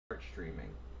streaming.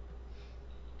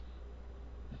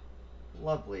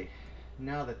 Lovely.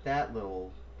 Now that that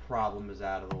little problem is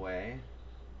out of the way,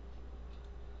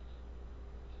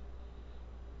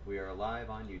 we are live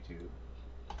on YouTube.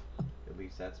 At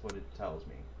least that's what it tells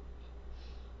me.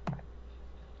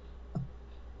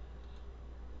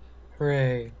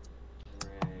 Hooray.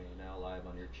 Hooray, now live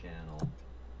on your channel.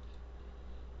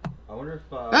 I wonder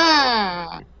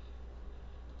if,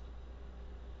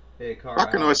 Hey, Cara,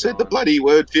 Fucking, I how's it said the going? bloody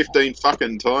word 15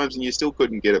 fucking times and you still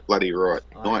couldn't get it bloody right.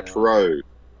 I Nitro,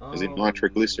 know. as in Oh,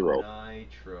 nitroglycerol.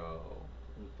 Nitro.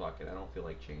 Fuck it, I don't feel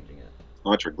like changing it.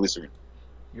 Nitroglycerin.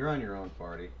 You're on your own,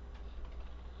 Farty.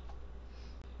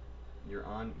 You're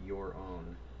on your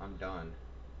own. I'm done.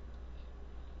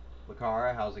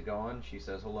 Lakara, how's it going? She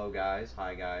says hello, guys.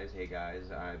 Hi, guys. Hey, guys.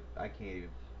 I can't even...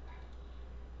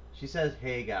 She says,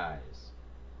 hey, guys.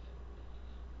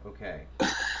 Okay.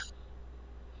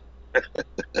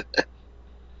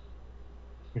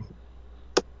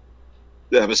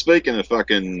 Yeah, but speaking of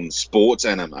fucking sports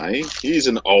anime, here's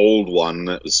an old one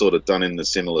that was sort of done in the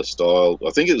similar style.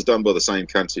 I think it was done by the same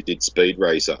cunts who did Speed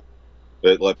Racer.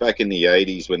 But like back in the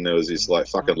 80s when there was this like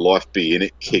fucking Life Be In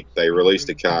It kick, they released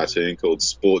a cartoon called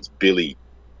Sports Billy.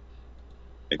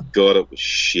 And God, it was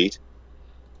shit.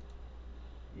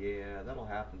 Yeah, that'll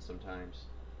happen sometimes.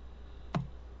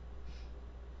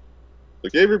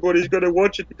 Like, everybody's got to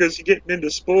watch it because you're getting into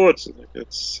sports. And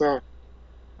it sucks.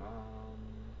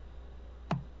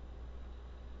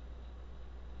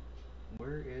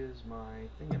 Where is my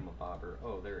thingamabobber?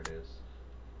 Oh, there it is.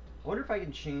 I wonder if I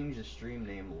can change the stream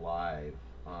name live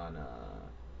on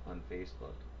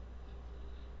Facebook.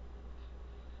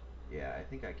 Yeah, I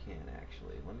think I can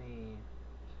actually. Let me.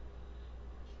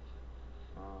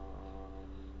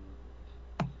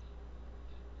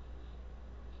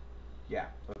 Yeah.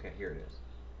 Okay, here it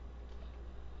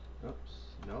is. Oops.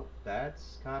 Nope.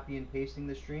 That's copy and pasting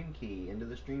the stream key into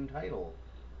the stream title.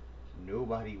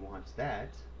 Nobody wants that.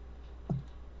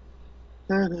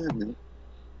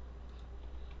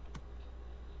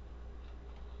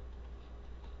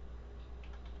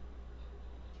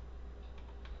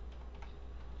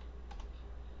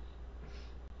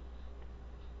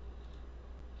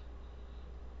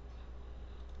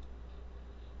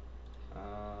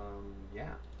 Yeah.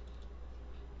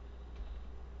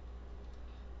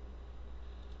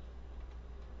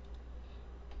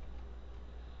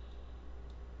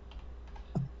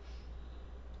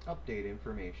 Update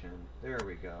information. There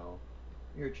we go.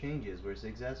 Your changes were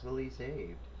successfully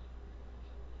saved.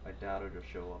 I doubt it'll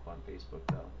show up on Facebook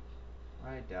though.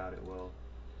 I doubt it will.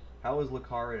 How is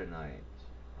Lakara tonight?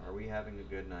 Are we having a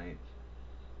good night?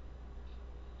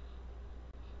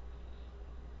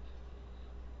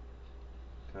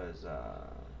 Because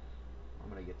I'm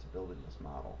gonna get to building this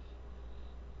model.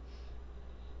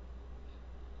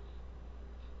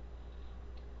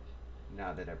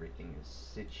 Now that everything is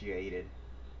situated.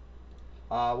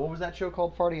 What was that show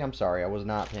called, Farty? I'm sorry, I was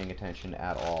not paying attention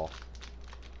at all.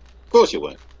 Of course you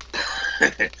weren't.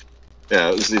 Yeah,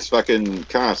 it was this fucking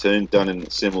cartoon done in a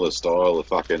similar style of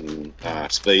fucking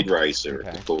Speed Racer. Okay.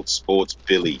 It was called Sports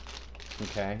Billy.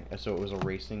 Okay, so it was a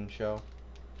racing show?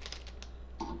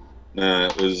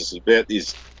 It was about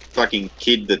this fucking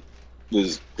kid that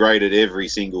was great at every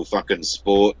single fucking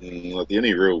sport, and like, the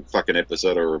only real fucking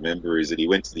episode I remember is that he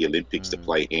went to the Olympics to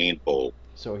play handball.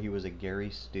 So he was a Gary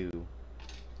Stew.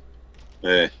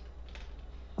 Yeah.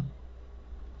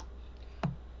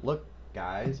 Look,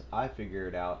 guys, I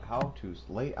figured out how to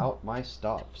lay out my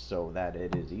stuff so that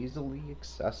it is easily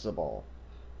accessible.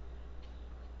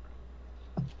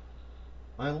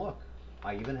 And look,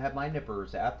 I even have my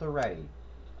nippers at the ready.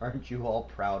 Aren't you all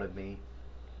proud of me?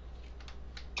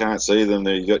 Can't see them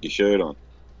there, you got your shirt on.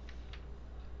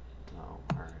 Oh,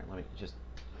 alright, let me just...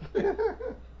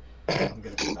 I'm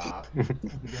gonna stop. I'm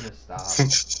gonna stop.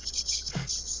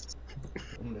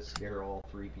 I'm gonna scare all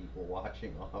 3 people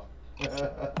watching off.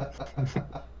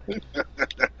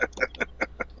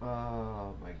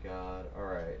 Oh my god.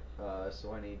 Alright,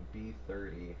 so I need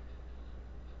B30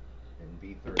 and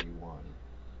B31.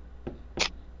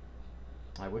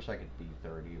 I wish I could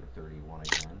B30 or 31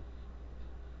 again.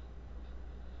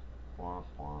 Womp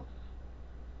womp.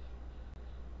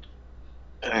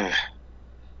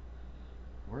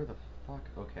 Where the fuck?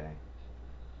 Okay.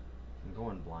 I'm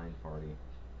going blind, Farty.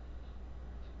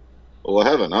 Well,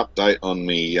 I have an update on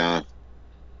me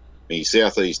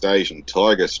Southeast Asian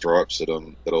tiger stripes that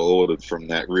I ordered from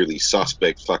that really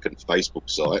suspect fucking Facebook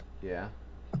site. Yeah.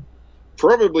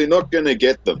 Probably not going to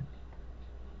get them.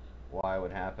 Why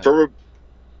would happen?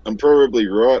 I'm probably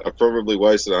right. I probably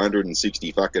wasted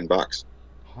 160 fucking bucks.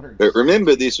 160. But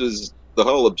remember, this was the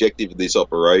whole objective of this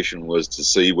operation was to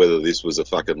see whether this was a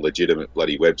fucking legitimate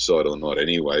bloody website or not,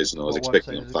 anyways. And I was What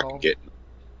expecting website them is it fucking called? getting.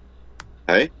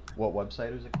 Hey, What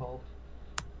website is it called?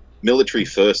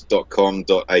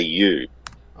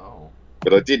 militaryrfirst.com.au. Oh.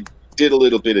 But I did a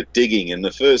little bit of digging, and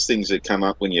the first things that come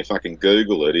up when you fucking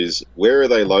Google it is where are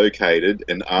they located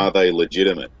and are they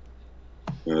legitimate?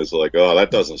 And it's like, oh,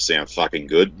 that doesn't sound fucking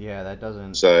good. Yeah, that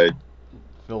doesn't So,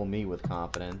 fill me with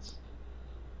confidence.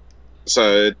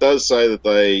 so it does say that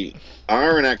they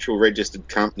are an actual registered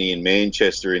company in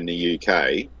Manchester in the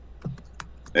UK,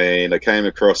 and I came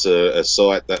across a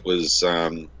site that was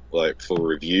like for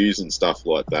reviews and stuff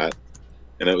like that,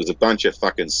 and it was a bunch of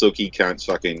fucking sookie cunts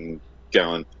fucking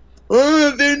going,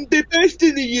 oh, they're based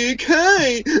in the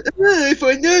UK. Oh, if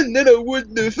I known that, I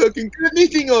wouldn't have fucking cut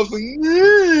anything off.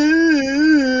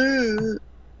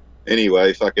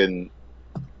 Anyway, fucking.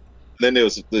 Then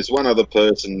there's one other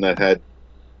person that had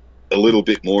a little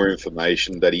bit more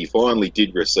information that he finally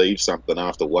did receive something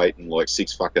after waiting like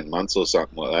 6 fucking months or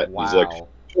something like that. And he's like, Wow.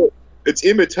 oh, it's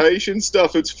imitation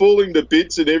stuff. It's falling to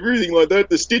bits and everything like that.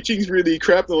 The stitching's really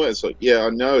crap. And it's like, yeah, I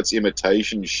know it's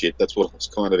imitation shit. That's what I was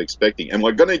kind of expecting. Am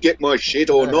I going to get my shit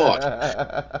or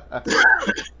not?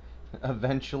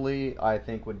 Eventually, I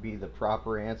think would be the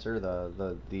proper answer,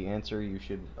 the answer you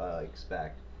should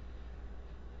expect.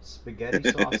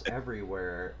 Spaghetti sauce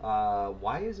everywhere.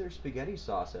 Why is there spaghetti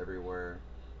sauce everywhere?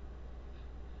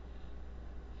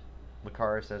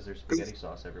 Lakara says there's spaghetti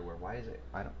sauce everywhere. Why is it?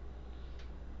 I don't.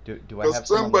 Do I Because have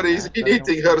some on the somebody's map that I don't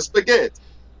eating her see? spaghetti.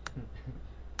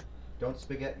 Don't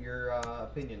spaghetti your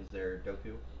opinions there,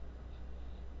 Doku.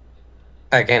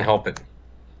 I can't help it.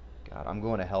 God, I'm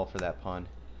going to hell for that pun.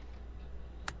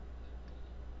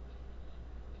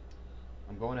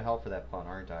 I'm going to hell for that pun,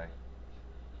 aren't I?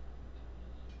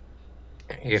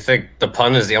 You think the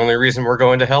pun is the only reason we're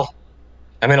going to hell?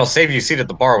 I mean, I'll save you a seat at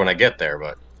the bar when I get there,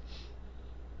 but...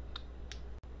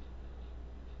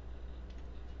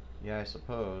 Yeah, I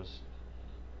suppose.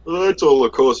 That's all,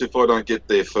 of course, if I don't get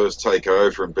there first, take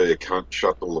over and be a cunt,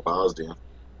 shut all the bars down.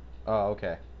 Oh,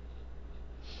 okay.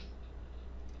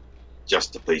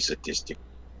 Just a piece of sadistic.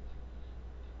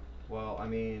 Well, I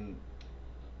mean,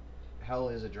 hell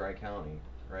is a dry county,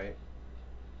 right?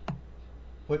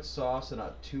 Put sauce in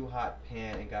a too hot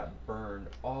pan and got burned.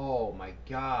 Oh my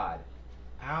god.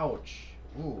 Ouch.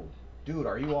 Ooh. Dude,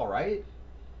 are you alright?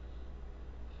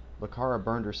 Lakara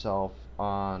burned herself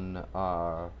on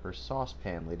her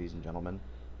saucepan, ladies and gentlemen.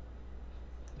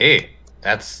 Hey,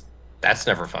 that's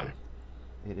never fun.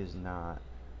 It is not.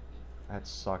 That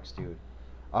sucks, dude.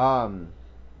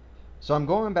 So I'm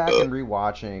going back and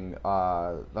rewatching.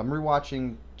 I'm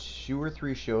rewatching 2 or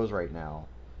 3 shows right now.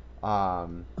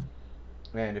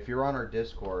 And if you're on our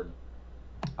Discord,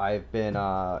 I've been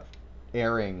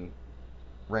airing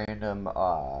random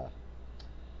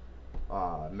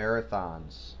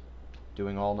marathons,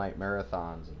 doing all-night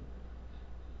marathons, and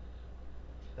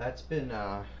that's been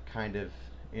kind of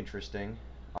interesting.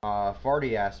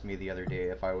 Farty asked me the other day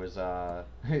if I was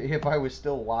if I was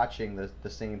still watching the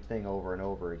same thing over and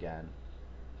over again.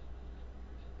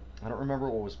 I don't remember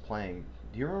what was playing.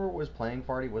 Do you remember what was playing,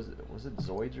 Farty? Was it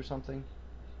Zoids or something?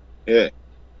 Yeah.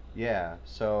 Yeah.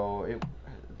 So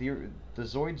the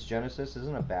Zoids Genesis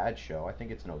isn't a bad show. I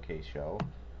think it's an okay show.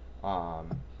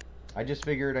 I just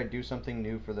figured I'd do something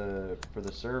new for the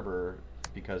server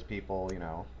because people,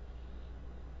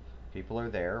 people are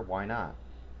there. Why not?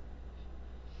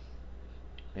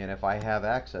 And if I have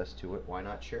access to it, why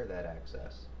not share that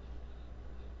access?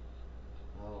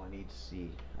 Oh, I need C.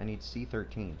 I need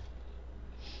C13.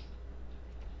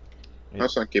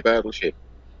 That's not your battleship.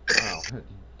 Oh,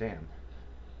 damn.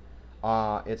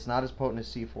 It's not as potent as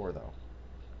C4 though.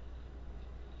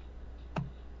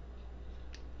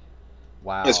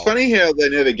 Wow. It's funny how they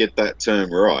never get that term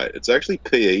right. It's actually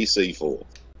PEC4.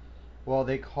 Well,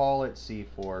 they call it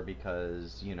C4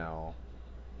 because,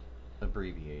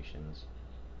 abbreviations.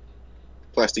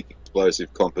 Plastic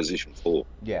explosive composition 4.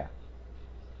 Yeah.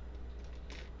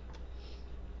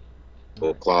 Or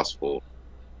Right. class 4.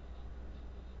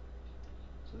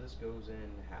 So this goes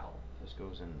in how? This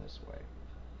goes in this way.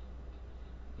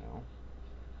 No.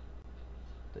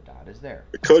 The dot is there.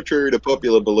 Contrary to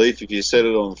popular belief, if you set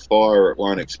it on fire, it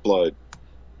won't explode.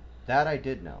 That I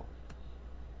did know.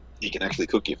 You can actually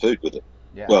cook your food with it.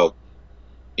 Yeah. Well,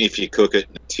 if you cook it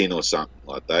in a tin or something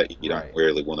like that, you Right. don't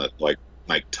really want to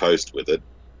make toast with it.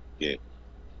 Yeah,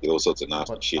 get all sorts of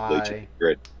nasty But shit leaching I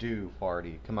bread. do,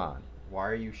 Farty. Come on. Why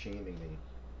are you shaming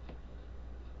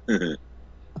me?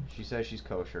 She says she's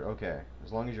kosher. Okay.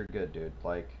 As long as you're good, dude.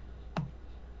 But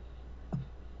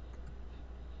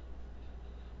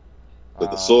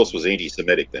the sauce was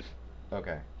anti-Semitic then.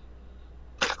 Okay.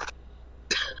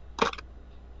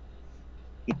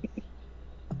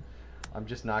 I'm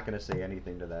just not gonna say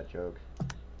anything to that joke.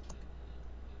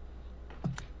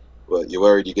 But you're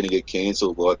worried you're going to get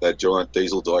cancelled like that giant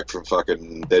diesel dyke from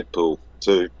fucking Deadpool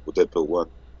 2 or Deadpool 1.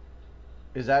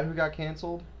 Is that who got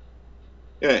canceled?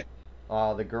 Yeah.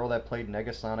 The girl that played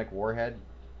Negasonic Warhead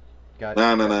got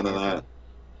No, no, no, no, canceled.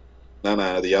 no.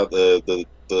 No, no,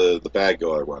 the bad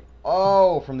guy one.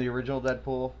 Oh, from the original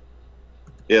Deadpool,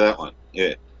 Yeah, that one.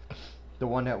 Yeah. the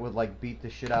one that would like beat the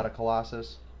shit out of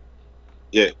Colossus.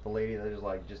 Yeah. The lady that was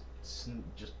like just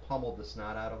pummeled the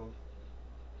snot out of him.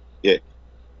 Yeah.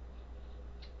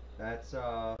 That's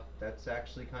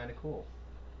actually kind of cool.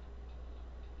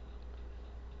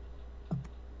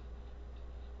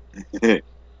 She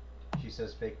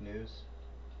says fake news.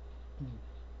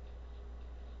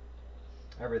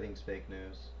 Everything's fake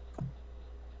news.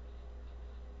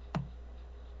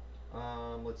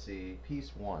 Let's see. Piece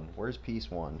 1. Where's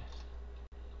piece 1?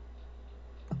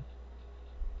 It's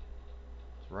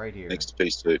right here. Next to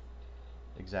piece 2.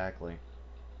 Exactly.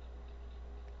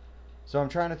 So I'm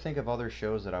trying to think of other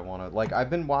shows that I want to like. I've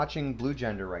been watching Blue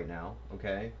Gender right now.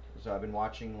 Okay, so I've been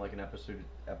watching like an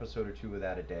episode or two of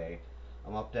that a day.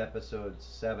 I'm up to episode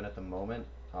 7 at the moment.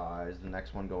 Is the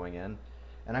next one going in?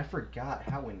 And I forgot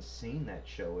how insane that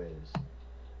show is.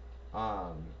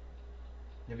 Have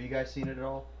you guys seen it at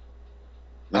all?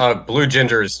 Blue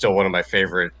Ginger is still one of my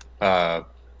favorite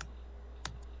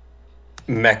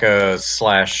mecha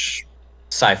slash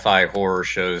sci-fi horror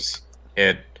shows.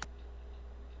 It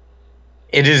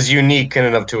is unique in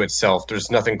and of to itself.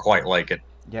 There's nothing quite like it.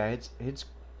 Yeah, it's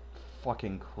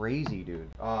fucking crazy, dude.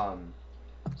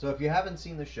 So if you haven't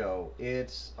seen the show,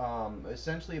 it's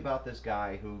essentially about this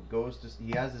guy who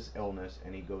he has this illness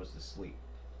and he goes to sleep.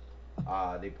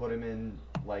 They put him in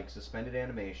like suspended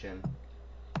animation,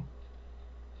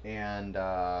 and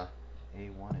A1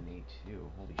 and A2.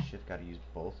 Holy shit, gotta use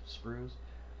both screws.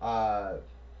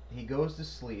 He goes to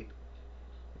sleep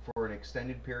for an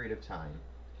extended period of time,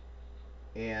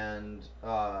 and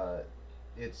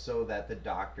it's so that the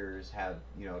doctors have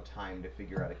time to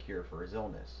figure out a cure for his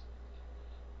illness.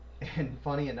 And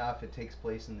funny enough, it takes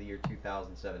place in the year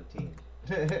 2017.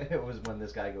 It was when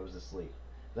this guy goes to sleep.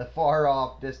 The far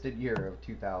off, distant year of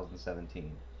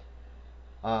 2017.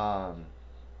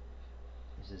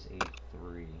 This is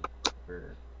A3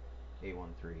 or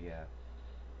A13, yeah.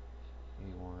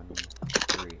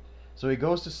 A13. So he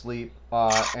goes to sleep,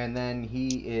 and then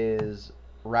he is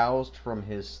roused from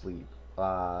his sleep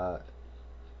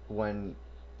when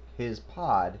his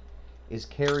pod is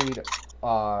carried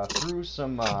through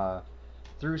some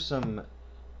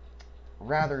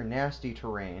rather nasty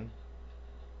terrain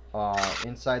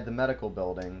inside the medical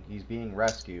building. He's being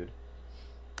rescued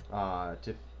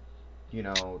to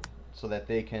so that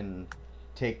they can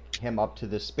take him up to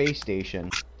the space station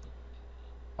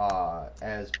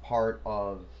as part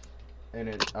of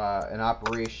an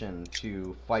operation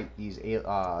to fight these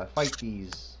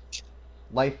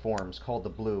life forms called the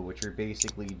Blue, which are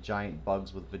basically giant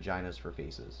bugs with vaginas for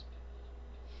faces.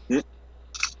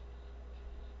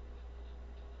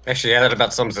 Actually, yeah, that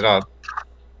about sums it up.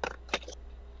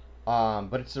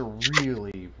 But it's a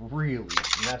really, really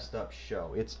messed up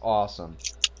show. It's awesome.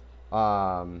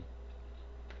 I'm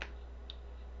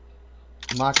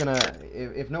not gonna.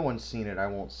 If no one's seen it, I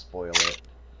won't spoil it.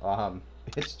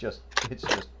 It's just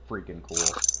freaking cool.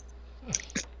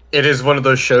 It is one of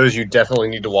those shows you definitely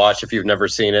need to watch if you've never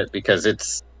seen it, because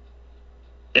it's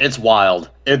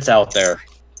wild. It's out there.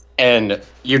 And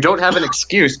you don't have an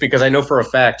excuse, because I know for a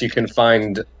fact you can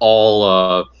find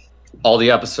all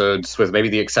the episodes, with maybe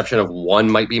the exception of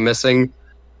one might be missing,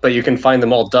 but you can find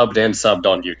them all dubbed and subbed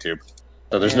on YouTube.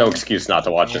 So there's no excuse not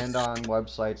to watch it. And on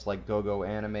websites like GoGo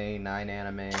Anime,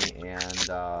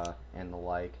 9anime, and the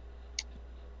like.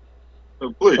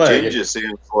 Blue Ginger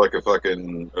sounds like a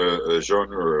fucking a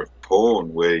genre of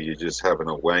porn where you're just having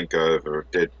a wank over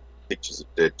pictures of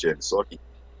dead Jen Psaki.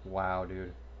 Wow,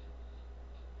 dude.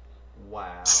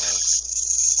 Wow.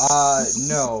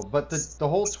 No, but the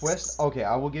whole twist. Okay,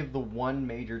 I will give the one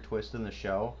major twist in the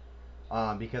show,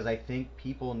 because I think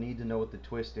people need to know what the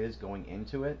twist is going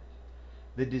into it.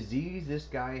 The disease this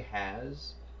guy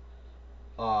has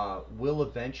will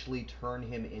eventually turn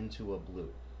him into a Blue.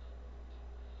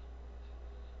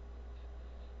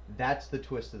 That's the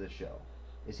twist of the show,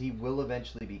 is he will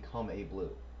eventually become a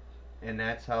Blue. And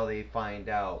that's how they find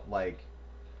out, like,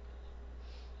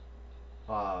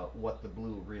 what the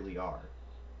Blue really are.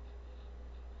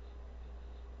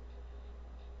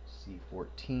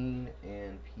 C14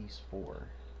 and piece 4.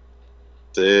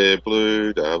 The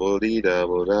Blue, double dee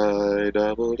double die,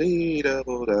 double dee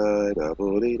double die,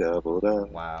 double dee double die.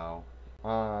 Wow.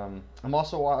 I'm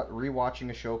also rewatching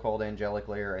a show called Angelic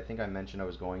Layer. I think I mentioned I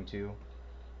was going to.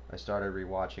 I started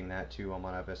rewatching that too. I'm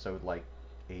on episode like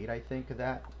 8, I think, of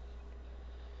that.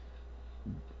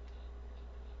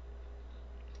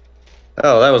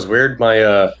 Oh, that was weird.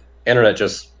 My internet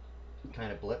just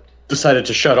Kind of blipped. decided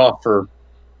to shut off for.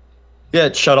 Yeah,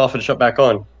 it shut off and shut back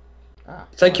on. Ah,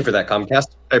 Thank you fun. for that, Comcast.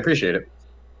 I appreciate it.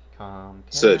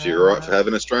 Serves you right for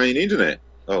having Comcast. Australian internet.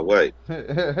 Oh wait,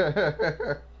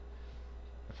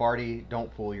 Farty,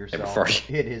 don't fool Hey, yourself. before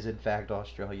It is in fact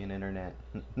Australian internet.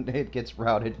 It gets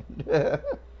routed.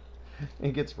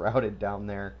 It gets routed down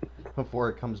there before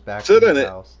it comes back so to his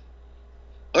house.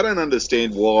 I don't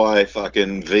understand why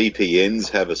fucking VPNs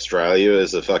have Australia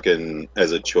as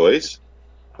a choice.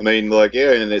 I mean, like,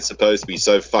 yeah, and it's supposed to be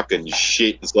so fucking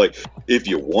shit. It's like, if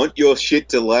you want your shit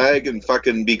to lag and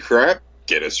fucking be crap,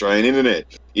 get Australian internet.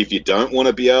 If you don't want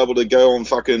to be able to go on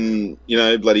fucking,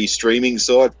 bloody streaming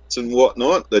sites and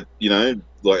whatnot, that,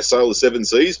 like Sail the Seven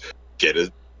Seas,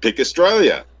 pick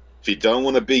Australia. If you don't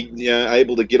want to be,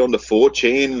 able to get onto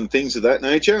 4chan and things of that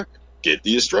nature, get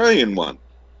the Australian one.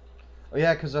 Oh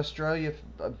yeah, because Australia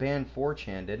banned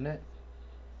 4chan, didn't it?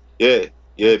 Yeah,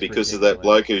 yeah, That's because of that ridiculous.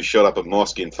 bloke who shot up a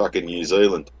mosque in fucking New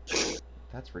Zealand.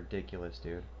 That's ridiculous,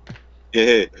 dude.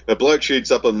 Yeah, a bloke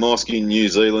shoots up a mosque in New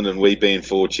Zealand and we ban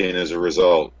 4chan as a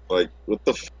result. Like, what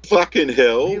the fucking We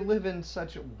hell? live in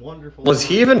such wonderful was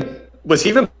he times.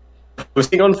 even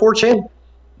posting on 4chan?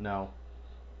 No.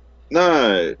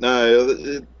 No,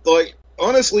 like,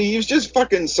 honestly, he was just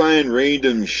fucking saying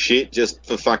random shit just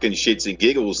for fucking shits and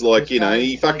giggles. Like, This guy,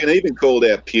 he like, fucking even called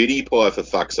out PewDiePie for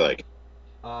fuck's sake.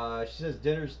 she says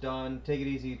dinner's done. Take it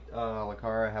easy,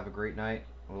 Lakara. Have a great night.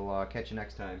 We'll catch you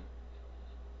next time.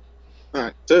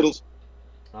 Alright, turtles.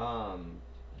 Um,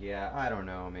 yeah, I don't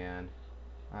know, man.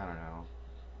 I don't know.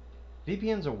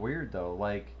 VPNs are weird though.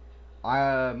 Like,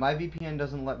 my VPN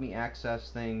doesn't let me access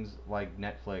things like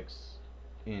Netflix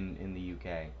in the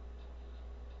UK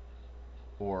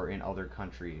or in other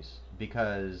countries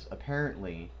because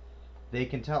apparently they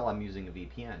can tell I'm using a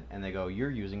VPN and they go, "You're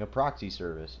using a proxy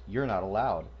service. You're not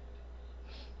allowed."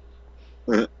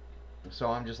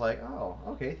 So I'm just like, "Oh,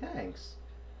 okay, thanks."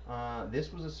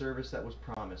 This was a service that was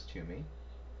promised to me,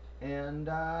 and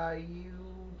you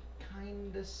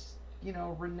kind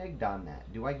of, reneged on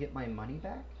that. Do I get my money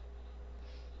back?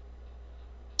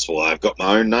 That's why I've got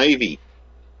my own navy.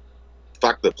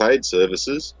 Fuck the paid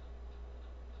services.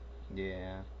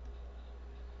 Yeah.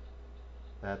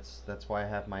 That's why I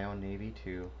have my own navy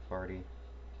too, Farty.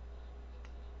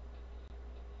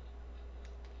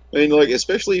 I mean, like,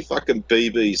 especially fucking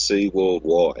BBC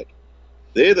Worldwide.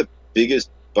 They're the biggest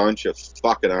bunch of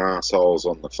fucking assholes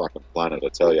on the fucking planet, I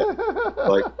tell you.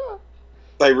 Like,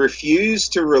 they refuse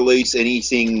to release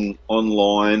anything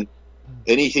online.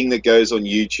 Anything that goes on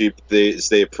YouTube is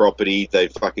their property. They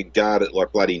fucking guard it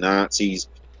like bloody Nazis.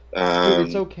 Dude,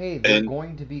 it's okay. They're And,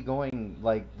 going to be going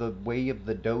like the way of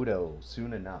the dodo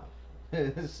soon enough.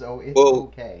 So it's well,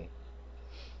 okay.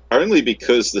 only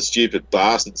because the stupid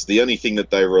bastards, the only thing that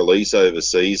they release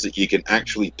overseas that you can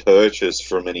actually purchase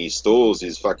from any stores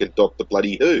is fucking Dr.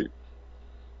 Bloody Who.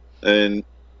 And,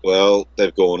 well,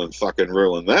 they've gone and fucking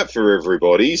ruined that for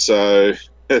everybody, so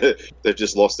they've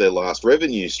just lost their last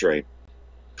revenue stream,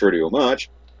 pretty much.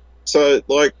 So,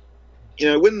 like,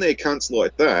 when they're cunts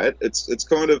like that, it's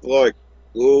kind of like,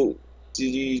 well, do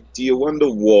you wonder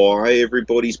why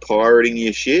everybody's pirating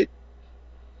your shit?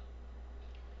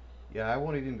 Yeah, I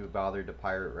won't even be bothered to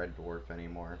pirate Red Dwarf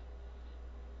anymore.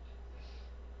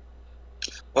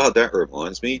 Oh, that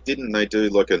reminds me, didn't they do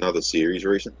like another series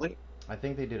recently? I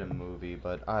think they did a movie,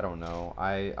 but I don't know.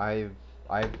 I've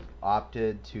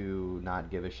opted to not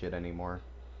give a shit anymore.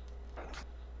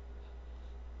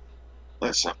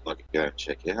 That's something I could go and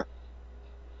check out.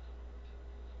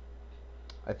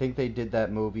 I think they did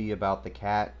that movie about the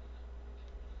cat.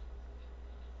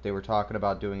 They were talking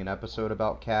about doing an episode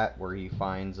about Cat where he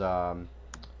finds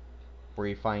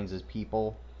his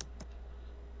people.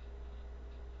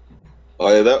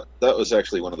 Oh, yeah, that was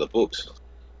actually one of the books.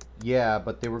 Yeah,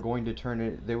 but they were going to turn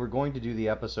it. They were going to do the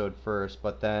episode first,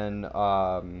 but then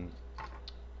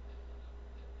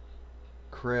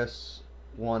Chris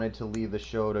wanted to leave the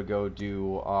show to go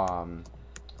do oh,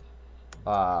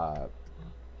 that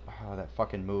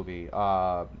fucking movie.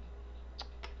 What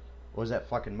was that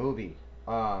fucking movie?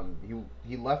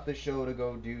 He left the show to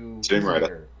go do Tomb Tomb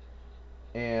Raider.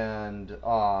 Raider, and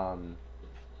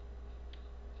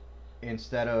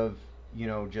instead of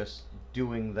just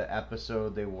doing the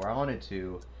episode they wanted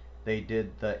to, they did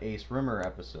the Ace Rimmer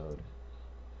episode.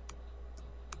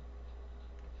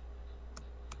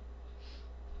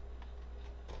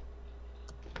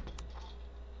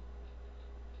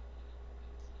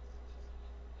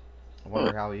 I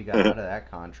wonder how he got out of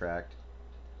that contract.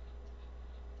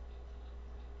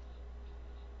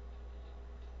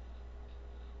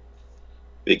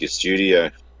 Bigger studio,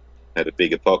 had a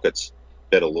bigger pockets,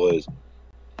 better lawyers.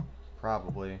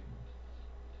 Probably.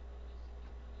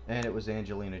 And it was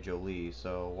Angelina Jolie,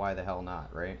 so why the hell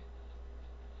not, right?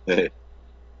 I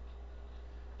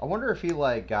wonder if he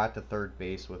like got to third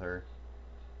base with her.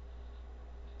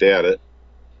 Doubt it.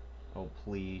 Oh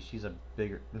please, she's a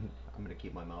bigger. I'm gonna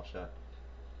keep my mouth shut.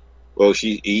 Well,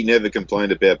 he never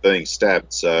complained about being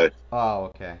stabbed, so. Oh,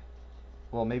 okay.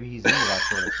 Well, maybe he's into that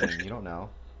sort of thing. You don't know.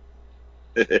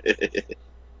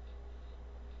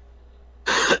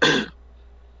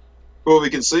 Well, we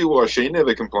can see why she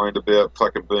never complained about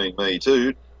fucking being me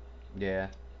too. Yeah.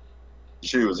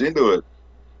 She was into it.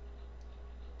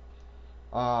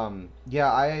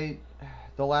 Yeah,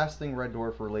 the last thing Red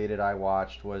Dwarf related I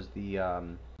watched was the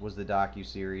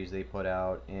docu-series they put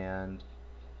out, and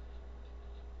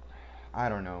I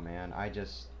don't know, man. I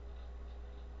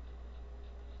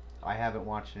haven't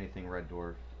watched anything Red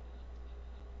Dwarf.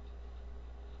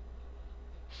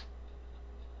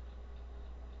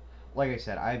 Like I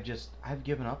said, I've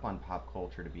given up on pop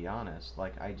culture, to be honest.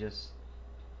 Like I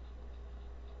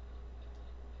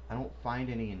don't find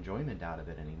any enjoyment out of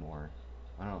it anymore.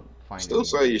 I don't find Still any.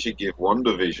 say you should give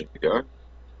WandaVision a go.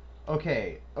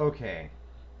 Okay.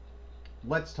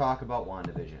 Let's talk about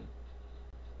WandaVision.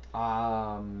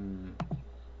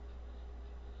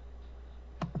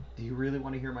 Do you really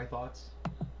want to hear my thoughts?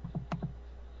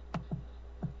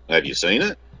 Have you seen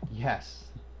it? Yes.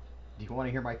 Do you want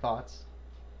to hear my thoughts?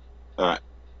 All right.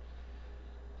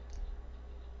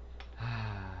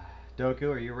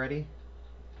 Doku, are you ready?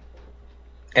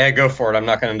 Yeah, go for it. I'm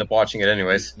not going to end up watching it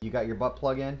anyways. You got your butt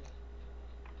plug in?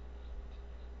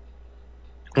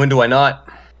 When do I not?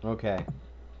 Okay.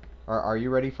 Are you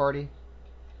ready, Farty?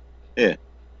 Yeah.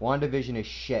 WandaVision is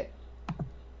shit.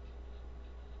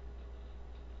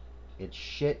 It's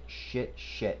shit.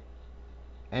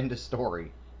 End of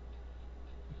story.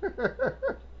 I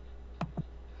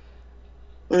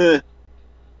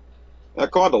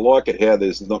kind of like it how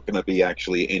there's not going to be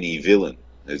actually any villain.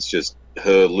 It's just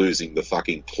her losing the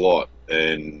fucking plot.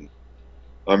 And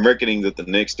I'm reckoning that the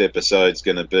next episode's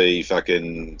going to be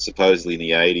fucking supposedly in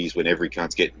the 80s when every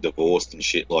cunt's getting divorced and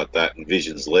shit like that, and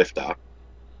Vision's left her.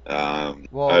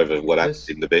 Over what happened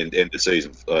in the end of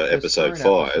season episode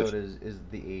 5. Episode is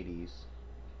the 80s.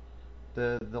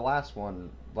 The last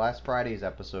Friday's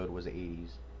episode was 80s.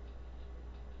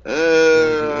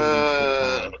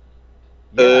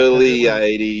 Early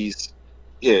 80s.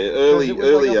 Yeah, early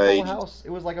 80s.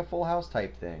 It was like a Full House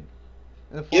type thing.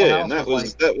 And and that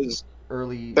was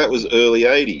early. That was early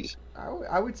 80s.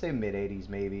 I would say mid 80s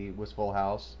maybe was Full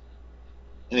House.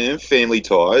 Yeah, Family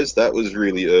Ties. That was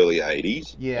really early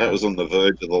 80s. Yeah. That was on the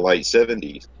verge of the late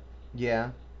 70s.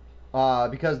 Yeah.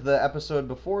 Because the episode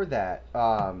before that,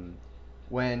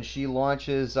 when she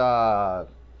launches the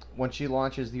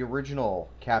original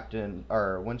Captain,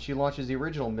 or when she launches the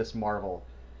original Miss Marvel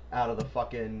out of the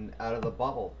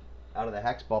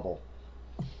hex bubble.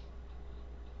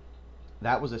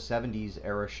 That was a 70s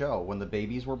era show when the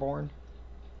babies were born.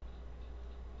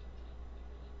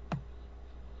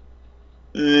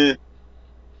 Well,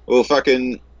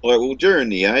 during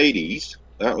the 80s,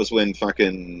 that was when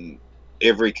fucking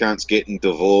every cunt's getting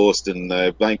divorced, and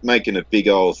they're making a big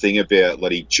old thing about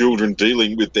bloody children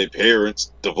dealing with their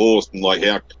parents divorced, and like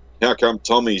how come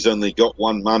Tommy's only got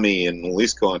one mummy and all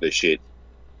this kind of shit.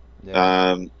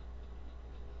 Yeah.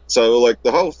 So like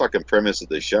the whole fucking premise of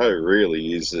the show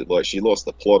really is that like she lost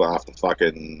the plot after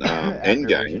fucking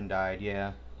Endgame. Vision died,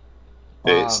 yeah.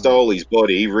 It stole his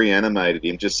body, reanimated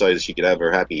him just so that she could have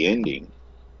her happy ending,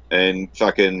 and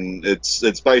fucking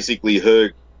it's basically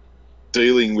her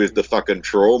dealing with the fucking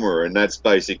trauma, and that's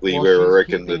basically where I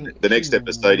reckon the next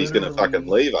episode he's going to fucking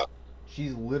leave her.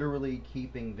 She's literally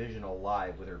keeping Vision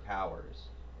alive with her powers.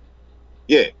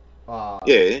 Yeah.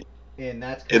 Yeah. And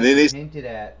that's kind of hinted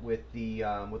at with the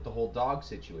whole dog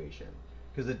situation,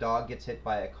 because the dog gets hit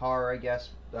by a car. I guess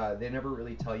they never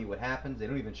really tell you what happens. They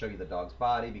don't even show you the dog's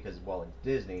body because, well, it's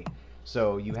Disney.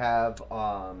 So you have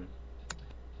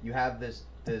this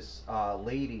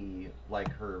lady,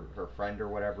 like her friend or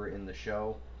whatever in the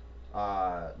show,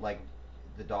 like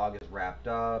the dog is wrapped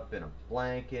up in a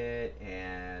blanket,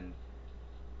 and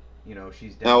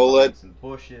she's down in some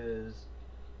bushes.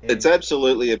 It's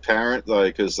absolutely apparent though,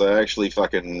 because they actually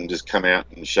fucking just come out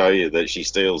and show you that she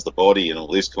steals the body and all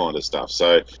this kind of stuff.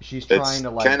 So she's trying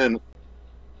to canon.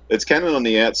 It's canon on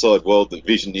the outside world that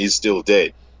Vision is still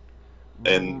dead.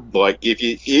 And like, if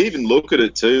you even look at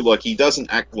it too, like he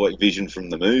doesn't act like Vision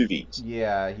from the movies.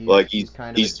 Yeah, he's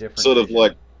kind of a different sort of Vision.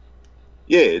 like,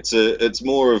 yeah, it's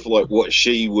more of like what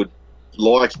she would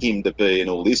like him to be and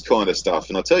all this kind of stuff.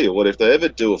 And I tell you what, if they ever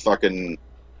do a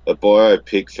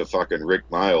biopic for fucking Rick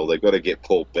Mail, they've got to get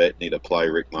Paul Bettany to play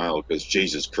Rick Mail because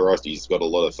Jesus Christ, he's got a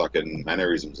lot of fucking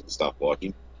mannerisms and stuff like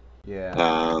him.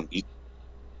 Yeah. He,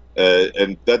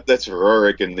 and that's where I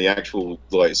reckon the actual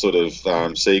like sort of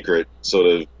secret sort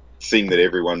of thing that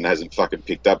everyone hasn't fucking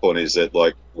picked up on is that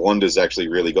like Wanda's actually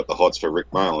really got the hots for Rick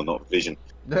Mail and not Vision.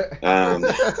 Um,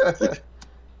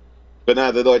 but no,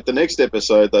 like the next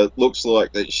episode, that looks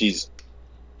like that she's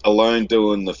alone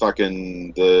doing the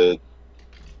fucking the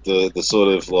sort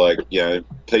of like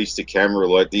piece to camera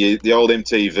like the old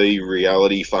MTV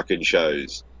reality fucking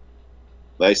shows.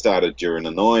 They started during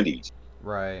the '90s,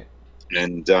 Right.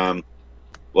 and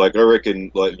like I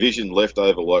reckon like Vision left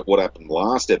over like what happened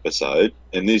last episode,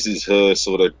 and this is her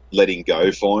sort of letting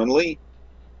go finally.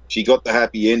 She got the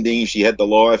happy ending, she had the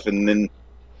life, and then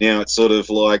now it's sort of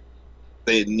like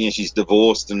she's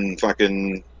divorced and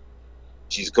fucking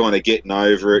she's kind of getting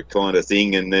over it kind of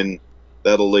thing, and then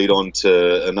that'll lead on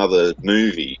to another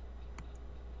movie.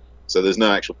 So there's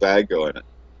no actual bad guy in it.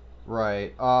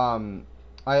 Right.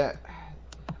 I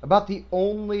about the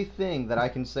only thing that I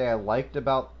can say I liked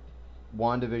about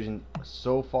WandaVision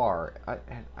so far.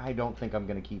 I don't think I'm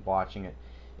gonna keep watching it.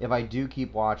 If I do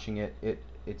keep watching it,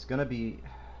 it's gonna be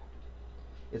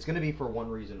for one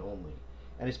reason only,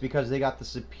 and it's because they got the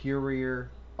superior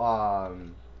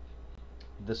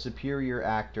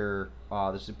actor,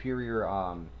 the superior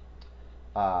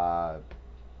uh,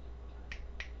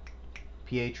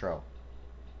 Pietro.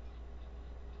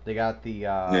 They got the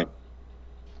Yeah.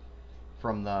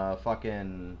 from the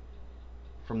fucking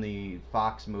from the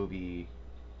Fox movie,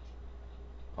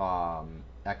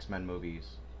 X-Men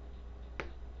movies.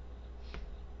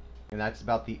 And that's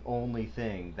about the only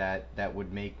thing that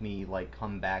would make me like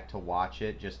come back to watch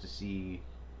it just to see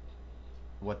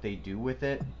what they do with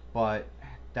it. But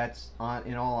that's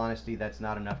in all honesty, that's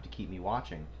not enough to keep me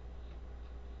watching.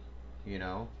 You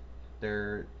know,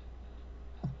 they're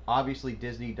obviously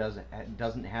Disney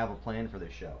doesn't have a plan for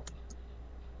this show.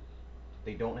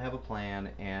 They don't have a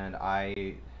plan, and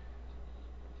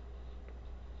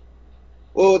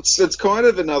Well, it's kind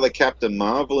of another Captain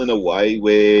Marvel in a way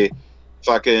where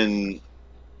fucking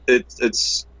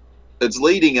it's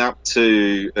leading up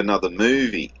to another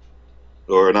movie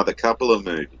or another couple of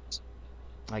movies.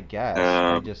 I guess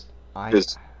I Um, just I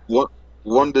because what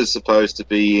Wanda's supposed to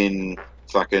be in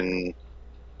fucking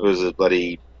what was it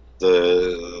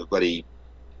the bloody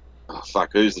oh,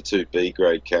 fuck who's the two B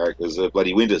grade characters, the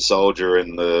bloody Winter Soldier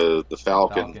and the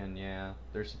Falcon. Falcon, yeah.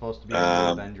 They're supposed to be in the new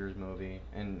Um, Avengers movie,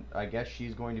 and I guess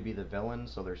she's going to be the villain,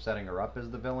 so they're setting her up as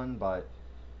the villain, but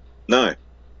no,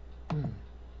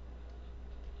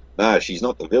 no, she's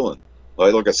not the villain.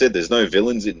 Like I said, there's no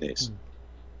villains in this.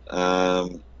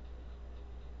 Um,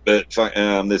 but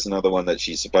there's another one that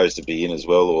she's supposed to be in as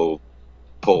well, or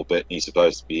Paul Bettany's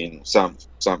supposed to be in something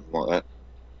like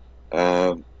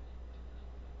that.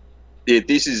 Yeah,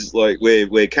 this is like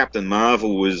where Captain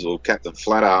Marvel was or Captain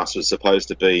Flatass was supposed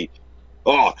to be.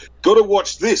 Oh, got to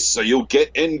watch this so you'll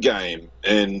get Endgame,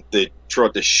 and they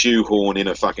tried to shoehorn in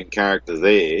a fucking character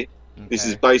there. This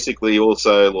is okay. basically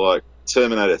also like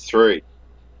Terminator 3.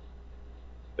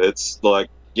 It's like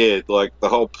like the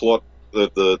whole plot,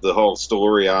 the whole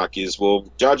story arc is well,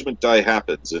 Judgment Day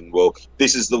happens, and well,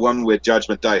 this is the one where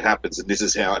Judgment Day happens, and this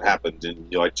is how it happened,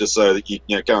 and like just so that you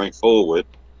know going forward,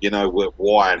 you know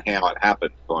why and how it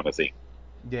happened, kind of thing.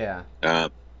 Yeah.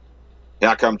 Um,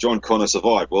 how come John Connor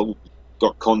survived? Well,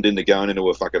 got conned into going into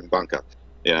a fucking bunker,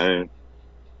 you know.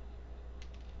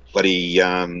 But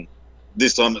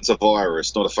this time it's a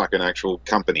virus, not a fucking actual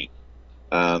company.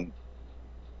 Um,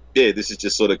 yeah, this is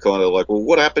just sort of kind of like, well,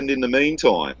 what happened in the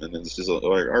meantime? And it's just,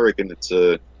 I reckon it's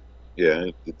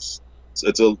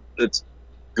it's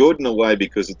good in a way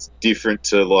because it's different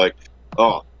to like,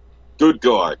 oh, good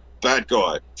guy, bad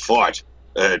guy, fight,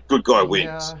 good guy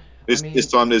wins. Yeah. I This mean,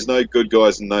 time there's no good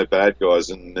guys and no bad guys,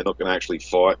 and they're not going to actually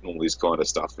fight and all this kind of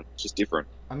stuff. It's just different.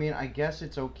 I guess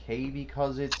it's okay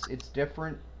because it's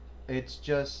different. It's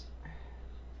just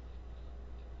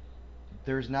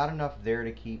there's not enough there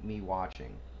to keep me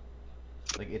watching.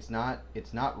 Like it's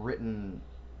not written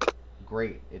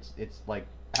great. It's like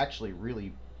actually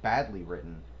really badly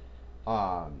written.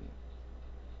 Um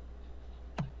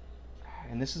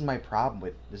and this is my problem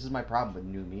with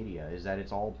new media is that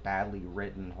it's all badly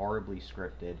written, horribly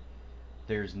scripted.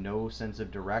 There's no sense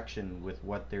of direction with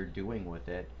what they're doing with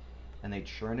it, and they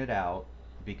churn it out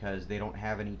because they don't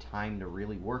have any time to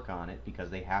really work on it because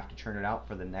they have to churn it out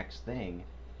for the next thing.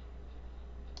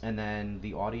 and then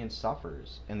the audience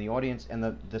suffers, and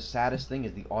the saddest thing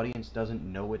is the audience doesn't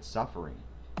know it's suffering.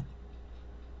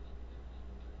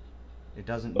 It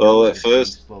doesn't know Well, that at it's being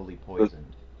first, slowly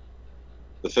poisoned.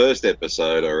 the first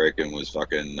episode, I reckon, was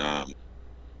fucking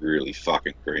really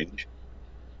fucking cringe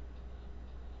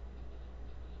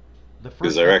The because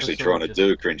first they're actually episode trying to just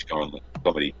do cringe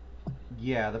comedy.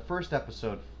 Yeah, the first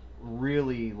episode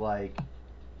really like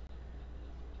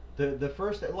the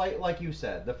first like you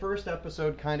said, the first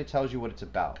episode kind of tells you what it's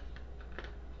about.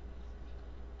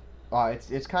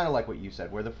 It's kind of like what you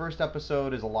said, where the first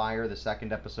episode is a liar, the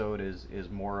second episode is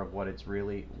more of what it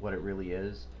really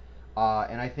is.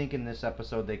 And I think in this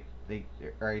episode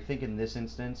or I think in this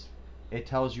instance, it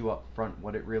tells you up front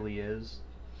what it really is,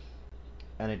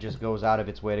 and it just goes out of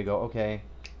its way to go, okay,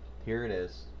 here it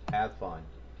is, have fun.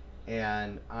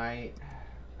 And I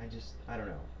don't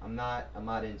know, I'm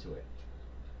not into it.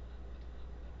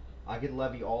 I could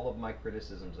levy all of my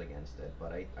criticisms against it,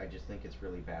 but I just think it's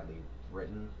really badly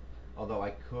written. Although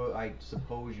I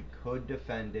suppose you could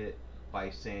defend it by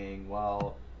saying,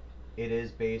 well, it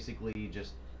is basically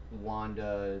just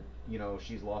Wanda,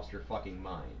 she's lost her fucking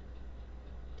mind.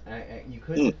 You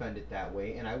could defend it that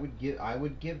way, and I would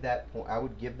give that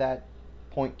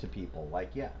point to people.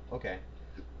 Like, yeah, okay.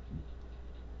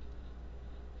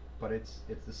 But it's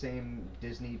the same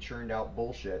Disney churned out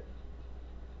bullshit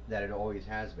that it always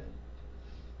has been.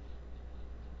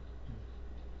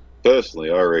 Personally,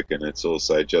 I reckon it's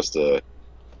also just a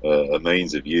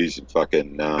means of using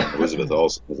fucking Elizabeth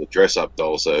Olsen as a dress-up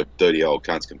doll, so dirty old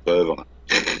cunts can perv on it.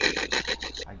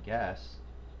 I guess.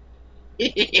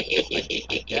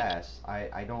 I guess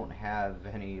I don't have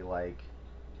any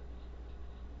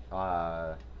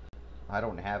I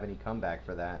don't have any comeback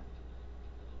for that.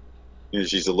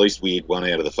 She's the least weird one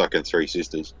out of the fucking three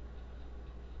sisters.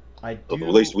 I Or do.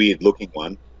 the least weird looking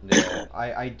one. Yeah,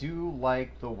 I do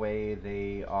like the way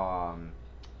they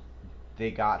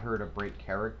got her to break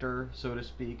character, so to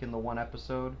speak, in the one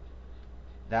episode.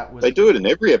 That was They do it in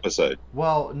every episode.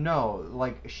 Well, no,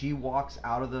 like she walks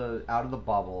out of the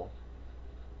bubble,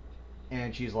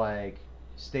 and she's like,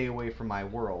 "Stay away from my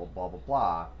world," blah blah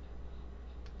blah.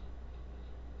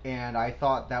 And I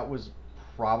thought that was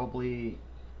probably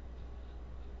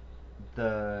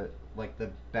the the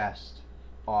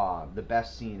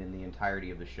best scene in the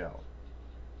entirety of the show.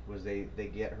 Was they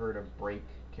get her to break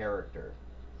character,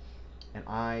 and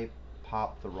I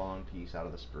popped the wrong piece out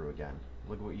of the sprue again.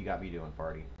 Look at what you got me doing,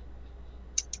 party.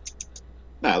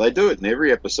 No, they do it in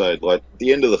every episode. Like at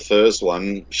the end of the first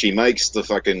one, she makes the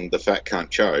fat cunt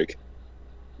choke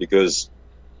because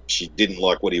she didn't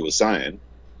like what he was saying,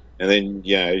 and then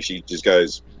she just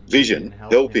goes, "Vision,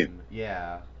 help him."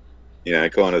 Yeah.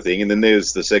 Kind of thing. And then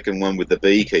there's the second one with the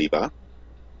beekeeper.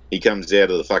 He comes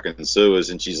out of the fucking sewers,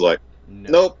 and she's like,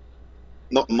 "Nope,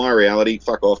 not my reality.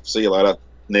 Fuck off. See you later."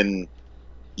 And then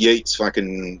yeets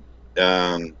fucking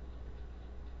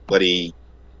bloody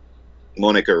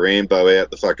Monica Rambeau out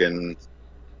the fucking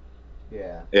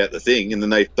out the thing, and then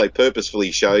they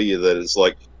purposefully show you that it's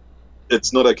like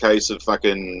it's not a case of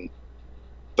fucking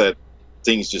that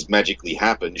things just magically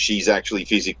happen. She's actually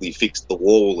physically fixed the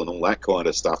wall and all that kind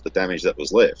of stuff, the damage that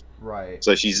was left. Right.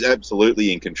 So she's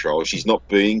absolutely in control. She's not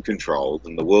being controlled,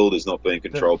 and the world is not being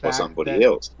controlled by somebody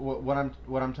else. What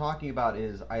I'm talking about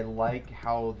is I like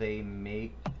how they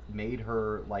made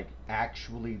her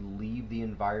actually leave the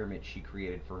environment she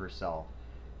created for herself.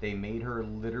 They made her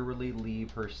literally leave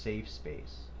her safe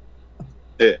space.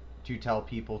 Yeah. To tell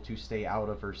people to stay out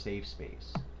of her safe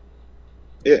space.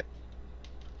 Yeah.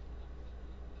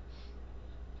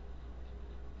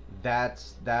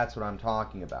 That's what I'm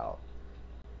talking about.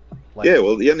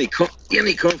 Well, the only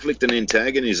conflict and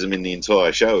antagonism in the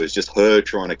entire show is just her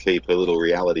trying to keep her little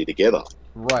reality together.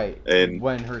 Right. And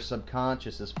when her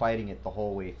subconscious is fighting it the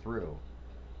whole way through.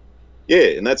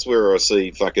 Yeah, and that's where I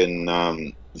see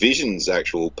fucking Vision's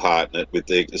actual part in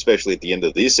it, especially at the end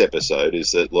of this episode,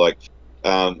 is that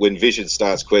when Vision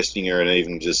starts questioning her and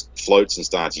even just floats and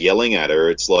starts yelling at her,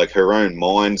 it's like her own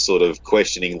mind sort of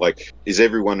questioning, is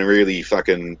everyone really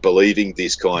fucking believing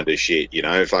this kind of shit?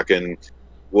 Fucking,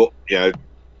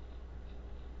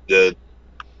 the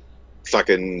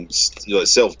fucking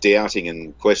self-doubting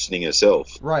and questioning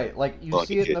herself. Right, you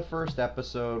see it in the first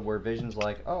episode where Vision's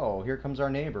like, "Oh, here comes our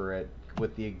neighbor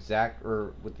with the exact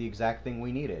thing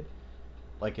we needed."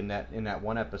 Like in that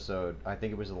one episode, I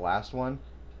think it was the last one.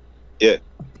 Yeah.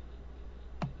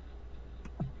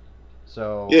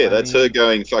 So yeah, that's her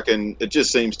going fucking. It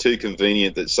just seems too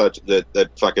convenient that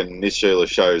fucking Miss Sheila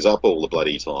shows up all the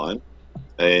bloody time,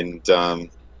 and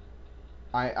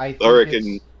I think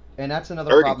reckon. and that's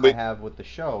another problem I have with the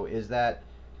show is that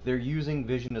they're using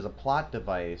Vision as a plot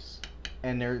device,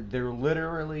 and they're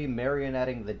literally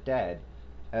marionetting the dead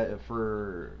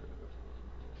for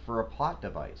a plot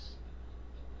device.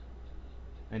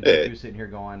 And Yeah. Deku's sitting here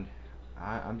going,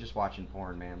 I'm just watching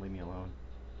porn, man. Leave me alone.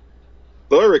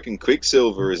 But I reckon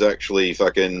Quicksilver is actually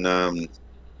fucking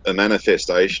a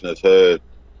manifestation of her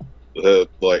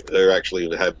like her actually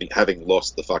having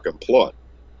lost the fucking plot.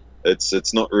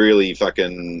 It's not really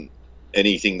fucking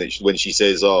anything that when she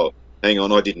says, "Oh, hang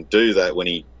on, I didn't do that," when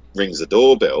he rings the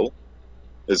doorbell.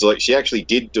 It's like she actually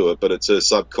did do it, but it's her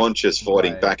subconscious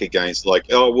fighting Right. back against, like,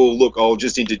 "Oh well, look, I'll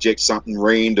just interject something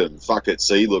random. Fuck it,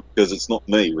 see, look, because it's not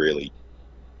me, really."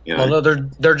 You know? Well, no,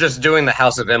 they're just doing the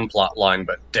House of M plot line,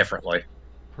 but differently.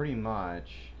 Pretty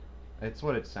much. It's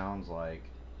what it sounds like.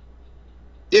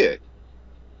 Yeah,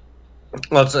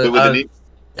 Well, it's but with the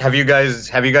have you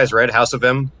guys read House of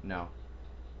M? No.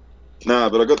 nah,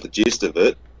 but I got the gist of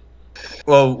it.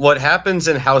 Well, what happens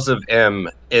in House of M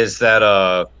is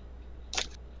that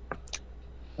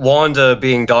Wanda,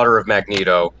 being daughter of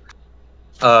Magneto,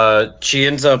 she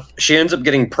ends up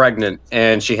getting pregnant,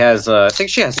 and she has I think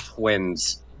she has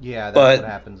twins. Yeah, that's what But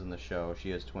happens in the show. She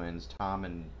has twins, Tom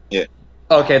and Yeah.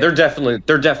 okay, they're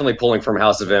definitely pulling from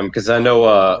House of M, because I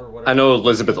know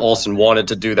Elizabeth Olsen wanted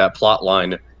to do that plot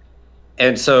line,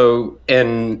 and so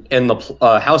in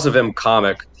the House of M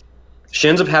comic, she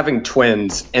ends up having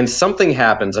twins, and something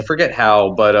happens. I forget how,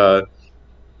 but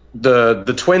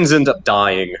the twins end up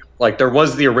dying. Like, there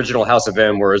was the original House of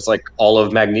M, where it's like all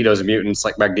of Magneto's mutants,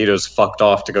 like Magneto's fucked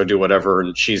off to go do whatever,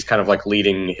 and she's kind of like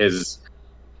leading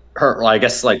her, I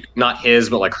guess, like, not his,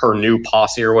 but like her new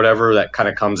posse or whatever that kind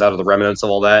of comes out of the remnants of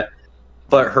all that.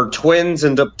 But her twins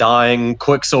end up dying.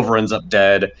 Quicksilver ends up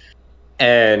dead,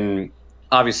 and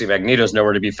obviously Magneto's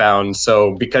nowhere to be found.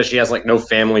 So because she has like no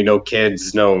family, no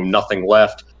kids, no nothing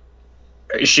left,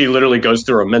 she literally goes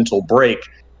through a mental break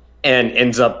and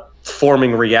ends up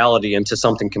forming reality into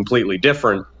something completely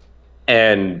different.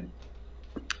 And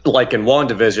like in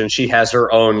WandaVision, she has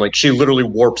her own, like, she literally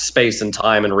warps space and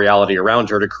time and reality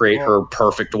around her to create her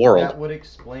perfect world. That would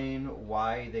explain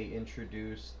why they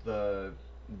introduced the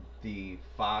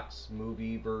Fox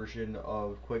movie version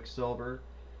of Quicksilver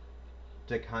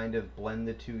to kind of blend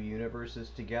the two universes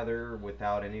together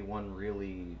without anyone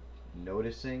really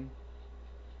noticing.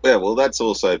 Yeah, well, that's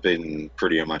also been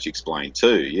pretty much explained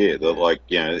too. Yeah, that, like,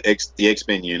 you know, the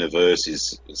X-Men universe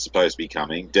is supposed to be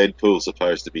coming. Deadpool's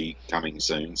supposed to be coming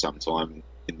soon, sometime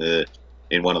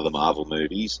in one of the Marvel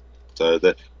movies. So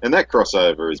that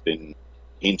crossover has been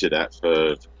hinted at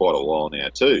for quite a while now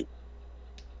too.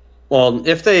 Well,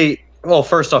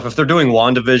 first off, if they're doing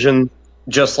WandaVision,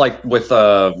 just like with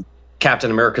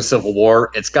Captain America Civil War,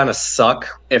 it's gonna suck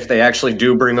if they actually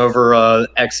do bring over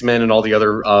X-Men and all the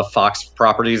other Fox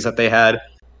properties that they had,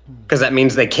 because that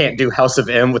means they can't do House of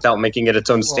M without making it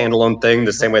its own standalone thing,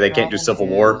 the same way they can't do Civil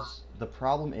War. The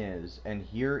problem is, and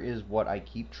here is what I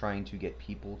keep trying to get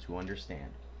people to understand.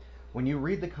 When you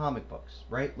read the comic books,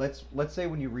 right? Let's say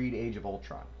when you read Age of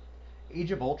Ultron.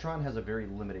 Age of Ultron has a very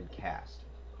limited cast,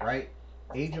 right?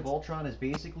 Age of Ultron is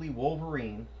basically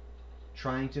Wolverine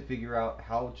trying to figure out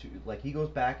how to, like, he goes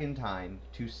back in time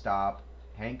to stop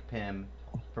Hank Pym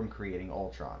from creating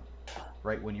Ultron.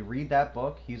 Right? When you read that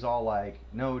book, he's all like,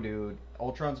 "No, dude,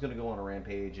 Ultron's gonna go on a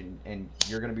rampage, and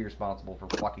you're gonna be responsible for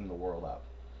fucking the world up."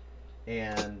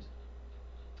 And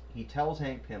he tells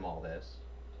Hank Pym all this,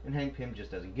 and Hank Pym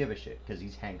just doesn't give a shit because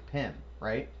he's Hank Pym,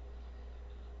 right?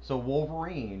 So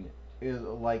Wolverine is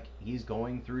like, he's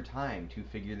going through time to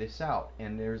figure this out,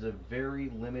 and there's a very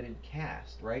limited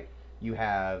cast, right? You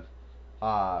have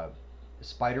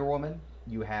Spider Woman.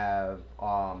 You have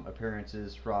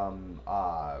appearances from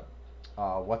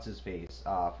what's his face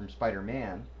from Spider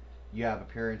Man. You have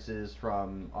appearances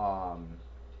from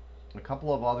a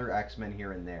couple of other X Men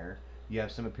here and there. You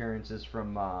have some appearances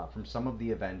from some of the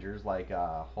Avengers, like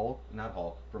not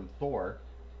Hulk, from Thor,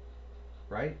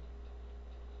 right?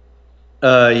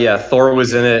 Yeah, Thor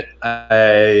was in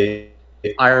it.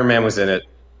 Iron Man was in it.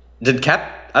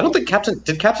 I don't think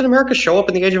Captain America show up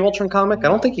in the Age of Ultron comic? No,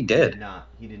 I don't think he He did. did not.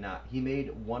 He did not. He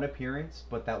made one appearance,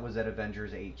 but that was at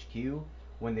Avengers HQ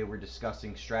when they were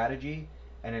discussing strategy.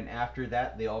 And then after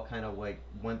that, they all kind of like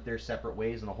went their separate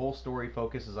ways, and the whole story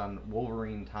focuses on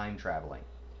Wolverine time traveling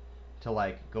to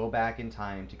like go back in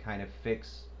time to kind of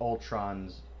fix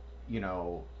Ultron's,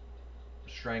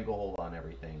 stranglehold on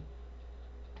everything.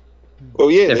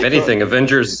 Well, yeah. If anything,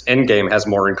 Avengers Endgame has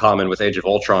more in common with Age of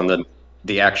Ultron than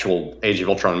the actual Age of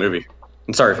Ultron movie.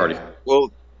 I'm sorry, Farty.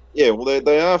 Well, yeah. Well,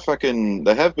 they are fucking.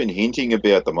 They have been hinting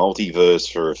about the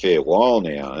multiverse for a fair while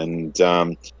now, and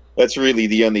that's really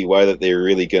the only way that they're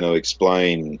really going to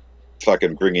explain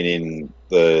fucking bringing in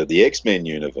the X-Men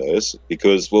universe,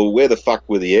 because, well, where the fuck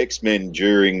were the X-Men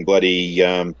during bloody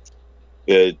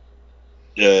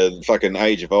fucking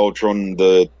Age of Ultron,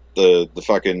 the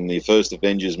fucking the first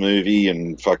Avengers movie,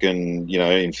 and fucking, you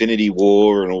know, Infinity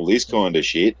War and all this kind of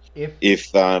shit?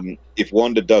 If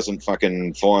Wanda doesn't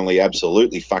fucking finally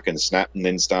absolutely fucking snap and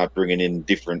then start bringing in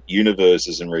different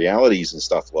universes and realities and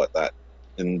stuff like that,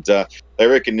 and they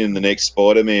reckon in the next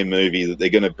Spider-Man movie that they're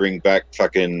going to bring back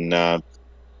fucking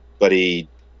bloody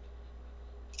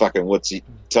fucking what's it,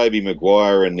 Tobey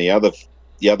Maguire and the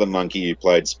other monkey who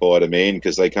played Spider-Man,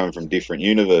 because they come from different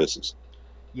universes.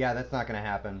 Yeah, that's not gonna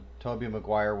happen. Tobey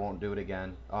Maguire won't do it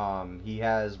again. He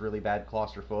has really bad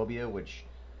claustrophobia, which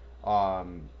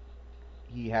um,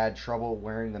 he had trouble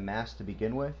wearing the mask to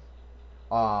begin with.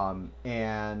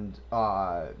 And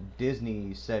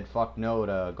Disney said fuck no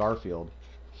to Garfield.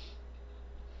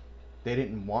 They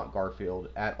didn't want Garfield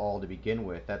at all to begin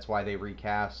with. That's why they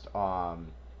recast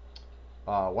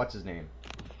what's his name?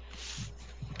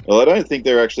 Well, I don't think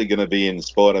they're actually going to be in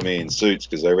Spider-Man suits,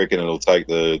 because they reckon it'll take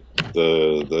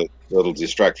it'll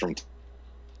distract from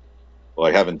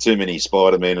like having too many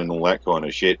Spider-Men and all that kind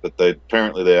of shit. But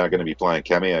apparently they are going to be playing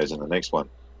cameos in the next one.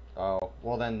 Oh,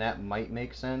 well then that might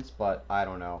make sense, but I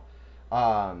don't know.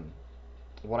 Um,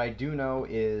 what I do know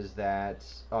is that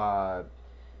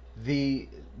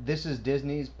this is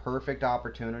Disney's perfect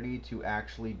opportunity to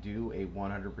actually do a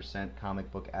 100%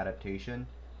 comic book adaptation,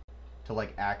 to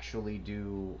like actually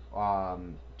do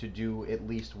to do at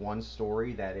least one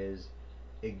story that is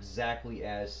exactly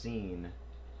as seen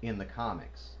in the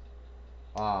comics.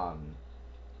 Um,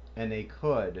 and they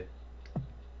could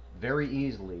very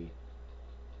easily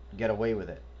get away with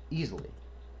it. Easily.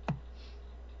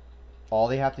 All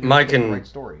they have to do is get the right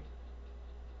story.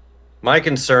 My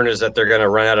concern is that they're going to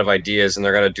run out of ideas and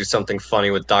they're going to do something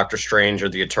funny with Doctor Strange or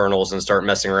the Eternals and start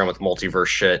messing around with multiverse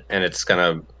shit, and it's going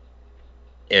to...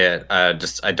 I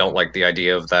don't like the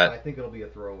idea of that. I think it'll be a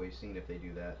throwaway scene if they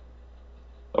do that.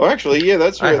 Oh, actually, yeah,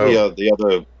 that's where the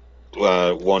other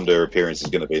Wanda appearance is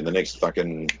going to be in the next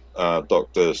fucking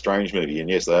Doctor Strange movie. And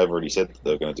yes, they have already said that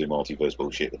they're going to do multiverse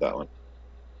bullshit with that one.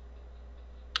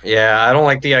 Yeah, I don't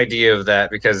like the idea of that,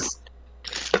 because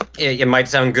it might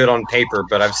sound good on paper,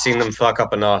 but I've seen them fuck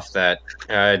up enough that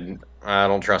I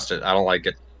don't trust it. I don't like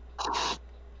it.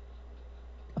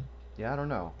 Yeah, I don't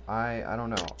know. I don't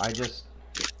know. I just...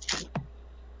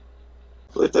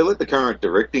 Well, if they let the current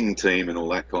directing team and all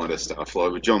that kind of stuff,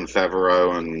 like with Jon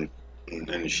Favreau and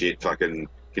shit, fucking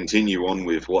continue on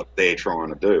with what they're trying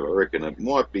to do, I reckon it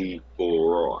might be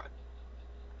all right.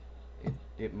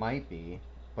 It might be,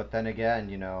 but then again,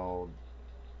 you know,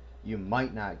 you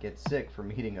might not get sick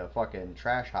from eating a fucking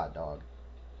trash hot dog.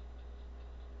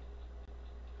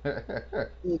 Well,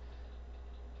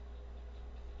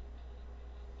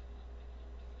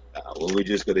 we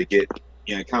just got to get,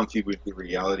 you know, comfy with the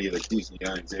reality that Disney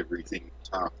owns everything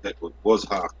that was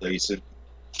half decent.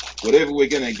 Whatever we're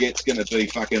going to get's going to be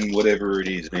fucking whatever it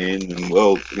is, man. And,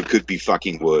 well, it could be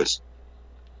fucking worse.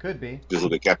 Could be. Just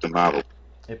look at Captain Marvel.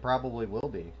 It probably will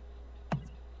be.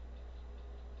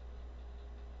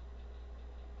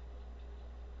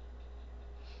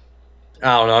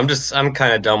 I don't know. I'm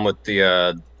kind of done with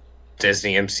the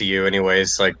Disney MCU,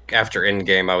 anyways. Like after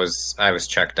Endgame, I was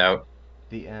checked out.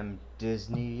 The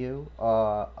Disney U.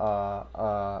 All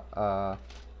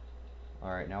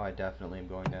right, now I definitely am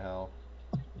going to hell.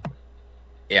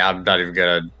 Yeah, I'm not even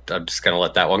gonna. I'm just gonna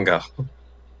let that one go.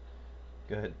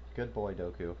 Good boy,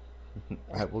 Doku.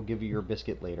 I will give you your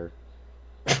biscuit later.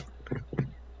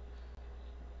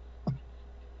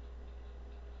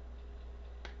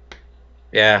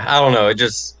 Yeah, I don't know. It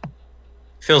just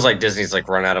feels like Disney's like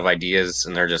run out of ideas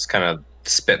and they're just kind of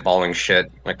spitballing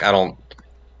shit. Like I don't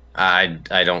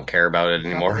care about it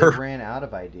anymore. They ran out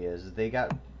of ideas. They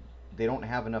don't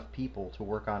have enough people to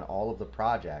work on all of the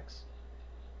projects.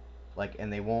 Like,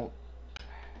 and they won't.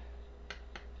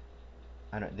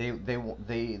 I don't.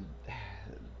 They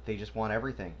just want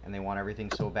everything, and they want everything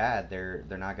so bad. They're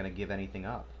not going to give anything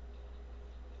up.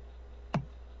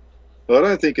 Well, I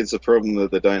don't think it's a problem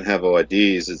that they don't have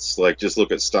ideas. It's like, just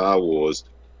look at Star Wars.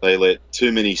 They let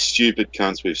too many stupid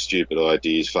cunts with stupid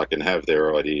ideas fucking have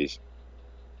their ideas.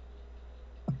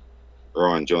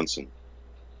 Rian Johnson.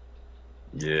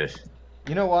 Yeah.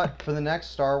 You know what? For the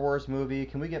next Star Wars movie,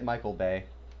 can we get Michael Bay?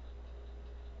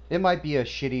 It might be a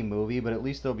shitty movie, but at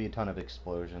least there'll be a ton of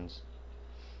explosions.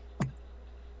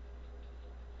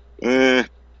 I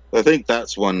think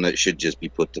that's one that should just be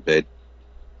put to bed.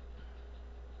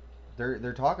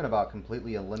 They're talking about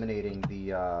completely eliminating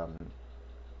the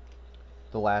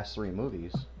last three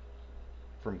movies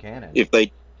from canon. If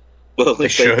they Well, They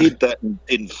if they should. did that and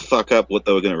didn't fuck up what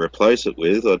they were going to replace it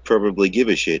with, I'd probably give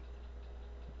a shit.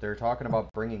 They're talking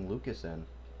about bringing Lucas in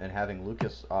and having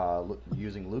Lucas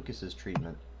using Lucas's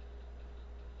treatment.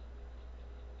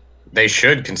 They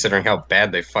should, considering how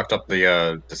bad they fucked up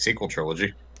the sequel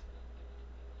trilogy.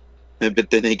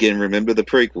 But then again, remember the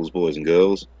prequels, boys and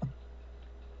girls.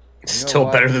 It's You know still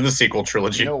better what? than the sequel You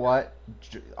trilogy. know what?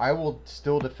 I will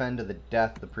still defend to the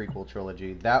death the prequel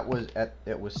trilogy.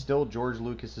 It was still George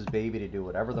Lucas's baby to do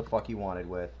whatever the fuck he wanted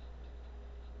with.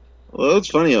 Well, it's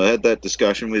funny. I had that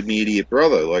discussion with my idiot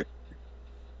brother. Like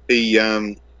he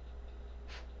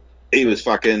was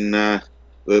fucking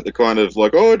the kind of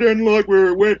like, oh, I don't like where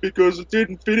it went because it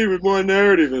didn't fit in with my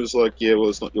narrative. And it was like, yeah, well,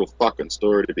 it's not your fucking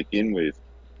story to begin with.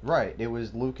 Right. It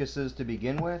was Lucas's to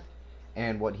begin with,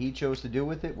 and what he chose to do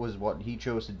with it was what he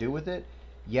chose to do with it.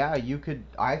 Yeah, you could.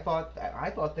 I thought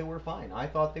they were fine. I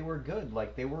thought they were good.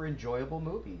 Like they were enjoyable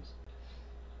movies.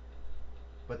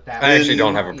 But that I was actually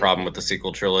don't my have a problem with the opinion.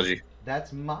 sequel trilogy.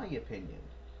 That's my opinion.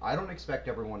 I don't expect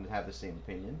everyone to have the same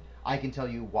opinion. I can tell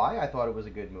you why I thought it was a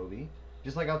good movie,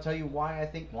 just like I'll tell you why I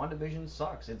think WandaVision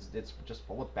sucks. It's just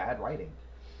full of bad writing.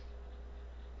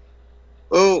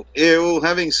 Well, yeah. Well,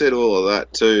 having said all of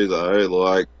that too, though,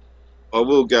 like I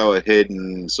will go ahead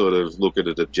and sort of look at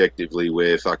it objectively,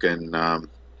 where fucking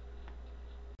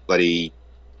bloody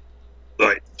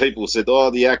like people said,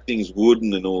 oh, the acting's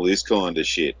wooden and all this kind of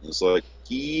shit. And it's like,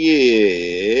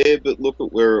 yeah, but look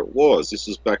at where it was. This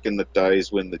was back in the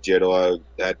days when the Jedi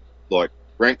had like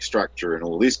rank structure and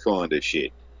all this kind of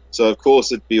shit. So of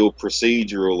course it'd be all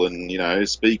procedural and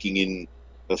speaking in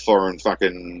a foreign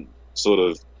fucking sort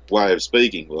of way of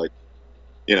speaking, like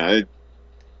you know,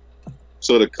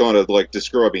 sort of kind of like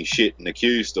describing shit in a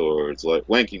Q store. It's like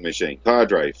wanking machine,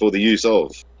 padre for the use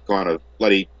of kind of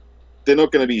bloody. They're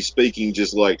not going to be speaking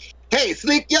just like, "Hey,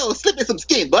 slick, yo, slip me some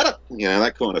skin butter,"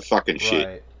 that kind of fucking shit.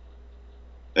 Right.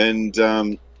 And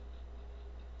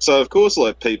so of course,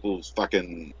 like people's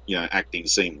fucking acting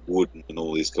seemed wooden and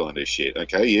all this kind of shit.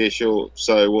 Okay, yeah, sure.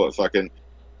 So what? Fucking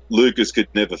Lucas could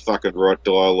never fucking write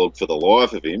dialogue for the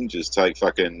life of him. Just take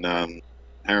fucking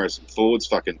Harrison Ford's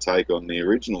fucking take on the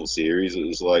original series. It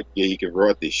was like, yeah, you can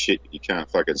write this shit, but you can't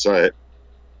fucking say it.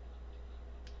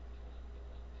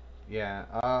 Yeah.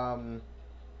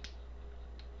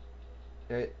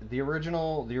 The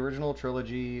original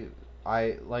trilogy,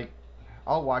 I like.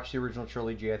 I'll watch the original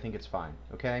trilogy. I think it's fine.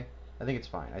 Okay. I think it's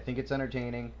fine. I think it's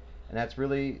entertaining, and that's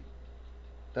really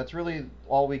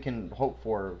all we can hope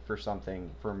for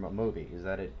something from a movie is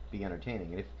that it be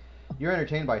entertaining. If you're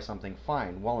entertained by something,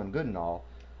 fine, well and good and all.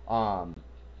 Um,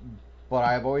 but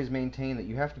I've always maintained that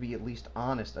you have to be at least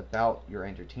honest about your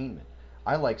entertainment.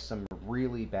 I like some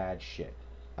really bad shit.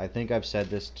 I think I've said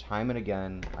this time and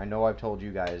again. I know I've told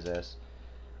you guys this.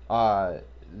 Uh,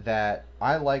 that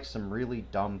I like some really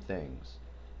dumb things,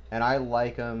 and I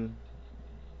like them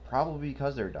probably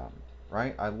because they're dumb,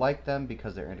 right? I like them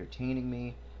because they're entertaining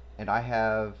me, and I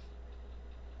have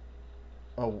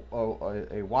a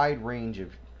wide range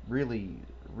of really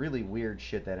really weird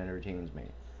shit that entertains me.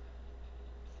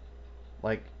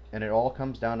 Like, and it all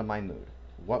comes down to my mood.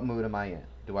 What mood am I in?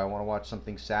 Do I want to watch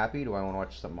something sappy? Do I want to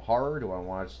watch something horror? Do I want to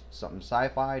watch something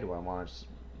sci-fi? Do I want to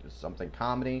watch something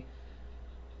comedy?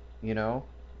 You know,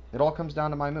 it all comes down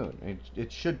to my mood.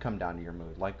 It should come down to your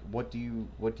mood. Like, what do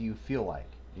you feel like?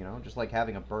 Just like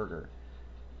having a burger.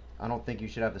 I don't think you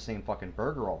should have the same fucking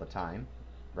burger all the time,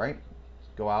 right?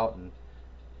 Go out and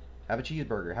have a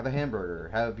cheeseburger, have a hamburger,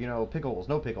 have pickles,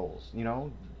 no pickles.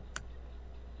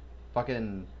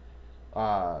 Fucking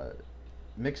uh,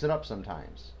 mix it up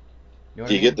sometimes. You know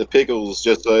what I You get mean? the pickles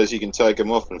just so as you can take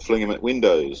them off and fling them at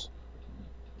windows.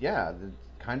 Yeah,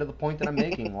 kind of the point that I'm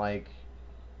making. Like,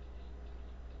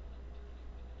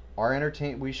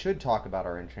 we should talk about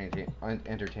our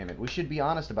entertainment. We should be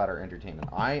honest about our entertainment.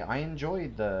 I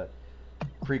enjoyed the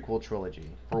prequel trilogy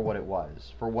for what it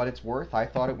was. For what it's worth, I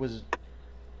thought it was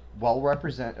well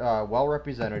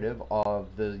representative of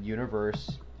the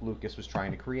universe Lucas was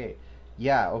trying to create.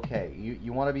 Yeah, okay.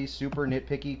 You want to be super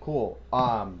nitpicky? Cool.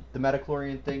 The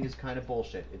Metachlorian thing is kind of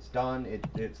bullshit. It's done.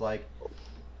 It's like,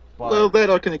 Well, but that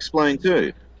I can explain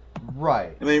too.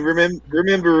 right, I mean,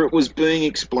 remember it was being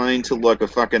explained to like a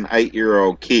fucking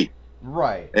 8-year-old kid.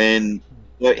 right, And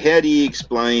like, how do you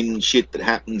explain shit that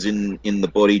happens in the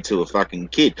body to a fucking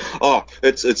kid? Oh,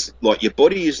 it's like your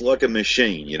body is like a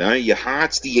machine, Your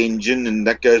heart's the engine, and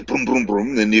that goes boom, boom,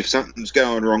 boom. And if something's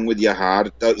going wrong with your heart,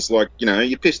 it does like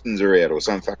your pistons are out or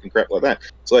some fucking crap like that.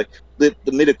 It's like the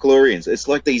midichlorians. It's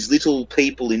like these little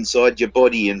people inside your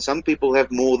body, and some people have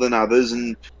more than others,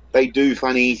 and they do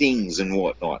funny things and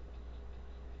whatnot.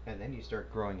 And then you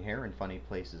start growing hair in funny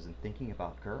places and thinking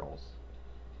about girls.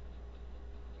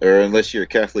 Or unless you're a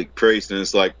Catholic priest and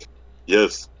it's like,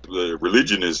 yes, the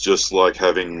religion is just like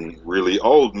having really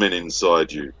old men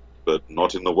inside you, but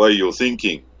not in the way you're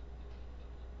thinking.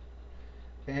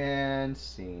 And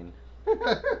scene.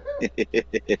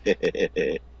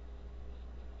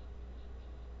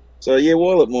 So yeah,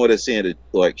 while it might have sounded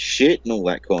like shit and all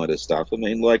that kind of stuff, I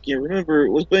mean, like, you remember it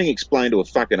was being explained to a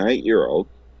fucking 8-year-old.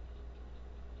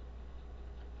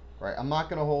 Right, I'm not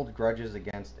gonna hold grudges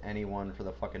against anyone for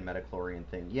the fucking metachlorian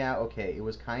thing. Yeah, okay, it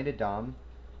was kind of dumb.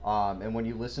 And when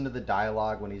you listen to the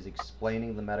dialogue when he's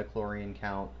explaining the metachlorian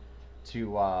count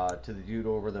to the dude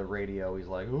over the radio, he's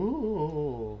like,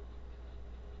 "Ooh."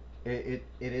 It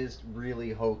is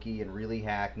really hokey and really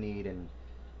hackneyed and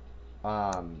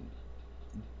um,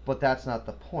 but that's not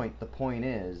the point. The point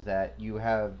is that you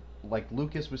have, like,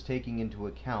 Lucas was taking into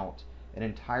account an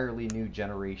entirely new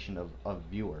generation of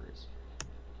viewers,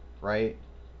 right?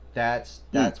 That's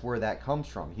where that comes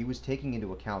from. He was taking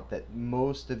into account that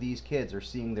most of these kids are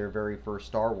seeing their very first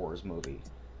Star Wars movie.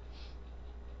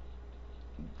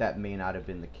 That may not have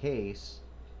been the case,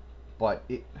 but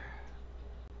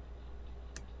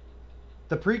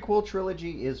the prequel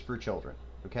trilogy is for children,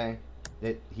 okay?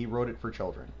 He wrote it for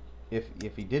children.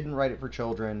 If he didn't write it for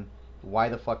children, why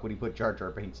the fuck would he put Jar Jar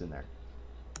Binks in there?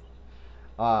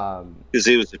 Because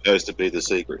he was supposed to be the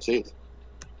secret Sith.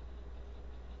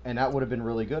 And that would have been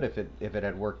really good if it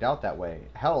had worked out that way.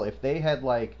 Hell, if they had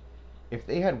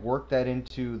worked that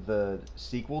into the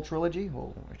sequel trilogy,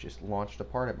 well, I just launched a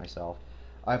part at myself.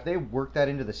 If they worked that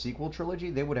into the sequel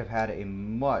trilogy, they would have had a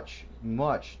much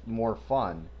more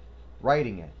fun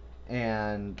writing it,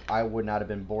 and I would not have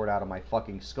been bored out of my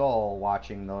fucking skull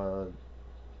watching the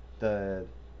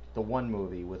one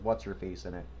movie with what's her face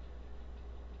in it.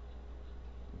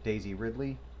 Daisy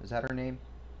Ridley, is that her name?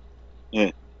 Yeah.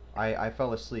 I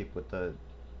fell asleep with that.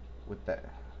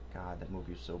 God, that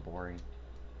movie was so boring.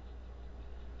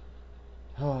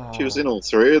 She was in all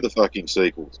 3 of the fucking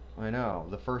sequels. I know.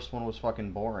 The first one was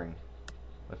fucking boring.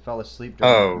 I fell asleep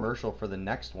during the commercial for the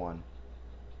next one.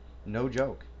 No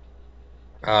joke.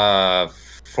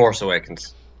 Force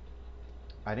Awakens.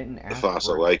 I didn't The ask Force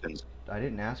for Awakens. I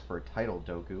didn't ask for a title,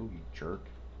 Doku, you jerk.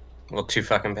 Well, too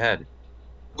fucking bad.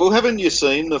 Well, haven't you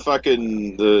seen the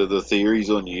fucking the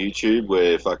theories on YouTube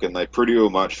where fucking they pretty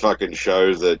much fucking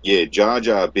show that, yeah, Jar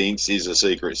Jar Binks is a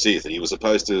secret Sith and he was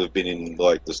supposed to have been in,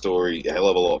 like, the story a hell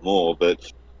of a lot more,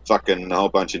 but fucking a whole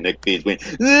bunch of neckbeards went,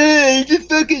 he's a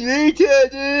fucking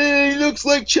retard, he looks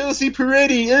like Chelsea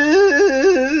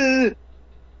Peretti.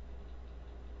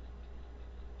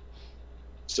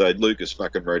 So Lucas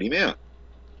fucking wrote him out.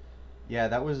 Yeah,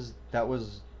 that was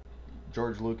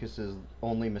George Lucas's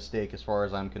only mistake as far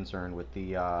as I'm concerned with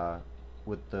the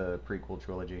prequel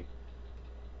trilogy.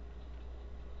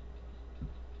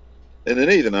 And then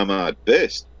even Ahmad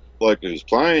Best, like, who's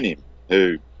playing him,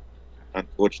 who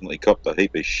unfortunately copped a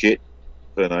heap of shit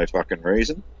for no fucking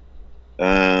reason,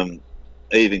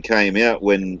 even came out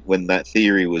when that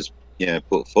theory was, you know,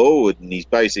 put forward, and he's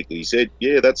basically said,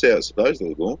 yeah, that's how it's supposed to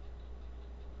have gone.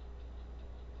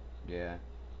 Yeah.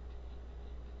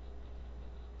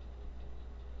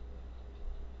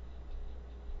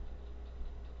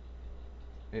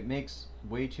 It makes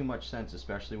way too much sense,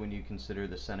 especially when you consider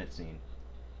the Senate scene.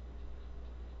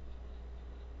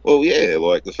 Well, yeah,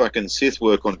 like the fucking Sith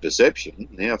work on deception.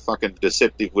 How fucking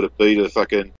deceptive would it be to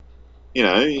fucking, you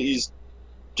know, he's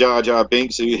Jar Jar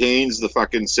Binks who hands the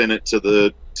fucking Senate to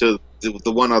the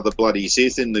one other bloody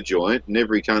Sith in the joint, and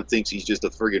every cunt thinks he's just a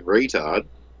friggin' retard,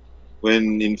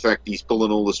 when in fact he's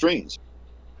pulling all the strings.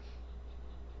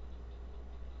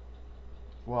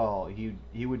 Well,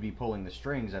 he would be pulling the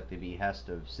strings at the behest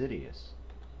of Sidious.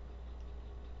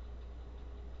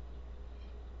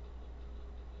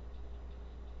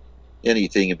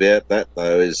 Anything about that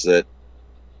though is that,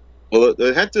 well,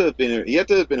 he had to have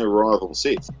been a rival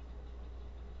Sith,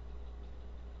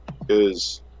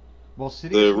 because Well,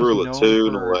 Sidious the was Ruler known 2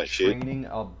 and all for that shit. training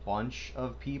a bunch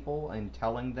of people and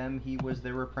telling them he was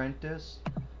their apprentice,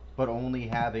 but only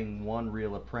having one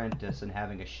real apprentice and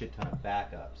having a shit ton of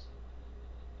backups.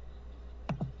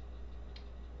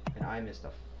 And I missed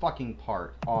a fucking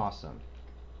part. Awesome.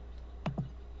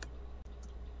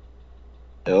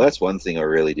 Well, that's one thing I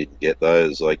really didn't get though.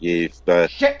 Is like, if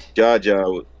Shit! Jar Jar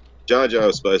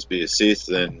was supposed to be a Sith,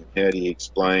 then how do you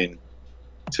explain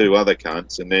 2 other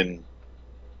cunts, and then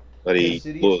bloody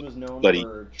Sidious was known bloody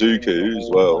for training a Dooku as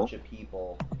whole well? bunch of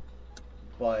people,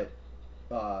 but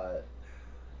fucking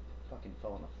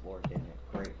fell on the floor, didn't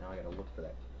it? Great. Now I gotta look for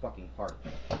that fucking part.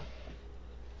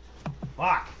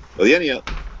 Fuck. Well, the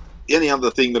only other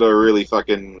thing that I really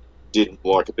fucking didn't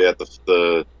like about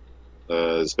the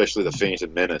especially the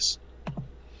Phantom Menace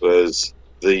was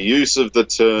the use of the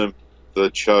term "the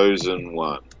chosen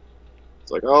one."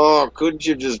 It's like, oh, couldn't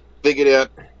you just figured out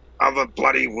other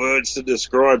bloody words to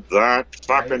describe that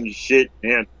Right? fucking shit?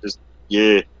 Man, just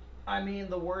yeah. I mean,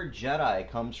 the word Jedi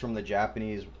comes from the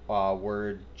Japanese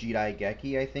word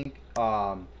Jidaigeki, I think,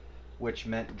 which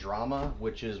meant drama, the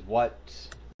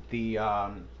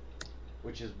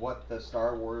which is what the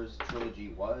Star Wars trilogy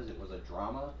was. It was a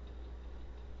drama,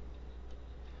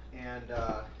 and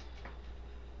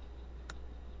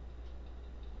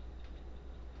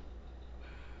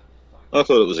I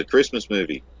thought it was a Christmas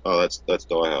movie. Oh, that's Die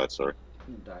Hard. Sorry.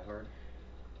 Die Hard.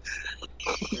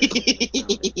 Apparently, I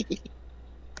found it.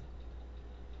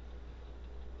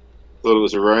 Thought it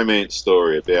was a romance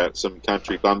story about some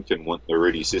country bumpkin wanting a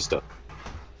Rudy sister.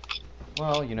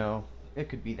 Well, you know, it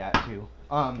could be that too.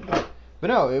 But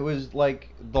no, it was like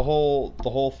the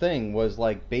whole thing was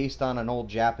like based on an old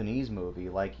Japanese movie.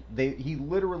 Like he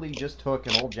literally just took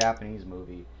an old Japanese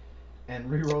movie and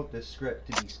rewrote this script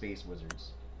to be space wizards.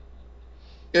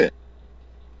 Yeah.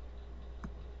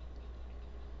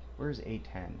 Where's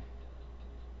A10?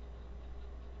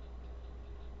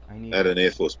 I need At an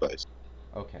Air Force base.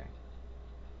 Okay.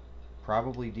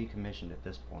 Probably decommissioned at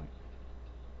this point.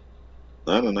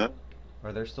 No.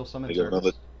 Are there still some in They got service?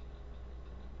 another.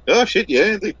 Oh shit!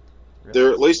 Yeah, Really?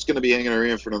 they're at least going to be hanging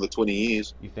around for another 20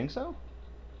 years. You think so?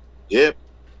 Yep.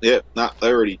 Nah,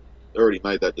 they already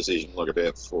made that decision like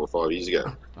about 4 or 5 years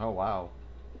ago. Oh wow.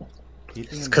 Keeping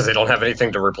It's in because they don't have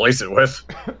anything to replace it with.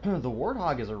 the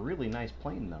Warthog is a really nice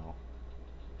plane, though.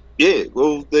 Yeah.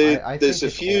 Well, I there's think a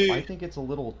it's few. I think it's a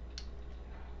little.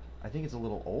 I think it's a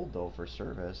little old though for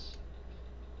service.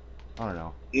 I don't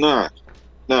know.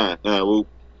 No. Well,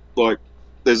 like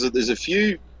there's a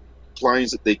few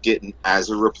planes that they're getting as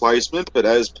a replacement, but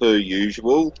as per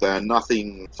usual, they're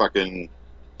nothing fucking.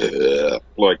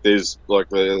 Like there's like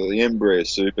the Embraer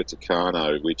Super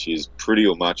Tucano, which is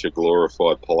pretty much a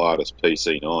glorified Pilatus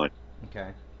PC9. Okay.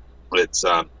 It's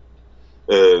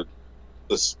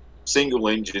this single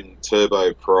engine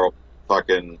turboprop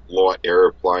fucking light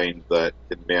aeroplane that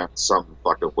can mount some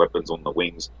fucking weapons on the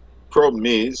wings. Problem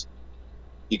is,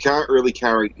 you can't really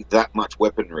carry that much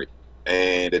weaponry,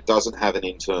 and it doesn't have an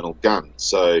internal gun.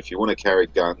 So if you want to carry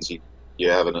guns, you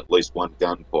have at least one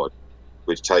gun pod,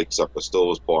 which takes up a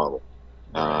stores pile.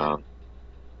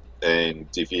 And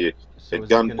if you So and is it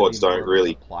gun going to be pods more don't of a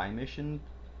really. supply mission?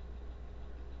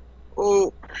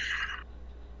 Well,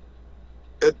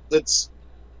 it's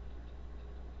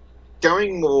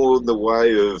going more in the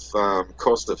way of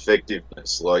cost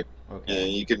effectiveness. Like, Okay.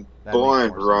 you can That makes buy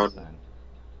and more sense run. then.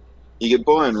 You can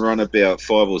buy and run about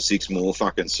 5 or 6 more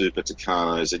fucking Super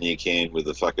Tucanos than you can with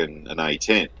an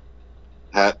A10.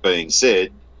 That being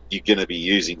said, you're going to be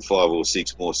using 5 or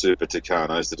 6 more Super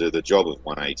Tucanos to do the job of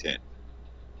one A10.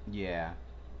 Yeah.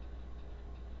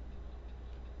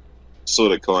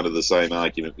 Sort of kind of the same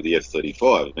argument with the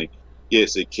F-35. I mean,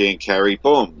 yes, it can carry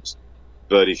bombs,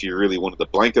 but if you really wanted to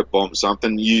blanket bomb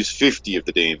something, use 50 of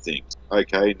the damn things.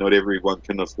 Okay, not everyone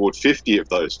can afford 50 of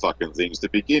those fucking things to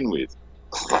begin with.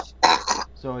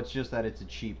 So it's just that it's a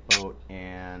cheap boat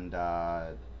and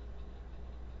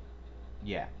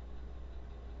yeah.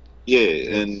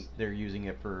 Yeah, and they're using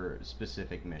it for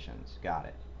specific missions. Got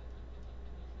it.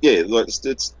 yeah, like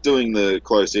it's doing the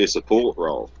close air support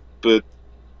role, but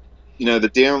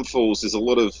the downfalls is a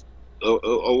lot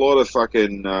of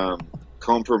fucking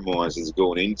compromises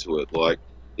going into it. Like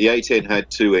the A10 had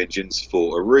 2 engines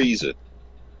for a reason.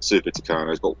 Super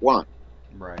Tucano's got 1.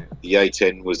 Right. The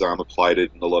A10 was armor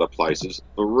plated in a lot of places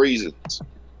for reasons.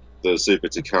 The Super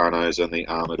Tucano's only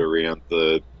armored around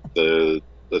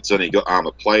it's only got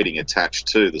armor plating attached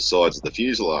to the sides of the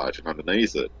fuselage and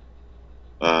underneath it.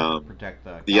 Protect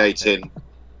the A10,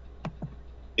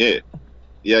 yeah,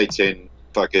 the A10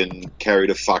 fucking carried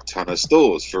a fuck ton of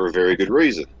stores for a very good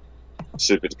reason.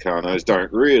 Super Tucanos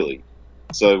don't really.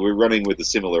 So we're running with the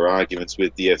similar arguments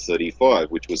with the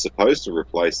F-35, which was supposed to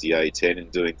replace the A-10 in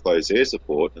doing close air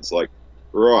support. And it's like,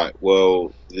 right,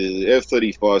 well, the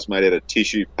F-35 is made out of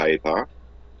tissue paper.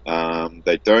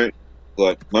 They don't,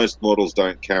 like, most models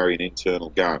don't carry an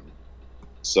internal gun.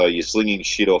 So you're slinging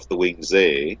shit off the wings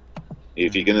there.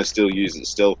 If you're going to still use the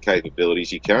stealth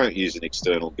capabilities, you can't use an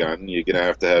external gun. You're going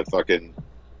to have fucking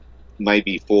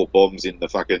maybe 4 bombs in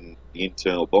the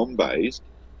internal bomb bays.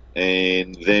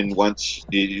 And then once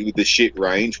the shit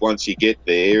range, once you get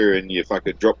there and you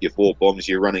fucking drop your 4 bombs,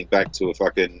 you're running back to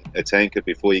a tanker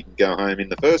before you can go home in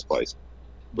the first place.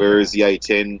 Whereas the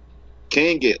A10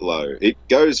 can get low. It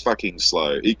goes fucking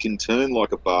slow. It can turn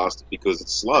like a bastard because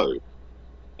it's slow.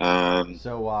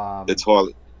 So It's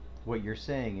highly. What you're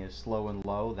saying is slow and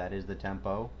low. That is the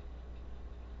tempo.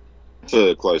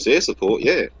 For close air support,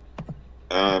 yeah.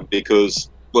 Because,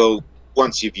 well,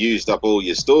 once you've used up all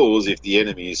your stores, if the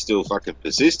enemy is still fucking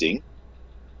persisting,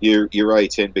 your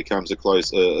A10 becomes a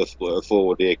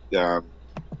forward air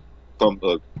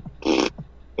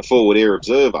a forward air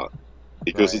observer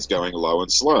because Right. it's going low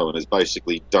and slow and has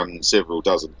basically done several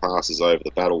dozen passes over the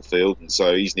battlefield, and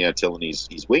so he's now telling his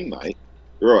wingmate,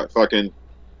 right, fucking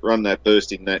run that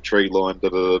burst in that tree line, da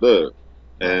da da da,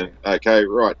 and okay,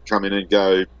 right, come in and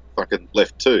go fucking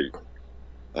left two,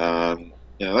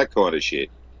 that kind of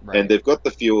shit. Right. And they've got the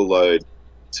fuel load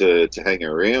to hang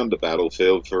around the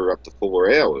battlefield for up to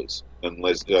 4 hours,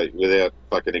 unless without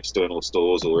fucking external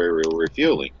stores or aerial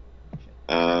refueling.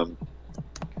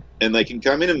 And they can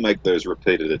come in and make those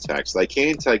repeated attacks. They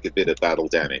can take a bit of battle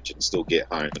damage and still get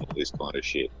home and all this kind of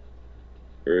shit.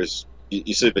 Whereas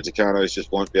your Super Tucanos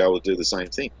just won't be able to do the same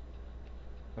thing.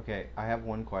 Okay, I have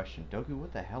one question. Doku,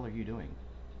 what the hell are you doing?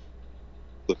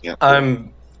 Looking up.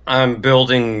 I'm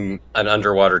building an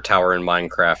underwater tower in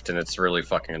Minecraft, and it's really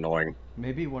fucking annoying.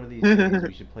 Maybe one of these days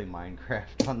we should play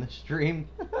Minecraft on the stream.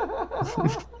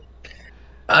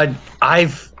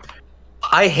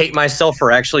 I hate myself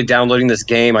for actually downloading this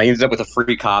game. I ended up with a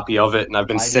free copy of it, and I've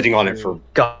been I did sitting on it for too.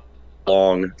 god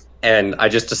long. And I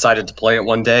just decided to play it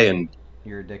one day, and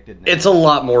You're addicted now. it's a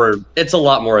lot more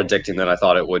addicting than I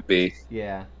thought it would be.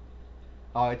 Yeah.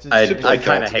 Oh, it's I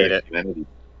kind of hate it. Humanity.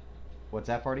 What's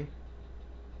that, Farty?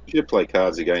 You should play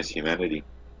Cards Against Humanity.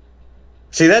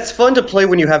 See, that's fun to play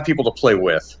when you have people to play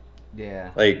with. Yeah.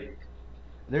 Like,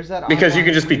 there's that because you online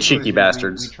can just be free cheeky version.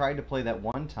 bastards. We tried to play that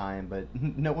one time, but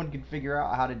no one could figure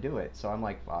out how to do it. So I'm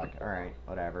like, fuck, all right,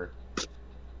 whatever.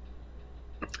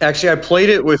 Actually, I played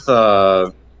it with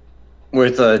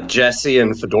Jesse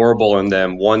and Fedorable and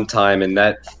them one time, and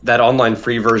that online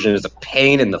free version is a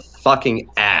pain in the fucking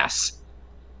ass.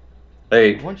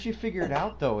 Like, Once you figure it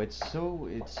out, though, it's so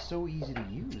easy to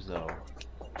use, though.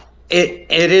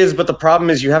 it is, but the problem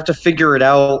is you have to figure it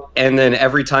out, and then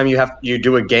every time you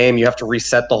do a game, you have to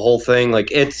reset the whole thing.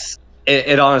 Like,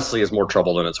 it honestly is more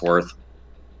trouble than it's worth.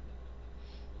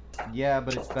 Yeah,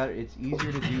 but it's better. It's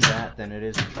easier to do that than it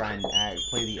is to try and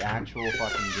play the actual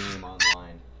fucking game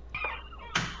online.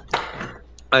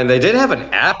 And they did have an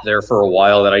app there for a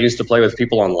while that I used to play with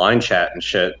people on line chat and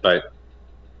shit, but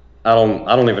I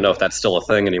don't even know if that's still a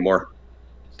thing anymore.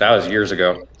 That was years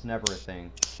ago. It's never a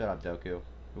thing. Shut up, Doku.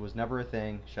 It was never a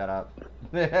thing. Shut up.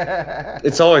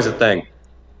 It's always a thing.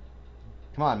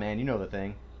 Come on, man. You know the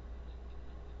thing.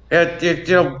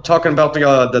 Yeah, talking about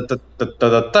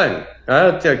the thing.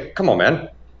 Yeah, come on, man.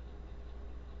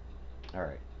 All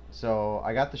right. So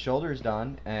I got the shoulders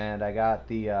done, and I got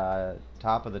the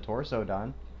top of the torso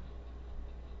done.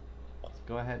 Let's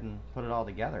go ahead and put it all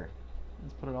together.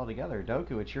 Let's put it all together.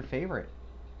 Doku, it's your favorite.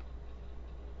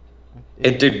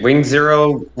 Dude, Wing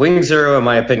Zero, in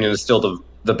my opinion, is still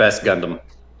the best Gundam.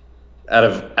 Out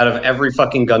of every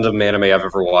fucking Gundam anime I've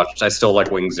ever watched, I still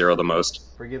like Wing Zero the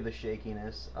most. Forgive the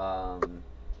shakiness.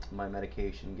 My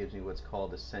medication gives me what's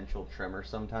called essential tremor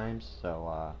sometimes,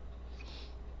 so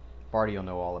Barty will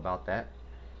know all about that.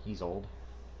 He's old.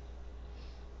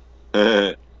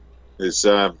 This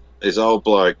old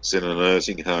bloke's in a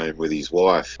nursing home with his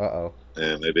wife, Uh-oh.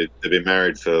 and they've been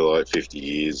married for like 50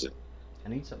 years. I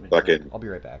need something to Fucking- drink. I'll be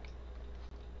right back.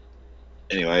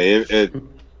 Anyway,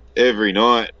 every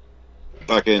night,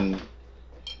 fucking,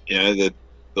 it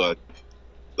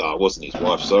wasn't his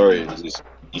wife, sorry, it was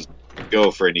his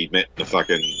girlfriend he'd met in the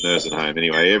fucking nursing home.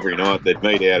 Anyway, every night they'd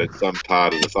meet out at some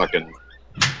part of the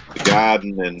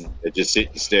garden, and they'd just sit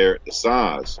and stare at the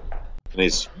stars. And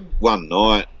this one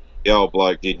night, the old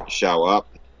bloke didn't show up.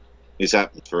 This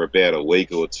happened for about a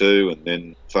week or two, and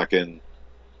then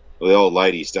the old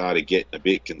lady started getting a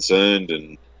bit concerned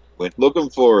and went looking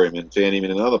for him and found him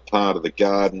in another part of the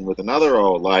garden with another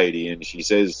old lady. And she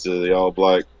says to the old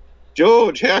bloke,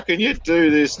 "George, how can you do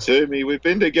this to me? We've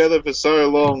been together for so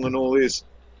long and all this."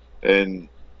 And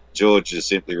George just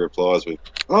simply replies with,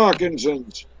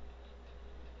 "Parkinson's."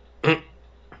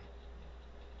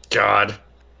 God.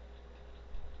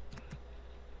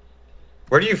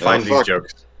 Where do you find these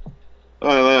jokes? I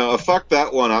don't know. I fucked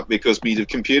that one up because the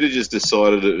computer just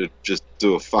decided it would just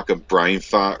do a fucking brain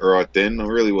fart right then. I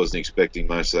really wasn't expecting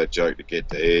most of that joke to get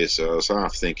to air, so I was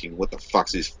half thinking, what the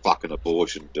fuck's this fucking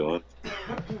abortion doing?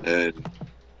 And,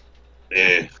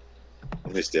 yeah, I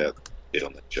missed out a bit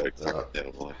on that joke. Fuck,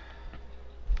 never mind.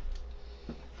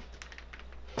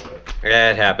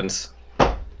 Yeah, it happens.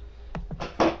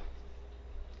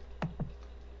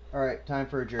 Alright, time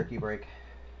for a jerky break.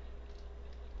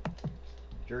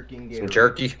 Jerky and Gatorade. Some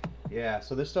jerky? Yeah,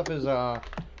 so this stuff is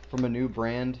from a new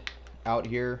brand out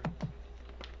here.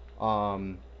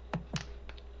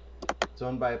 It's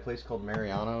owned by a place called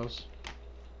Mariano's.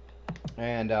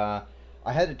 And I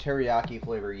had a teriyaki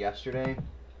flavor yesterday.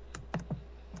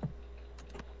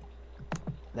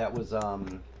 That was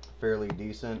fairly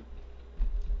decent.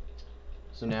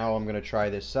 So now I'm going to try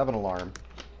this 7 Alarm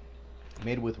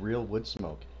made with real wood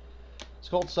smoke. It's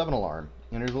called 7 Alarm.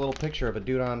 And there's a little picture of a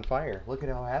dude on fire. Look at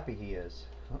how happy he is.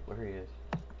 Oh, there he is.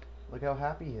 Look how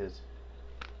happy he is.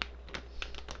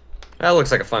 That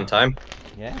looks like a fun time.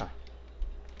 Yeah.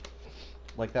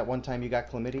 Like that one time you got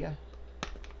chlamydia?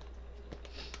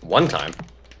 One time.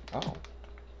 Oh.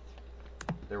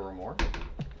 There were more?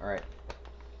 Alright.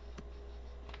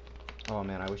 Oh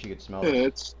man, I wish you could smell Yeah,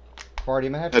 it. Farty,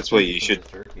 I'm gonna have to that's where taste you some should. of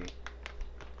this turkey.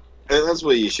 And that's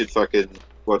where you should fucking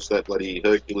watch that bloody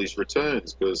Hercules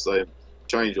Returns, because they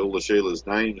change all the Sheila's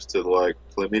names to like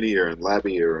Chlamydia and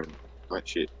Labia and that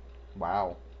shit.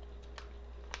 Wow.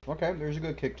 Okay, there's a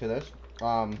good kick to this.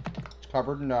 It's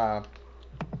covered in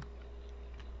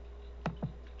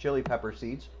chili pepper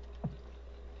seeds.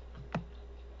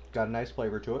 Got a nice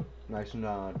flavor to it. Nice and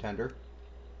tender.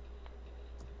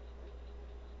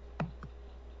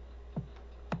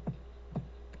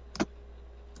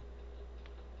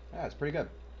 Yeah, it's pretty good.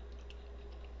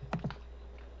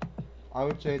 I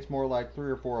would say it's more like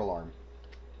 3 or 4 Alarm.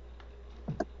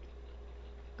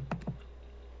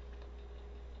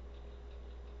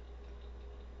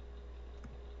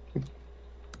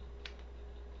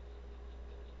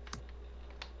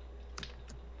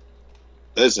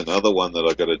 There's another one that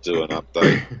I got to do an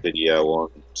update video on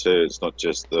too. It's not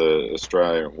just the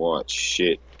Australian white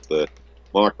shit. The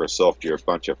Microsoft, you're a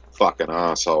bunch of fucking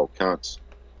asshole cunts.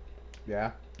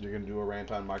 Yeah? You're gonna do a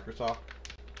rant on Microsoft?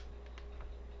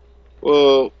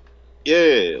 Well,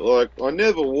 yeah, like I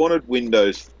never wanted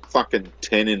Windows fucking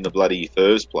 10 in the bloody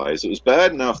first place. It was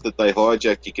bad enough that they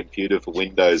hijacked your computer for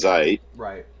Windows 8.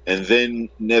 Right. And then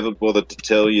never bothered to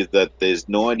tell you that there's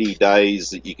 90 days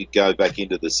that you could go back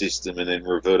into the system and then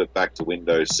revert it back to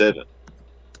Windows 7.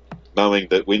 Knowing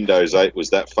that Windows 8 was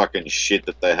that fucking shit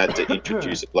that they had to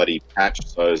introduce a bloody patch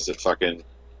so that fucking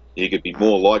you could be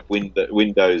more like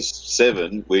Windows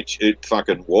 7, which it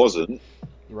fucking wasn't.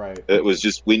 Right. It was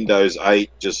just Windows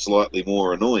 8, just slightly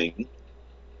more annoying.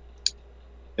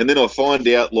 And then I find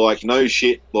out, like, no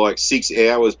shit, like 6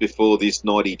 hours before this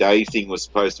 90-day thing was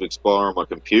supposed to expire on my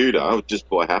computer, just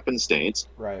by happenstance.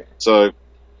 Right. So,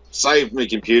 saved my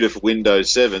computer for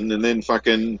Windows 7, and then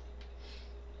fucking,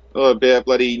 about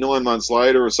bloody 9 months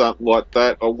later or something like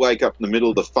that, I wake up in the middle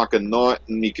of the fucking night,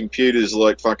 and the computer's,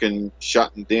 like, fucking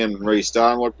shutting down and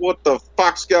restarting. I'm like, what the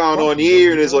fuck's going on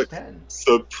here? And it's like, 10.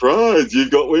 surprise,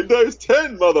 you've got Windows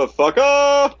 10,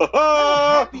 motherfucker!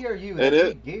 How happy are you that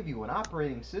And they gave you an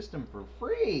operating system for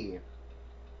free?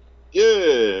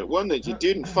 Yeah, one that you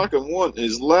didn't fucking want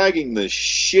is lagging the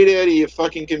shit out of your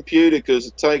fucking computer because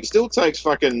it still takes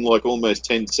fucking like almost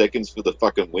 10 seconds for the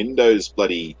fucking Windows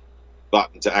bloody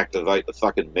button to activate the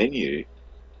fucking menu.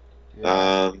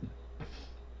 Yeah.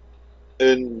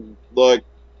 And like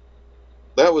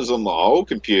that was on my old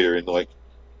computer, and like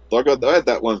I had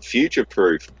that one future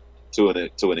proof to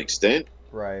an extent.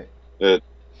 Right.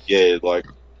 Yeah, like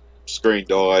screen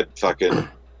died, fucking.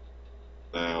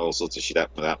 All sorts of shit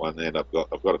happened with that one. And I've got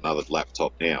another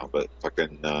laptop now, but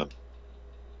fucking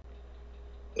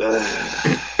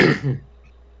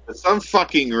for some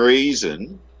fucking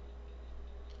reason,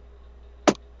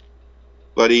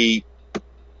 but it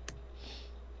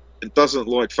doesn't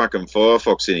like fucking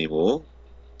Firefox anymore.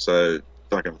 So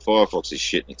fucking Firefox is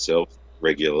shitting itself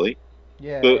regularly.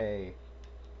 Yay.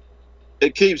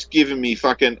 It keeps giving me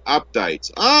fucking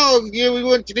updates. Oh, yeah, we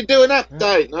want you to do an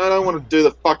update. No, I don't want to do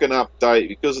the fucking update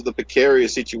because of the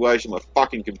precarious situation my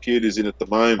fucking computer's in at the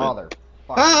moment.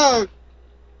 Oh,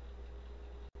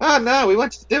 no, we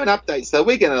want you to do an update, so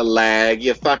we're going to lag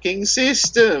your fucking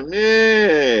system.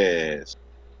 Yes.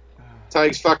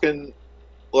 Takes fucking...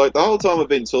 Like, the whole time I've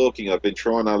been talking, I've been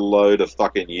trying to load a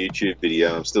fucking YouTube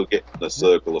video. I'm still getting the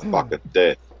circle of fucking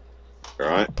death.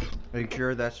 Alright? Are you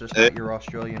sure that's just not your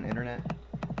Australian internet?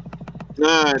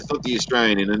 No, it's not the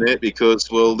Australian internet because,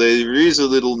 well, there is a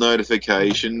little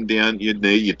notification down your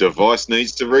device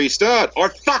needs to restart. I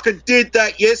fucking did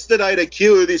that yesterday to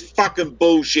cure this fucking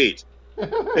bullshit.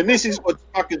 And this is what's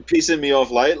fucking pissing me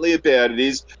off lately about it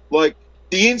is, like,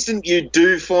 the instant you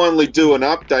do finally do an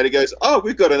update, it goes, oh,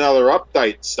 we've got another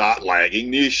update. Start lagging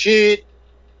this shit.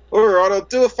 All right, I'll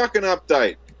do a fucking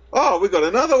update. Oh, we got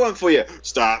another one for you.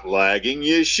 Start lagging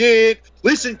your shit.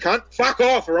 Listen, cunt, fuck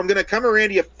off or I'm going to come around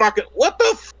to your fucking... What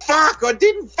the fuck? I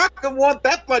didn't fucking want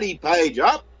that bloody page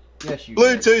up. Yes, you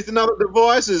did. Bluetooth and other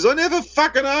devices. I never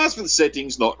fucking asked for the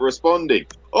settings not responding.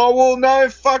 Oh, well, no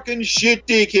fucking shit,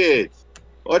 dickhead.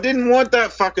 I didn't want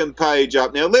that fucking page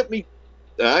up. Now, let me...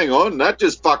 Hang on, that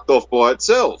just fucked off by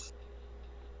itself.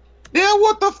 Now,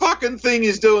 what the fucking thing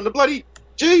is doing? The bloody...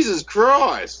 Jesus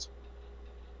Christ.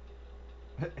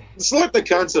 It's like the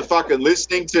cunts are fucking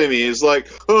listening to me. It's like,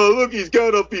 oh, look, he's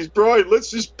going up his brain.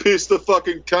 Let's just piss the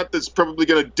fucking cunt that's probably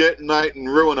going to detonate and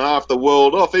ruin half the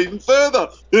world off even further.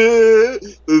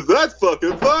 That's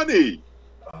fucking funny.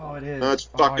 Oh, it is. No, it's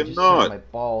Oh, I fucking just saw not. my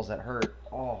balls. That hurt.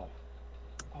 Oh.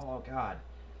 Oh, God.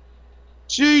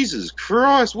 Jesus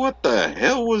Christ, what the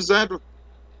hell was that?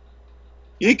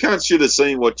 You cunts should have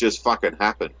seen what just fucking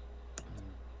happened.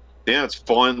 Now it's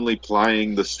finally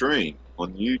playing the stream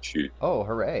on YouTube. Oh,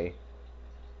 hooray.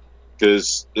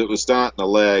 Because it was starting to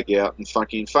lag out in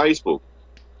fucking Facebook.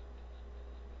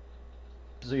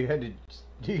 So you had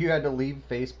to leave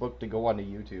Facebook to go onto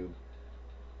YouTube.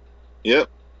 Yep.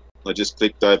 I just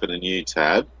clicked open a new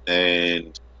tab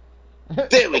and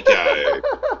there we go.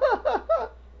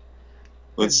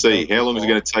 Let's see. How long is it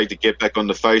going to take to get back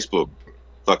onto Facebook?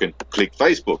 Fucking click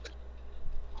Facebook.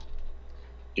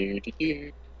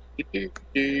 It's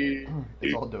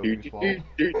all Doku's fault.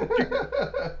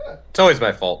 It's always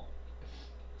my fault.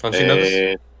 Don't you know this?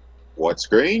 And white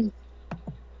screen.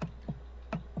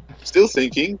 Still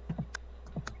thinking.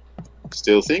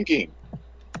 Still thinking.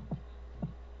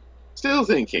 Still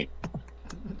thinking.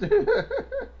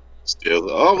 Still.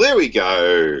 Oh, there we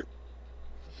go.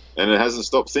 And it hasn't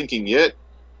stopped thinking yet.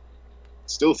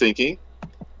 Still thinking.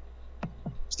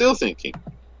 Still thinking.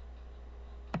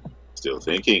 Still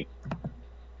thinking.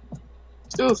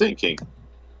 Still thinking.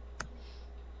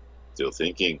 Still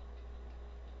thinking.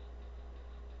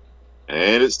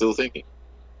 And it's still thinking.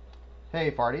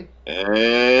 Hey, Farty.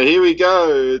 And here we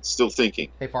go. It's still thinking.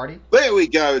 Hey, Farty. There we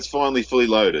go. It's finally fully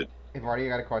loaded. Hey, Farty, I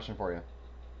got a question for you.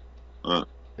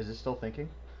 Is it still thinking?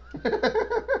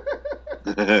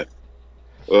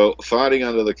 Well, farting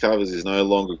under the covers is no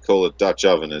longer called a Dutch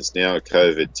oven. It's now a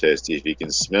COVID test. If you can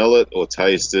smell it or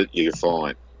taste it, you're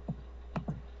fine.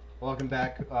 Welcome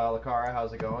back, Lakara.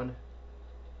 How's it going?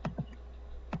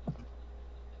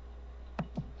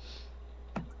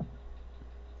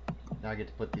 Now I get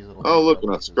to put these little... Oh, look,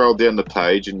 when I scroll down the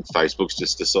page and Facebook's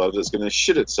just decided it's going to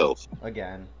shit itself.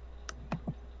 Again.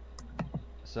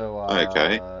 So,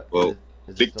 okay. Well,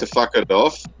 is click it to still, fuck it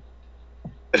off.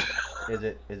 is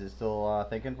it still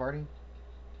thinking, Farty?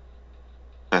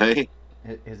 Hey,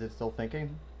 Is it still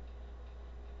thinking?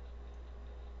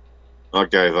 I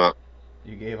gave up.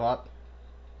 You gave up?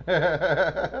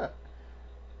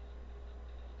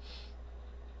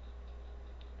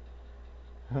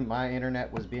 My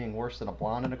internet was being worse than a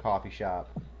blonde in a coffee shop.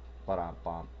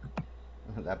 Ba-dum-bum.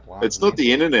 That blonde. It's not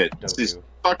the internet. It's this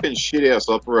fucking shithouse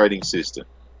operating system.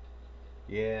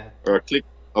 Yeah. Or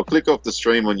I'll click off the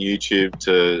stream on YouTube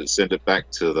to send it back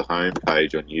to the home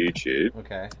page on YouTube.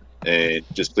 Okay. And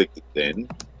just click it then.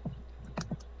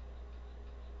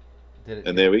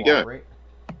 Did there we go.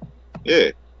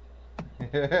 Yeah.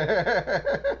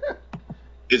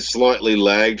 It slightly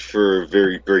lagged for a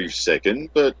very brief second,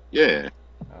 but yeah.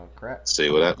 Oh crap. See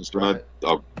what happens when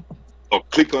I'll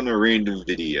click on a random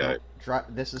video.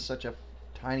 This is such a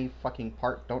tiny fucking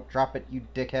part. Don't drop it, you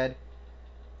dickhead.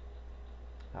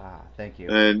 Ah, thank you.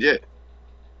 And yeah.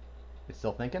 It's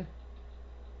still thinking?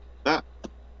 Nah.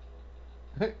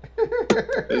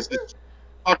 It's this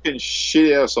fucking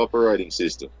shithouse operating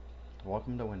system.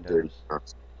 Welcome to Windows.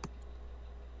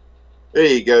 There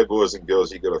you go, boys and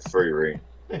girls. You got a free ring.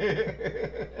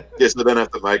 Guess I don't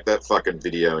have to make that fucking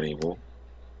video anymore.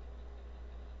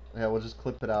 Yeah, we'll just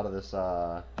clip it out of this.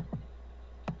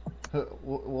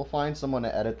 We'll find someone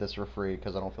to edit this for free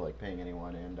because I don't feel like paying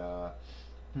anyone. And well,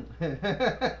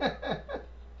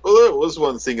 that was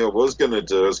one thing I was going to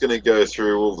do. I was going to go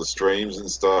through all the streams and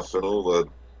stuff and all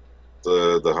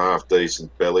the half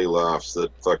decent belly laughs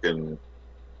that fucking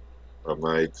I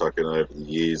made fucking over the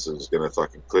years. I was going to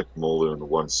fucking clip them all into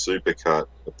one supercut,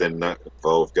 but then that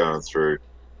involved going through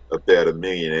about 1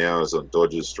 million hours on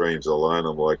Dodgers streams alone.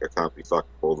 I'm like, I can't be fucking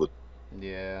bothered.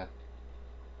 yeah.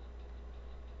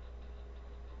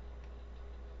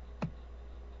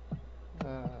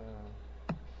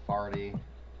 Farty.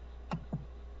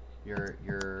 You're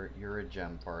a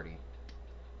gem, Farty.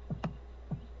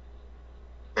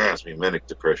 That's me manic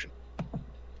depression.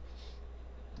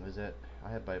 Is it? I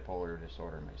have bipolar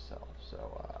disorder myself,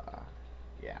 so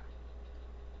yeah.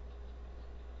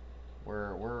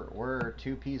 We're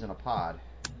two peas in a pod.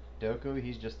 Doku,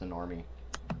 he's just a normie.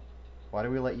 Why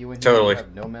do we let you in here? Totally. You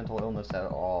have no mental illness at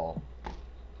all.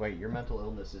 Wait, your mental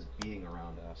illness is being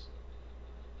around us.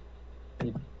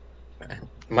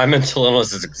 My mental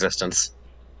illness is existence.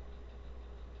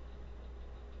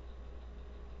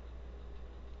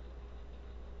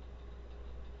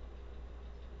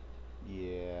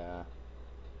 Yeah.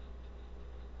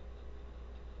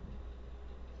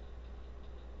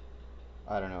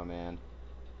 I don't know, man.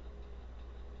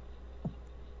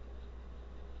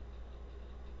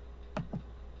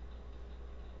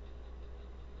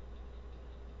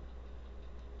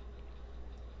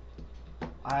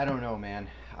 I don't know, man.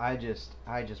 I just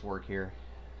work here.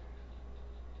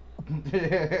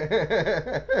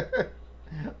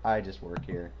 I just work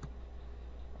here.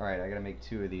 Alright, I gotta make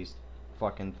 2 of these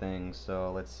fucking things,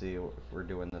 so let's see if we're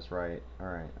doing this right.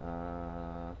 Alright,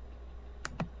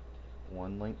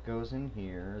 one link goes in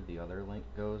here, the other link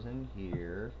goes in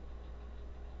here.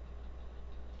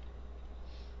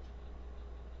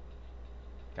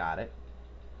 Got it.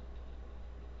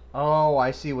 Oh,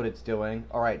 I see what it's doing.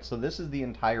 Alright, so this is the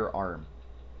entire arm.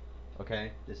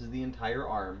 Okay? This is the entire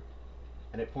arm,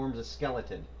 and it forms a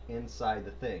skeleton inside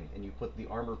the thing, and you put the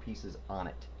armor pieces on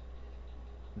it.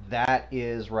 That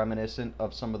is reminiscent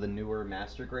of some of the newer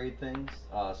master grade things.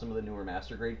 Some of the newer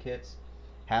master grade kits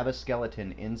have a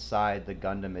skeleton inside the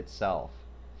Gundam itself,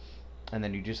 and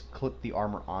then you just clip the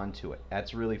armor onto it.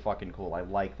 That's really fucking cool. I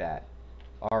like that.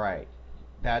 All right,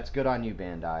 that's good on you,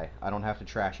 Bandai. I don't have to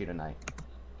trash you tonight.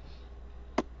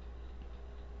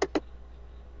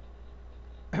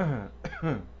 I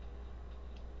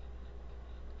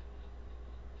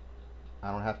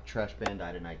don't have to trash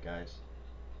Bandai tonight, guys.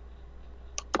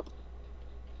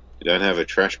 You don't have a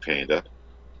trash panda.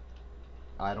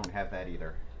 I don't have that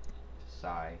either.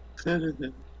 Sigh.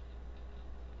 Dude,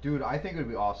 I think it would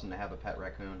be awesome to have a pet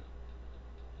raccoon.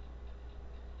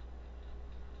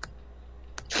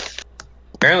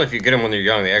 Apparently, if you get them when they're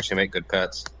young, they actually make good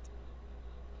pets.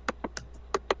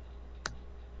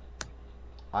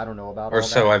 I don't know about Or all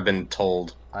so that. I've been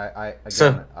told. Again,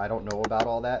 So- I don't know about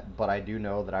all that, but I do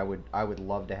know that I would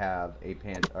love to have a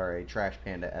panda or a trash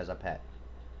panda as a pet.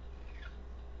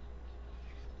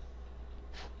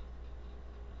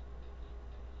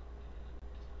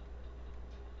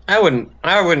 I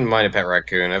wouldn't mind a pet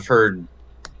raccoon. I've heard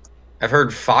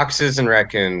foxes and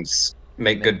raccoons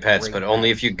make good pets, great but only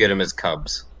pets. if you get them as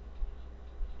cubs.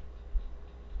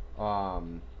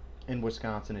 In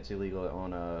Wisconsin, it's illegal to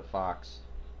own a fox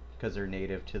because they're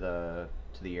native to the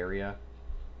area.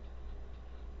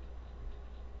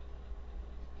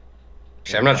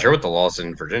 Actually, I'm not sure what the laws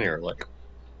in Virginia are like.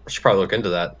 I should probably look into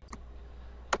that.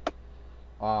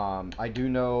 I do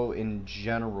know in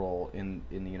general in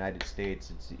the United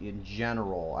States, it's in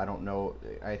general. I don't know.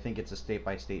 I think it's a state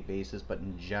by state basis, but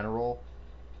in general,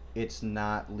 it's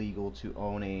not legal to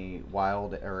own a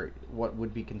wild or what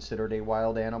would be considered a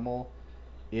wild animal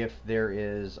if there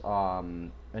is a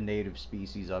native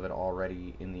species of it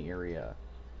already in the area.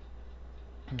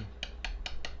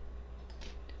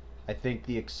 I think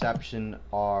the exception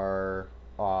are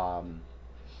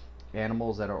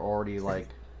animals that are already like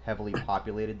heavily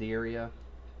populated the area.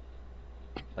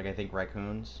 Like I think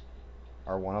raccoons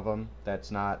are one of them. That's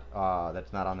not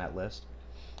on that list.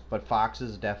 But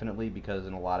foxes definitely, because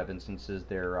in a lot of instances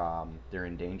they're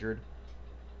endangered.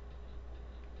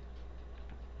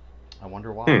 I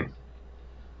wonder why.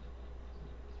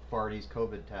 Farty's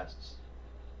COVID tests.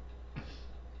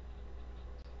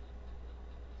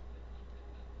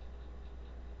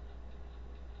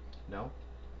 No,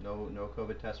 no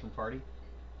COVID test from Farty.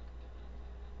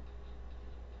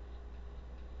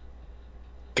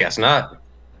 Guess not.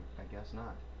 I guess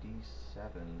not.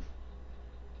 D7.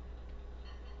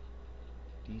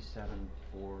 D7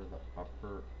 for the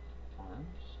upper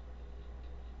arms?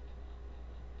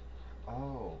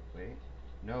 Oh, wait.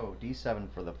 No, D7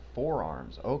 for the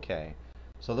forearms. Okay.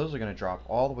 So those are going to drop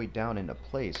all the way down into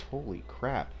place. Holy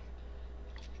crap.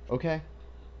 Okay.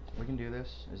 We can do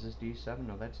this. Is this D7?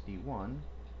 No, that's D1.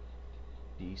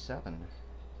 D7.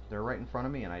 They're right in front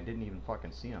of me and I didn't even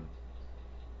fucking see them.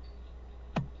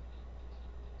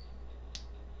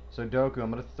 So Doku,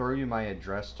 I'm gonna throw you my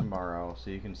address tomorrow, so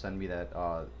you can send me that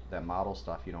that model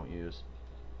stuff you don't use.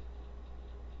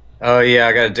 Oh yeah,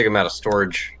 I gotta dig them out of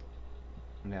storage.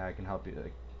 Yeah, I can help you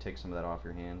take some of that off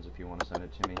your hands if you want to send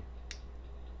it to me.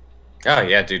 Oh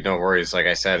yeah, dude, no worries. Like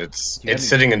I said, it's Do you have any-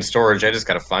 sitting in storage. I just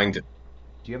gotta find it.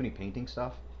 Do you have any painting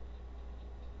stuff?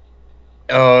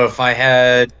 Oh, if I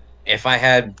had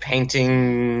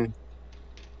painting,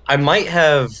 I might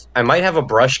have a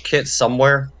brush kit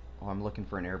somewhere. Oh, I'm looking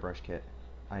for an airbrush kit.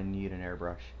 I need an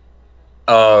airbrush.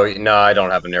 Oh no, I don't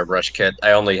have an airbrush kit.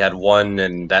 I only had one,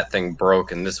 and that thing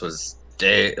broke. And this was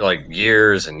like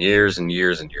years and years and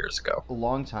years and years ago. A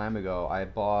long time ago, I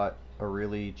bought a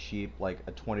really cheap, like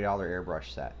a $20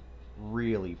 airbrush set.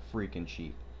 really freaking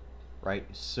cheap, right?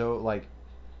 So like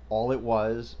all it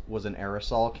was an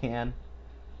aerosol can,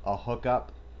 a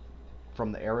hookup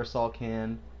from the aerosol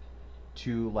can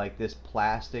to like this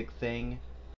plastic thing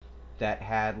that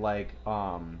had like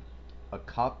a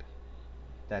cup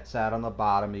that sat on the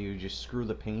bottom that you just screw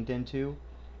the paint into,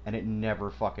 and it never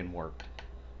fucking worked.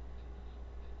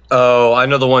 Oh, I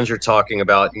know the ones you're talking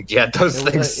about. Yeah, those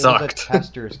things It was a sucked.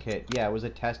 tester's kit. Yeah, it was a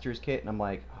tester's kit, and I'm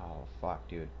like, oh fuck,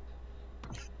 dude.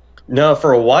 No,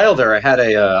 for a while there, I had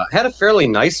a fairly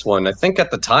nice one. I think at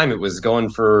the time it was going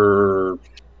for,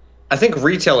 I think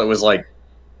retail it was like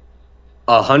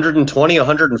 120,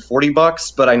 140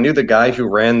 bucks. But I knew the guy who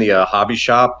ran the hobby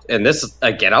shop, and this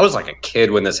again, I was like a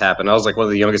kid when this happened. I was like one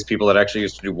of the youngest people that actually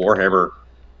used to do Warhammer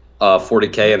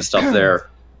 40K and stuff there.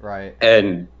 Right.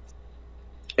 And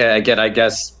again, I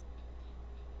guess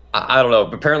I don't know.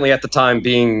 Apparently, at the time,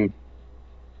 being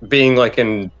like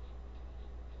in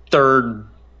third,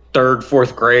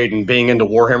 fourth grade and being into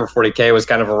Warhammer 40K was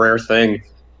kind of a rare thing.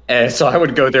 And so I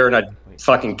would go there and I'd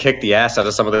fucking kick the ass out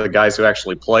of some of the guys who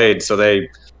actually played. So they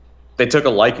took a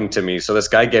liking to me. So this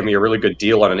guy gave me a really good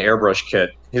deal on an airbrush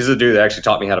kit. He's the dude that actually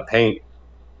taught me how to paint.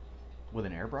 With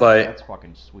an airbrush? But That's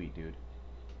fucking sweet, dude.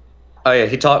 oh yeah,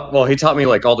 he taught me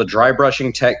like all the dry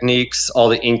brushing techniques, all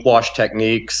the ink wash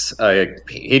techniques.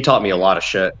 He taught me a lot of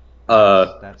shit.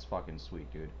 That's fucking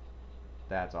sweet, dude.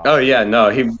 That's Oh awesome. yeah,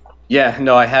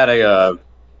 no, I had at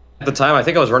the time I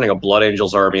think I was running a Blood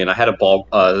Angels army and I had a ball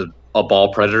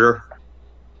predator.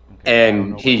 Okay, I don't And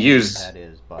know he what used that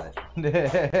is, but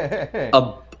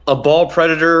a ball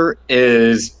predator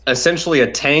is essentially a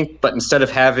tank, but instead of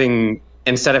having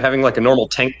like a normal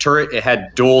tank turret, it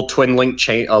had dual twin link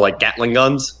chain like Gatling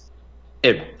guns.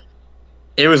 It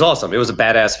it was awesome. It was a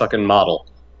badass fucking model.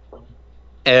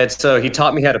 And so he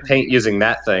taught me how to paint using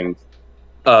that thing,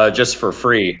 just for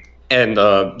free. And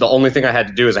the only thing I had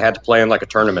to do is I had to play in like a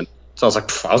tournament. So I was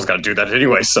like, I was gonna do that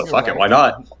anyway. So You're fuck it, right, why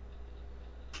not?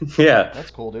 Yeah.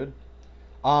 That's cool, dude.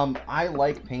 I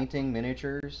like painting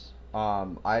miniatures.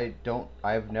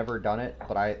 I've never done it,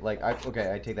 but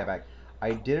okay, I take that back.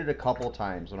 I did it a couple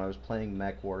times when I was playing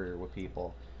Mech Warrior with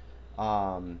people.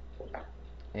 Um,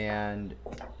 and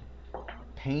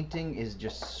painting is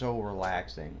just so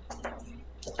relaxing.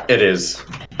 It is.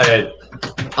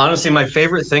 Honestly, my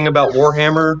favorite thing about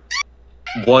Warhammer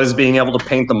was being able to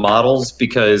paint the models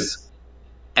because,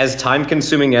 as time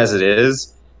consuming as it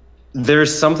is,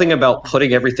 there's something about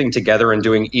putting everything together and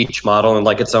doing each model in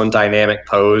like its own dynamic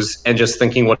pose and just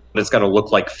thinking what it's going to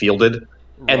look like fielded.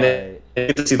 And then Right. you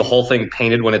get to see the whole thing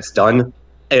painted when it's done.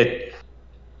 It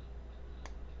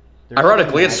There's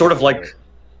ironically, it's sort of magic like, to it.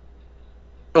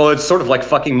 well, it's sort of like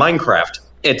fucking Minecraft.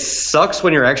 It sucks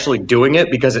when you're actually doing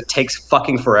it because it takes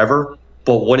fucking forever.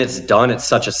 But when it's done, it's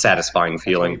such a satisfying That's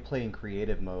why you feeling. play in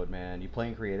creative mode, man. You play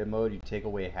in creative mode, you take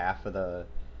away half of the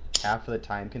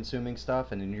time consuming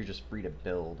stuff, and then you're just free to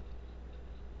build.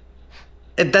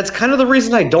 That's kind of the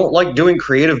reason I don't like doing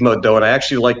creative mode, though, and I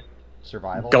actually like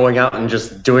Survival. going out and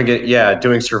just doing it. Yeah,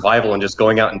 doing survival and just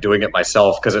going out and doing it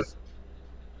myself because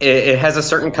it has a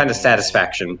certain kind of So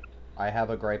satisfaction. I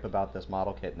have a gripe about this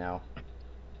model kit now.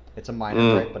 It's a minor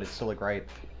Mm. gripe, but it's still a gripe.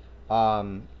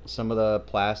 Some of the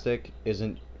plastic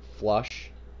isn't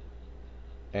flush,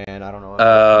 and I don't know if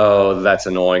Oh, that's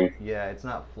annoying. yeah, it's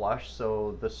not flush,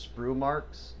 so the sprue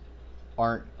marks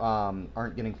aren't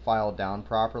getting filed down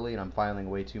properly, and I'm filing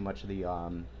way too much of the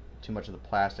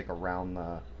plastic around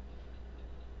the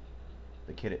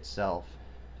kit itself.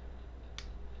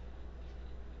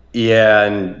 Yeah,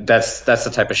 and that's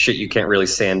the type of shit you can't really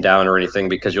sand down or anything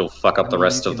because you'll fuck up I the mean, you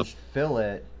rest of can the. fill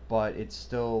it, but it's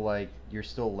still like you're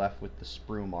still left with the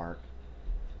sprue mark.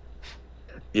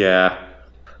 Yeah.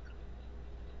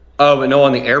 Oh, but no,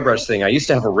 on the airbrush thing, I used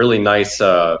to have a really nice,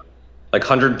 like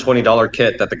 $120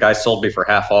 kit that the guy sold me for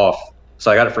half off.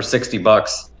 So I got it for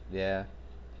 $60. Yeah.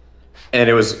 And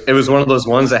it was one of those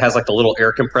ones that has like the little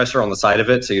air compressor on the side of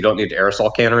it, so you don't need an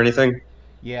aerosol can or anything.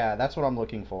 Yeah, that's what I'm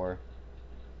looking for.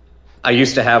 I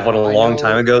used to have one a I long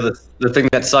time know. ago. The thing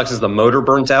that sucks is the motor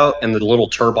burnt out, and the little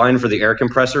turbine for the air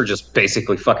compressor just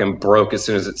basically fucking broke as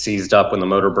soon as it seized up when the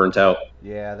motor burnt out.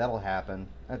 Yeah, that'll happen.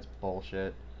 That's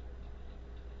bullshit.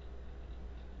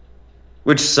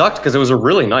 Which sucked because it was a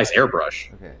really nice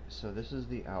airbrush. Okay, so this is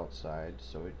the outside,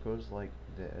 so it goes like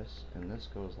this, and this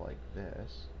goes like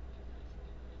this.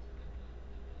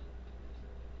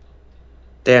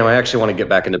 Damn, I actually want to get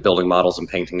back into building models and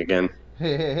painting again.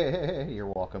 You're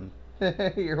welcome.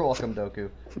 You're welcome, Doku.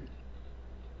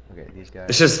 Okay, these guys.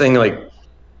 It's just thing like,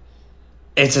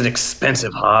 it's an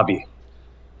expensive hobby.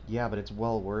 Yeah, but it's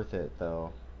well worth it,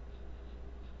 though.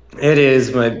 It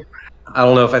is, but I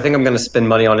don't know if I think I'm going to spend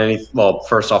money on any. Well,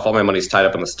 first off, all my money's tied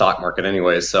up in the stock market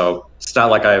anyway, so it's not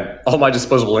like all my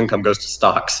disposable income goes to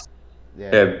stocks.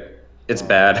 Yeah. Yeah, it's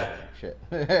bad. Shit.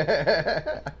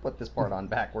 I put this part on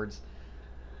backwards.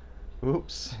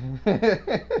 Oops.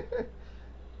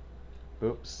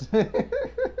 Oops. Here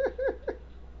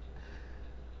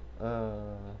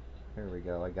we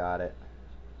go. I got it.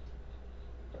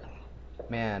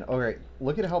 Man, alright.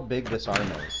 Look at how big this arm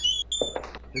is.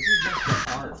 This is just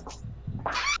an arm.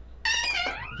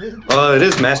 It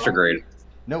is master grade.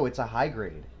 No, it's a high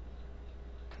grade.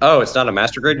 Oh, it's not a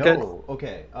master grade kit? No.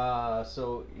 Okay.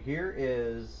 So here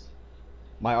is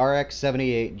my RX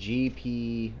 78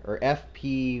 GP or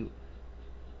FP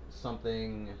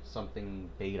something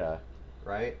beta,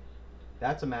 right?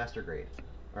 That's a master grade.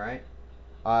 All right.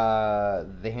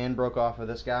 The hand broke off of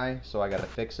this guy, so I got to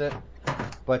fix it.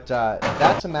 But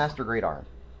that's a master grade arm.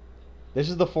 This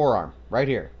is the forearm right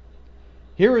here.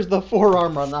 Here is the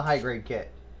forearm on the high grade kit.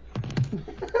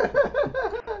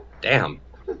 Damn.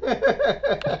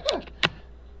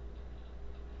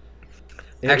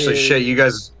 Actually, shit, you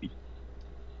guys.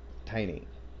 Tiny.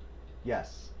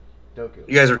 Yes. Doku.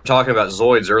 You guys were talking about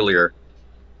Zoids earlier.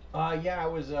 Yeah, I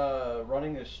was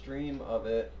running a stream of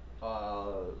it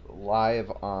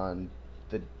live on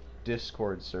the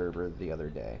Discord server the other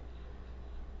day.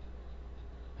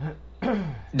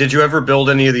 Did you ever build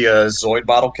any of the Zoid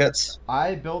bottle kits?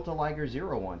 I built a Liger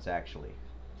Zero once, actually.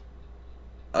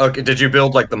 Okay, did you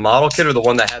build like the model kit or the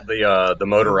one that had the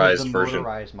motorized version? The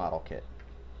motorized model kit.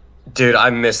 Dude,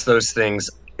 I miss those things.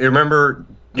 You remember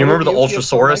the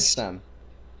Ultrasaurus?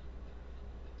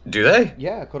 Do they?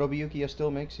 Yeah, Kotobuyukiya still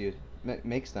makes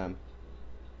them.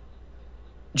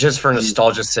 Just for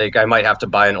nostalgia's sake, I might have to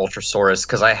buy an Ultrasaurus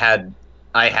because I had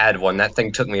one. That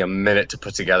thing took me a minute to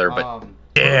put together, but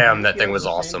damn, that thing was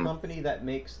awesome. The same company that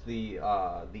makes the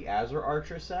Azure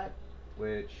Archer set,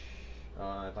 which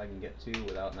if I can get to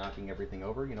without knocking everything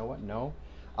over, you know what? No.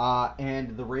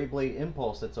 And the Rayblade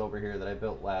Impulse that's over here that I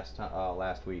built last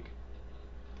week.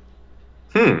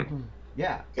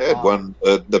 Yeah. I had one,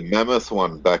 the Mammoth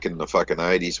one back in the fucking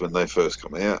 80s when they first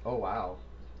come out. Oh, wow.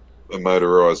 A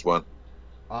motorized one.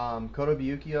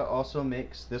 Kotobuyukiya also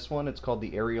makes this one. It's called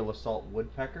the Aerial Assault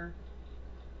Woodpecker.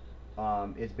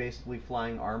 It's basically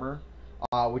flying armor,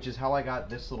 which is how I got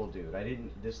this little dude.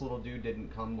 This little dude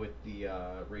didn't come with the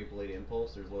Rayblade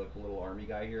Impulse. There's like a little army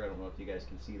guy here. I don't know if you guys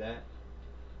can see that.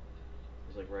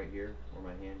 It's like right here where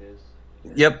my hand is.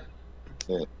 Yep.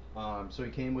 Yeah. So he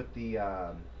came with the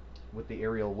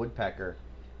Aerial Woodpecker,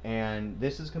 and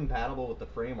this is compatible with the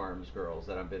Frame Arms girls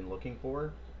that I've been looking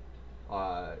for.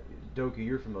 Doku,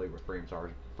 you're familiar with Frame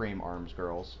Arms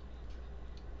girls.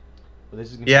 But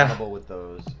this is compatible with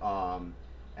those. And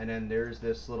then there's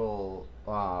this little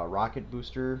rocket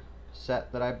booster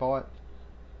set that I bought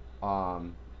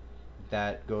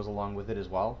that goes along with it as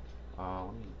well.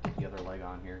 Let me get the other leg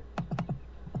on here.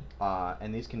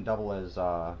 And these can double as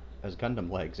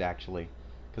Gundam legs, actually,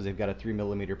 because they've got a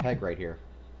 3mm peg right here.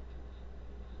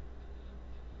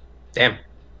 Damn.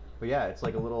 But yeah, it's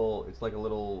like a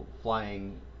little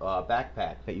flying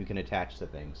backpack that you can attach to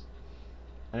things,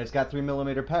 and it's got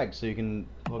 3mm pegs, so you can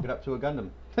hook it up to a Gundam.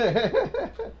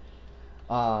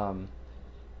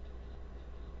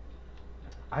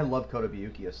 I love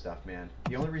Kotobuyukiya stuff, man.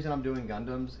 The only reason I'm doing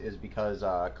Gundams is because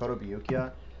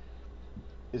Kotobuyukiya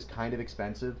is kind of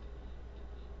expensive.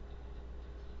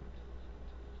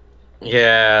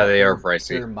 Yeah, they are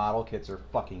pricey. Their model kits are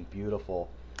fucking beautiful.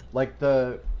 Like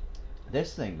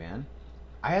this thing, man.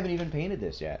 I haven't even painted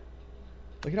this yet.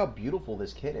 Look at how beautiful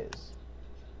this kit is.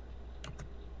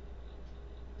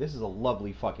 This is a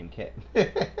lovely fucking kit.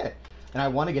 And I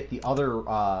want to get the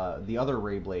other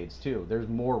Ray Blades too. There's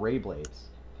more Ray Blades.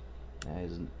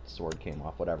 His sword came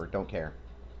off. Whatever. Don't care.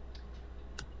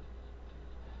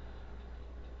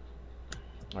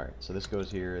 All right. So this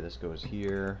goes here. This goes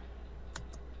here.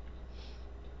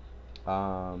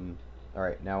 All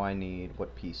right, now I need,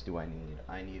 what piece do I need?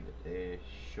 I need a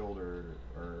shoulder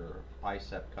or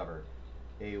bicep cover,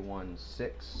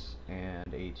 A16 and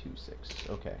A26.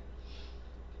 Okay.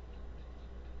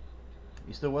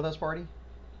 You still with us, party?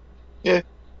 Yeah.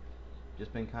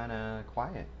 Just been kind of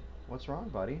quiet. What's wrong,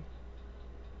 buddy?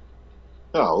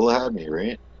 Oh, well, it had me,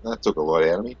 right? That took a lot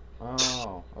out of me.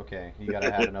 Oh, okay. You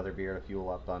gotta have another beer to fuel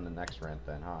up on the next rent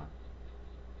then, huh?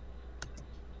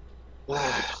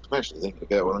 I'm actually thinking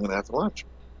about what I'm going to have for lunch.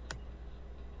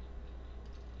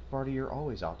 Barty, you're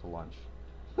always out to lunch.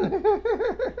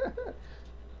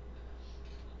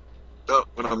 Oh,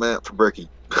 when I'm out for brekkie.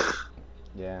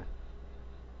 Yeah.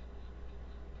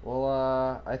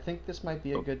 Well, I think this might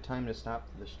be a good time to stop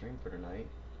the stream for tonight.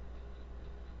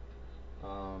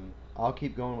 I'll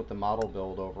keep going with the model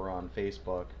build over on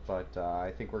Facebook, but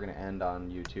I think we're going to end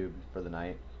on YouTube for the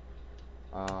night.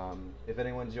 If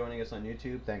anyone's joining us on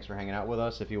YouTube, thanks for hanging out with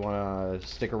us. If you want to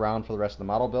stick around for the rest of the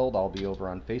model build, I'll be over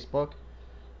on Facebook.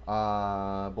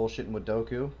 Bullshitting with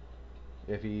Doku,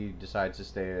 if he decides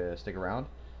to stick around.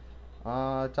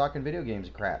 Talking video games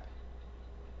and crap.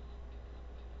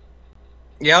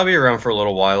 Yeah, I'll be around for a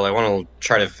little while. I want to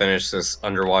try to finish this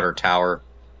underwater tower.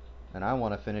 And I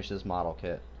want to finish this model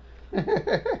kit.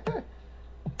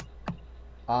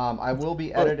 I will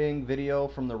be editing video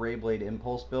from the Rayblade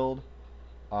Impulse build.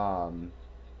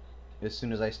 As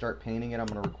soon as I start painting it, I'm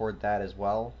going to record that as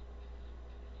well.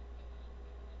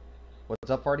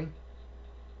 What's up, Farty?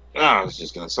 I was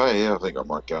just going to say, yeah, I think I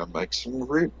might go and make some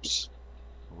ribs.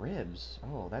 Ribs?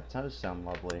 Oh, that does sound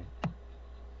lovely.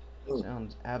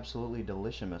 Sounds absolutely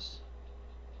delicious.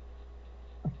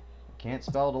 Can't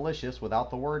spell delicious without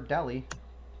the word deli.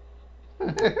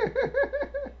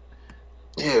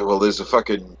 Yeah, well, there's a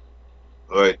fucking,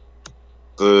 like,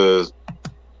 the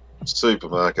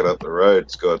supermarket up the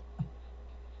road's got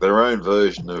their own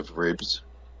version of ribs,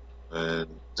 and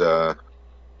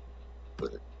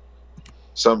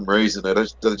some reason they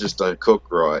just don't cook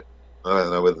right. I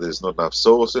don't know whether there's not enough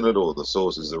sauce in it or the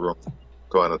sauce is the wrong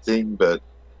kind of thing, but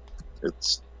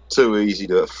it's too easy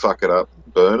to fuck it up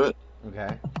and burn it.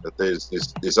 Okay. But there's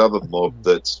this other mob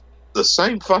that's the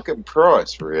same fucking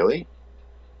price, really,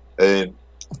 and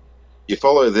you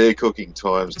follow their cooking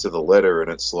times to the letter,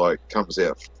 and it's like comes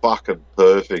out fucking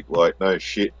perfect. Like no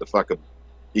shit, the fucking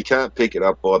you can't pick it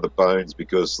up by the bones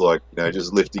because, like, you know,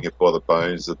 just lifting it by the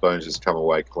bones just come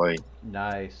away clean.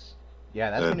 Nice.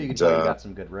 Yeah, that's when you can tell you got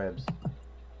some good ribs.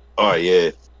 Oh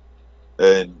yeah,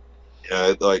 and you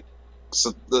know, like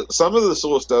some of the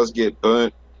sauce does get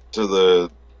burnt to the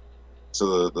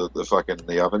fucking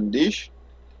the oven dish,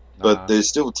 but there's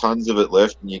still tons of it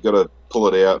left, and you got to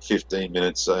pull it out 15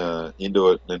 minutes into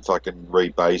it, and then fucking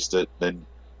rebaste it, and then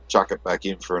chuck it back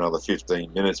in for another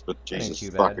 15 minutes. But Jesus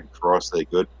fucking Christ, they're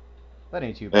good. That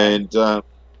ain't too bad. And now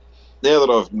that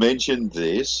I've mentioned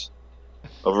this,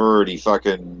 I've already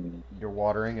fucking... You're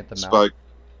watering at the mouth?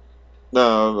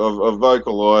 No, I've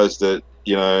vocalised it,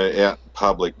 you know, out in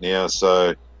public now,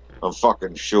 so I'm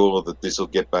fucking sure that this will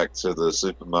get back to the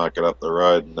supermarket up the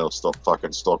road and they'll stop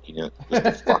fucking stocking it.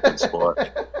 Just to fucking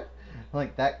spite.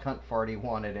 Like, that cunt farty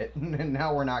wanted it, and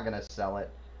now we're not going to sell it.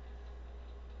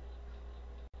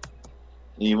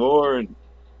 Anymore, and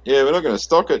yeah, we're not going to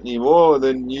stock it anymore, and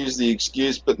then use the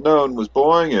excuse, but no one was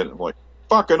buying it. I'm like,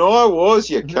 fucking I was,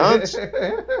 you cunts.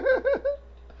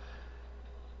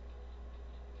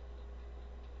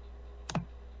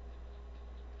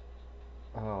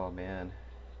 Oh, man.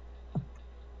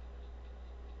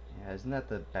 Yeah, isn't that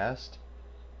the best?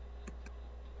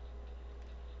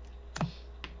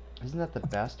 Isn't that the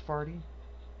best, Farty?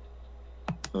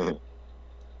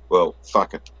 Well,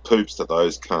 fucking poops to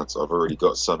those cunts. I've already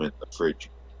got some in the fridge.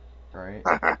 Right.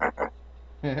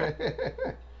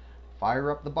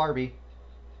 Fire up the Barbie.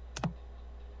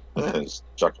 Just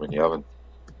chuck them in the oven.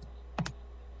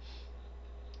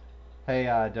 Hey,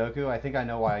 Doku, I think I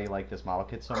know why you like this model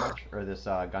kit so much, or this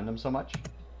Gundam so much.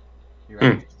 You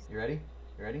ready? You ready?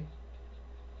 You ready?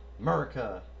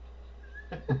 America!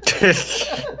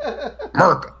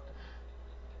 America!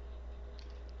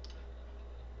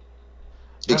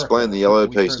 Explain the yellow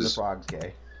we pieces. Turn the frogs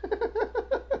gay.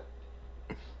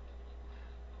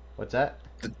 What's that?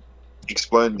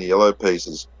 Explain the yellow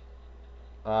pieces.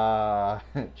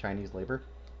 Chinese labor.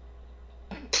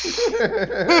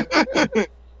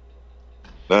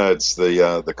 No, it's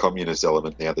the communist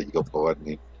element now that you got Biden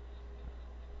in.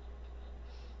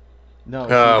 No,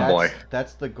 oh boy,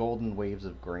 that's the golden waves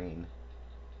of grain.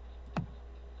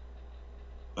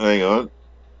 Hang on.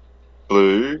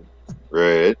 Blue,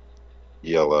 red,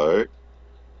 yellow,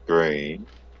 green.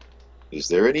 Is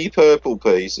there any purple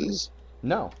pieces?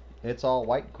 No, it's all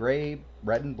white, gray,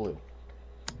 red, and blue.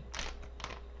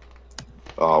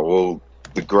 Oh, well,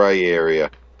 the grey area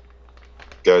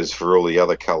goes for all the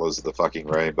other colours of the fucking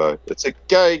rainbow. It's a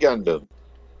gay Gundam.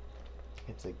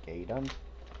 It's a gaydom?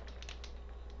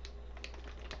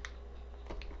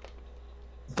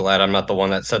 glad I'm not the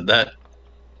one that said that.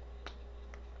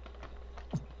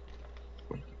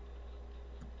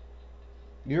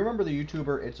 You remember the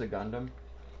YouTuber It's a Gundam?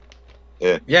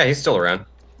 Yeah. Yeah, he's still around.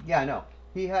 Yeah, I know.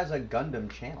 He has a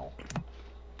Gundam channel.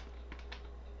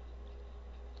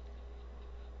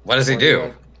 What does he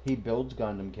do? He builds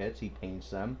Gundam kits, he paints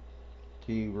them,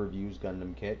 he reviews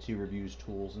Gundam kits, he reviews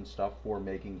tools and stuff for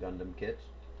making Gundam kits.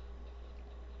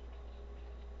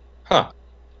 Huh.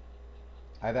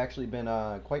 I've actually been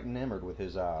quite enamored with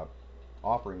his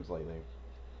offerings lately.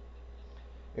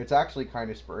 It's actually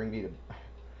kind of spurring me to.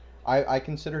 I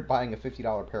considered buying a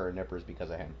 $50 pair of nippers because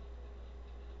of him.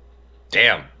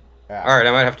 Damn. Yeah. All right,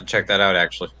 I might have to check that out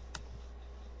actually.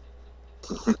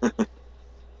 You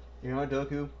know what,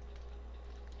 Doku?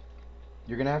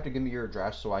 You're gonna have to give me your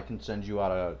address so I can send you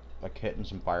out a kit and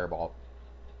some Fireball.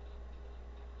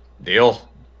 Deal.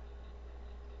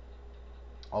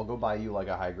 I'll go buy you like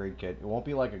a high grade kit. It won't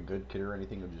be like a good kit or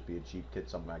anything. It'll just be a cheap kit,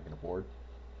 something I can afford.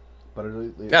 But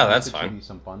Yeah, that's it should fine. be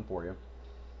some fun for you.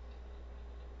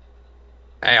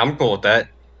 Hey, I'm cool with that.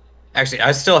 Actually,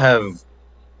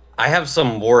 I have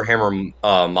some Warhammer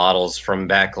models from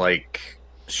back like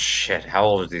shit. How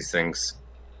old are these things?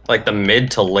 Like the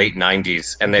mid to late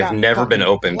 '90s, and You they've got never been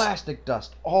fucking opened. plastic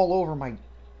dust all over my.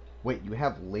 Wait, you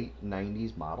have late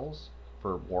 '90s models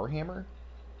for Warhammer?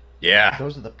 Yeah,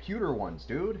 Those are the pewter ones,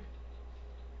 dude.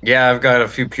 yeah. I've got a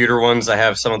few pewter ones. I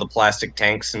have some of the plastic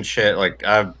tanks and shit. Like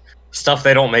stuff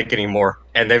they don't make anymore,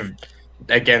 and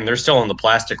they're still in the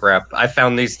plastic wrap. I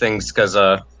found these things because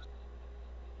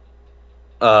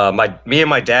me and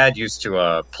my dad used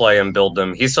to play and build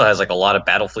them. He still has like a lot of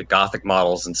Battlefleet Gothic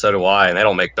models, and so do I. And they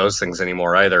don't make those things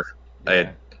anymore either.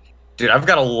 Yeah. Dude, I've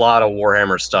got a lot of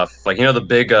Warhammer stuff. Like you know the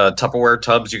big Tupperware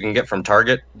tubs you can get from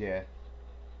Target. Yeah.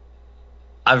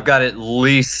 I've got at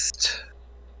least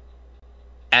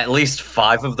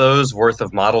 5 of those worth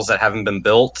of models that haven't been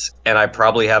built, and I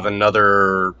probably have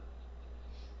another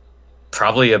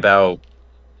probably about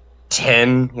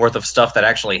 10 worth of stuff that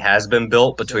actually has been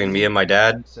built between me and my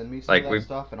dad. Send me some of Like that we've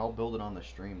stuff and I'll build it on the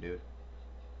stream, dude.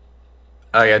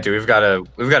 Oh yeah, dude, we've got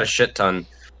a shit ton.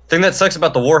 Thing that sucks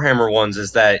about the Warhammer ones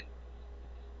is that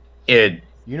it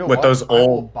You know with what? I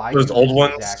will buy those you old this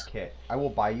ones. exact kit. I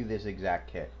will buy you this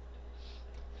exact kit.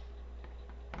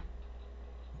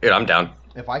 Dude, I'm down.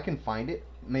 If I can find it,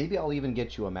 maybe I'll even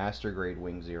get you a master grade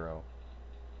Wing Zero.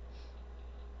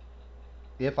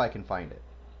 If I can find it.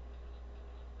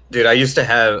 Dude, I used to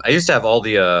have all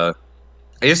the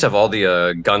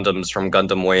Gundams from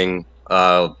Gundam Wing.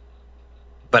 But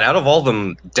out of all of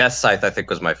them, Death Scythe I think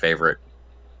was my favorite.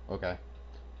 Okay.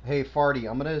 Hey, Farty,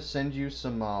 I'm gonna send you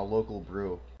some local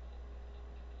brew.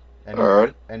 All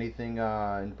right. Anything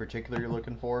in particular you're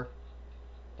looking for?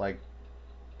 Like,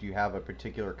 do you have a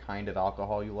particular kind of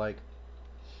alcohol you like?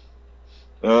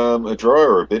 A dry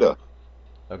or a bitter?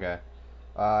 Okay.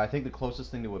 I think the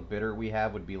closest thing to a bitter we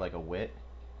have would be like a wit.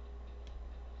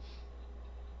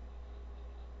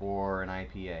 Or an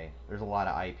IPA. There's a lot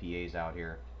of IPAs out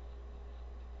here.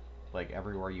 Like,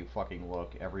 everywhere you fucking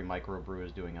look, every microbrew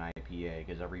is doing an IPA,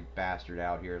 because every bastard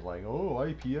out here is like, oh,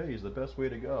 IPA is the best way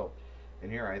to go.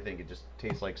 And here I think it just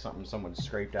tastes like something someone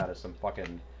scraped out of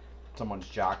someone's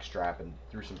jock strap and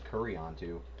threw some curry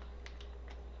onto.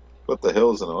 What the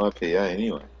hell is an IPA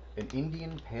anyway? An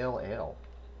Indian Pale Ale.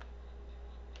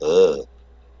 Ugh.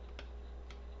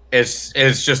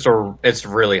 It's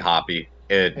really hoppy.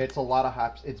 It's a lot of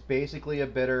hops. It's basically a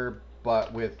bitter,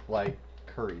 but with, like,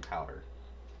 curry powder.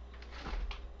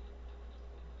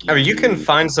 I mean, you can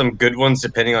find some good ones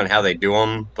depending on how they do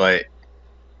them, but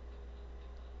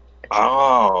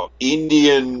Oh,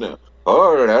 Indian.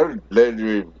 Oh,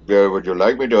 would you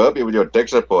like me to help you with your tech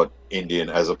support? Indian,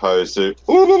 as opposed to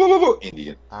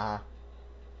Indian.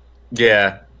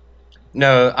 yeah.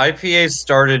 No, IPAs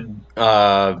started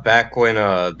back when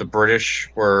the British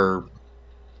were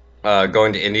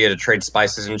going to India to trade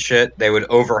spices and shit. They would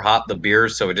overhop the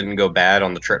beers so it didn't go bad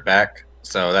on the trip back.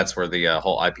 So that's where the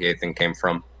whole IPA thing came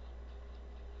from.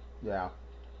 Yeah.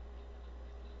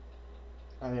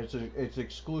 And it's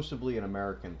exclusively an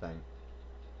American thing.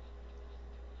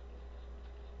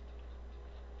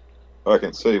 I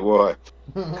can see why.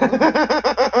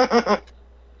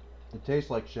 It tastes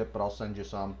like shit, but I'll send you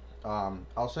some.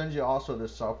 I'll send you also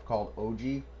this stuff called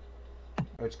OG.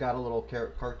 It's got a little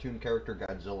cartoon character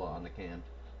Godzilla on the can.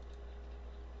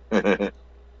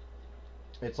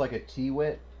 It's like a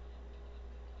tea-wit.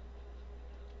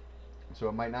 So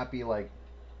it might not be like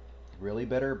really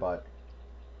bitter, but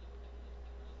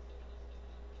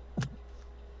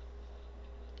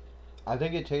I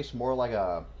think it tastes more like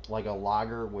a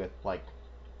lager with like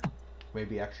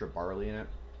maybe extra barley in it.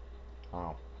 I don't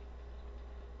know.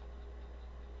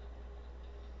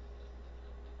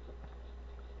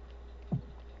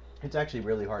 It's actually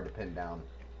really hard to pin down.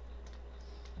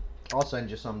 I'll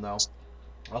send you some though.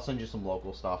 I'll send you some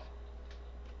local stuff.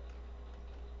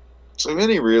 So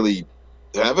many really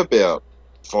have about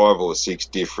 5 or 6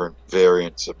 different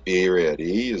variants of beer out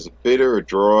here. There's a bitter, a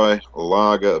dry, a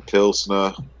lager, a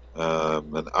pilsner,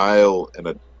 an ale,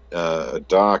 and a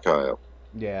dark ale,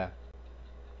 Yeah.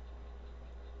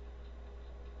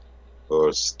 or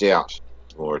a stout,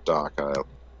 or a dark ale.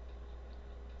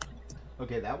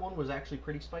 Okay, that one was actually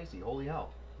pretty spicy. Holy hell.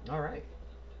 Alright.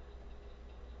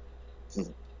 We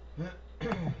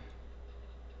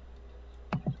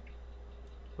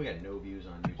got no views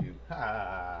on YouTube.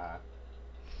 Ha!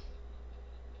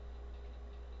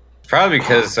 It's probably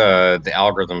because the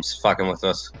algorithm's fucking with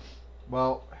us.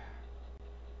 Well,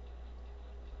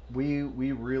 we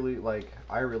really, like,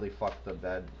 I really fucked the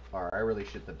bed, or I really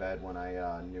shit the bed when I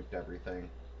nuked everything.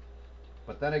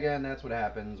 But then again, that's what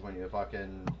happens when you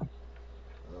fucking,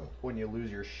 when you lose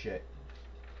your shit.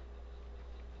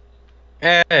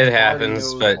 It Marty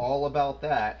happens, knows but all about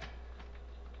that.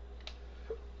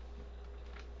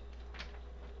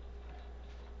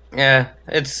 yeah,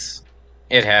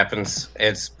 it happens.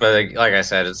 But like I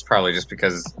said, it's probably just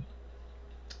because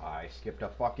I skipped a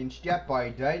fucking step, I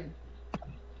did.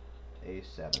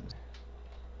 A7.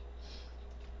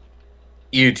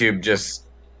 YouTube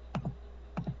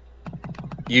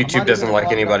doesn't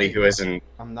like anybody who isn't.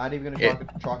 I'm not even gonna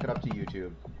chalk it up to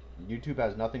YouTube. YouTube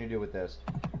has nothing to do with this.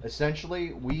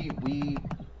 Essentially, we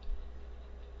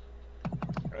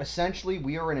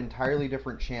are an entirely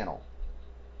different channel.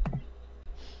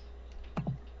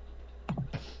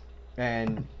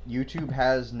 And YouTube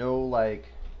has no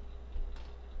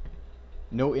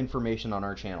information on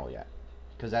our channel yet.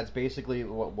 Because that's basically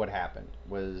what happened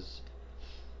was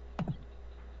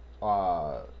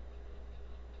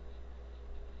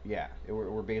yeah,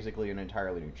 we're basically an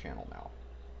entirely new channel now.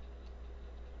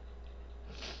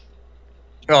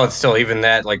 Oh, it's still even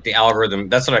that, like the algorithm.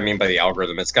 That's what I mean by the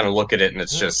algorithm. It's gonna look at it and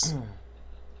it's just,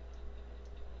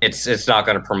 it's not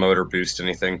gonna promote or boost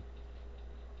anything.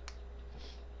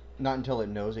 Not until it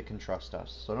knows it can trust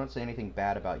us. So don't say anything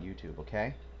bad about YouTube,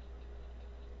 okay?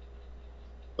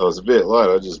 I was a bit late.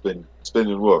 I've just been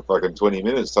spending, what, fucking 20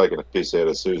 minutes taking a piss out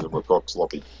of Susan McCock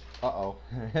sloppy. Uh-oh.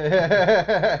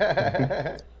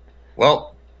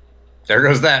 Well, there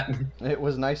goes that. It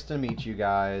was nice to meet you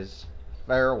guys.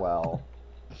 Farewell.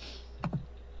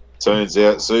 Turns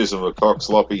out Susan McCock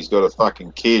sloppy's got a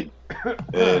fucking kid.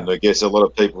 And I guess a lot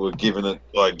of people were giving him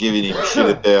shit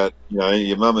about, you know,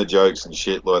 your mama jokes and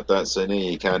shit like that. So now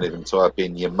you can't even type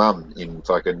in your mum in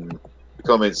fucking the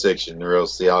comment section, or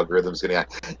else the algorithm's going to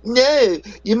go, no,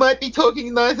 you might be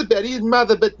talking nice about his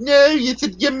mother, but no, you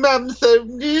said your mum, so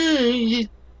no, you're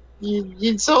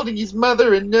insulting his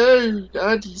mother, and no,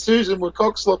 Auntie Susan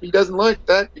McCock sloppy doesn't like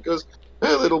that because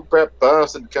her little brat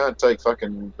bastard can't take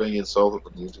fucking being insulted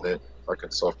on the internet. Fucking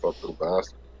soft rock little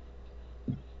bastard.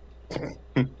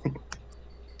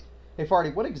 Hey,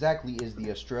 Farty, what exactly is the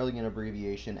Australian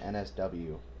abbreviation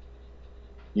NSW?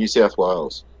 New South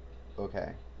Wales.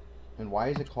 Okay. And why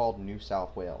is it called New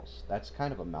South Wales? That's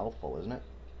kind of a mouthful, isn't it?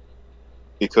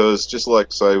 Because just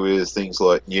like, say, with things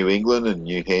like New England and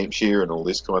New Hampshire and all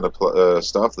this kind of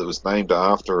stuff, that was named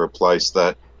after a place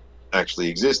that actually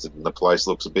existed, and the place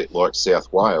looks a bit like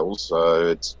South Wales, so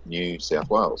it's New South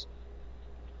Wales.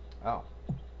 Oh,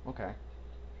 okay.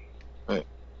 Hey.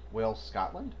 Wales,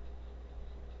 Scotland?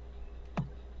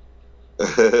 Don't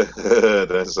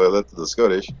say that to the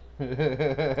Scottish.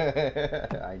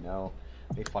 I know.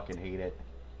 They fucking hate it.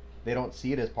 They don't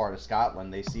see it as part of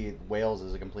Scotland. They see Wales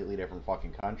as a completely different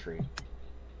fucking country.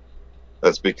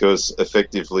 That's because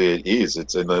effectively it is.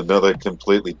 It's in another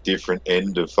completely different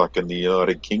end of fucking the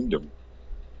United Kingdom.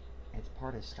 It's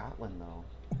part of Scotland, though.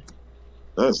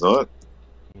 No, it's not.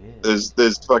 It is.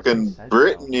 There's fucking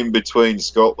Britain so. In between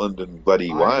Scotland and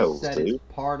bloody Wales, I said dude. It's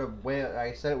part of Wales.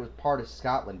 I said it was part of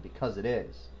Scotland because it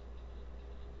is.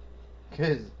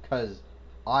 Because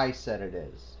I said it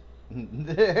is.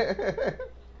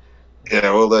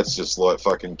 Yeah, well, that's just like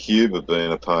fucking Cuba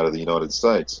being a part of the United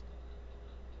States.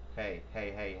 Hey.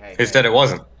 Who said it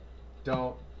wasn't?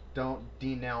 Don't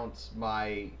denounce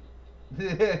my...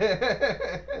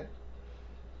 It's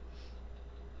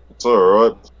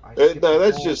alright. No,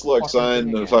 that's just like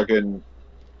saying the fucking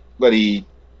bloody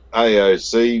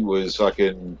AOC was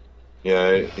fucking, you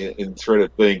know, in threat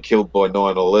of being killed by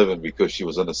 9/11 because she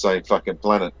was on the same fucking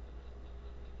planet.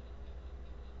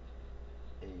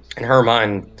 In her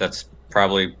mind, that's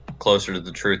probably closer to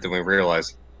the truth than we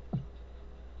realize.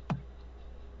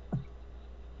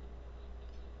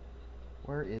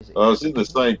 Where is it? I was in the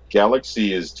same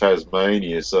galaxy as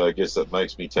Tasmania, so I guess that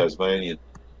makes me Tasmanian.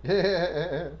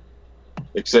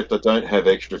 Except I don't have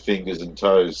extra fingers and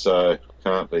toes, so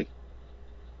can't be.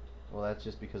 Well, that's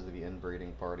just because of the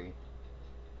inbreeding party.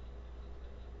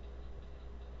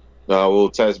 No, well,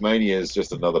 Tasmania is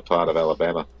just another part of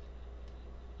Alabama.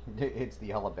 It's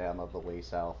the Alabama of the way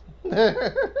south. Yeah,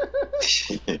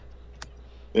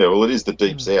 well, it is the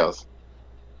deep south.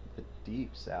 The deep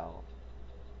south.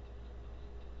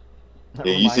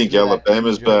 Yeah, you think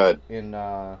Alabama's bad? In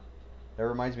That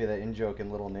reminds me of that in joke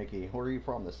in Little Nicky. Where are you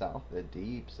from? The South? The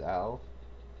deep South?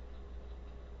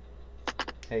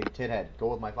 Hey, tithead, go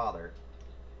with my father.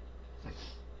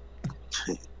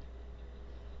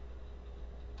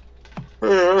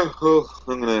 Well,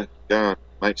 I'm gonna go and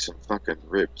make some fucking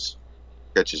ribs.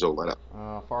 Catches all that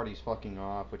up. Farty's fucking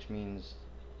off, which means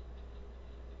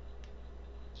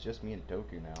it's just me and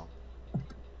Doku now.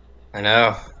 I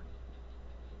know.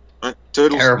 Right,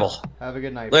 turtles. Terrible. Have a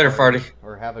good night, Later, Farty.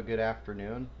 Or have a good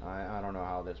afternoon. I don't know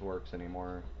how this works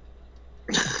anymore.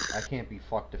 I can't be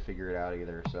fucked to figure it out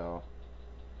either, so.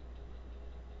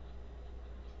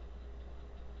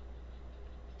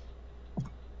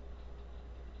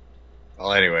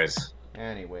 Well, anyways.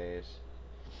 Anyways.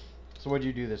 So what'd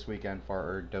you do this weekend,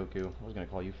 or Doku? I was gonna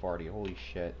call you Farty. Holy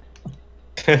shit.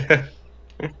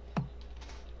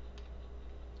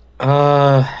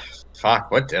 Fuck,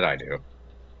 what did I do?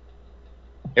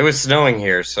 It was snowing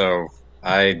here, so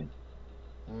I...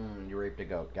 You raped a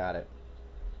goat. Got it.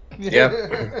 Yep.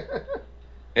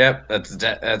 Yep,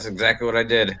 that's exactly what I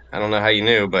did. I don't know how you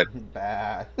knew, but...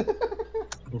 Bad.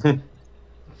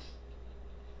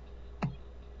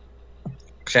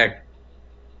 Check.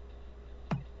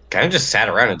 Kind of just sat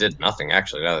around and did nothing,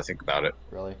 actually, now that I think about it.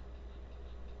 Really?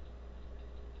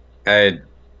 I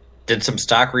did some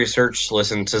stock research,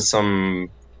 listened to some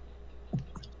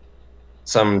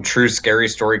true scary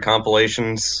story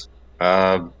compilations.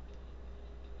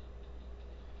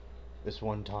 This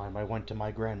one time I went to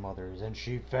my grandmother's and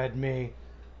she fed me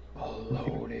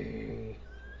bologna.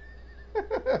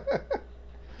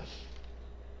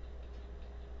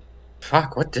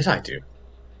 Fuck, what did I do?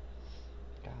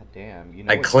 God damn. You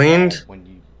know I it's cleaned. bad when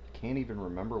you can't even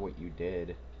remember what you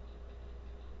did.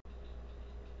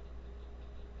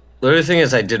 The other thing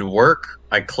is I did work,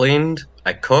 I cleaned,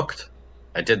 I cooked,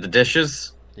 I did the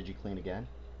dishes. Did you clean again?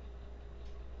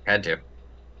 Had to.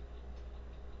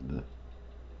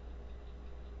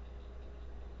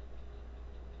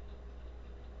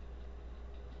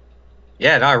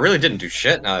 Yeah, no, I really didn't do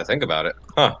shit now that I think about it.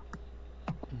 Huh.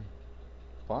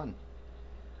 Fun.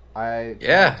 I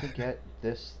Yeah. got to get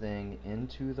this thing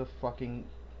into the fucking...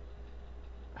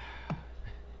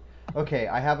 Okay,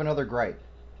 I have another gripe.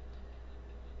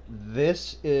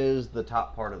 This is the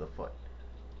top part of the foot.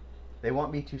 They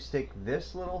want me to stick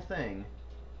this little thing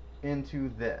into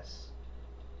this.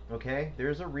 Okay?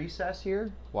 There's a recess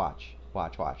here. Watch.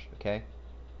 Watch, watch. Okay?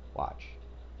 Watch.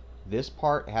 This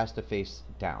part has to face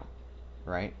down.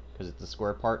 Right? Because it's the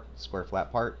square part, square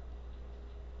flat part.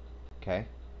 Okay?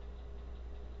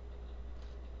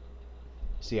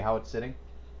 See how it's sitting?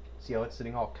 See how it's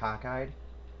sitting all cockeyed?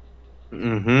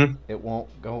 Mm-hmm. It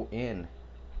won't go in.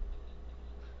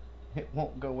 It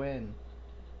won't go in.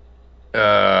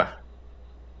 It's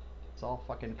all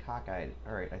fucking cockeyed.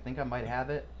 Alright, I think I might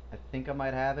have it. I think I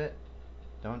might have it.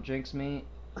 Don't jinx me.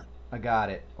 I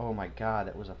got it. Oh my god,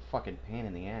 that was a fucking pain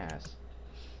in the ass.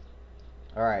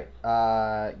 Alright,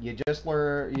 you just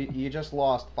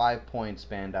lost 5 points,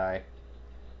 Bandai.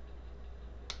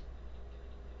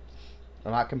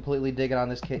 I'm not completely digging on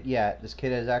this kit yet. This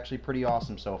kit is actually pretty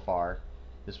awesome so far.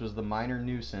 This was the minor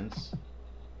nuisance.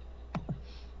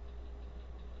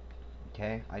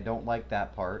 Okay, I don't like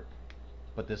that part.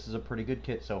 But this is a pretty good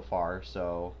kit so far,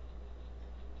 so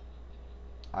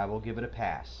I will give it a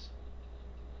pass.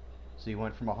 So you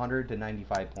went from 100 to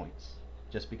 95 points.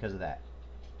 Just because of that.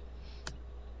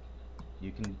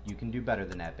 You can do better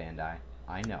than that, Bandai.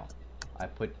 I know. I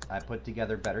put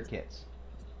together better kits.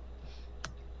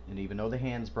 And even though the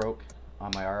hands broke on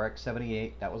my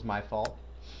RX-78, that was my fault.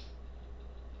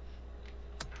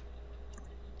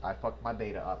 I fucked my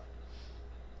beta up.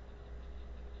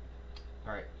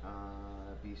 Alright,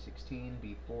 B16,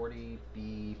 B40,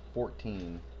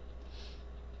 B14.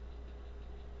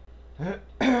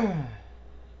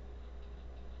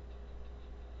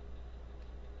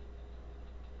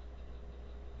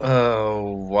 Oh,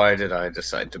 why did I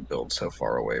decide to build so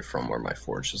far away from where my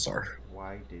forges are?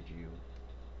 Why did you?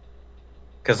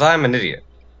 Because I'm an idiot.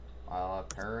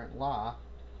 Apparent law.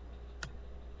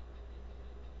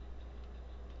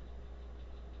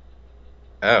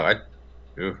 Oh,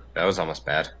 ooh, that was almost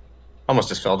bad. Almost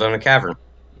just fell down a cavern.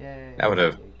 Yay. That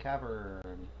would've-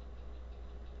 Cavern.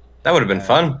 That would have been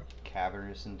fun.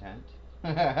 Cavernous intent.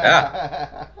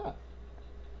 Yeah.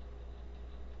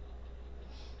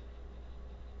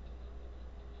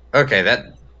 Okay,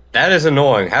 that is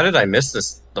annoying. How did I miss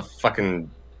this? The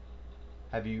fucking...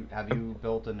 Have you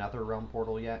built another realm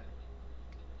portal yet?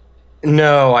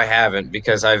 No, I haven't,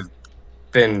 because I've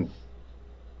been...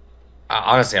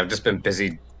 Honestly, I've just been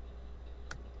busy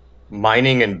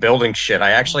mining and building shit.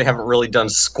 I actually haven't really done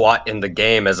squat in the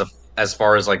game as a as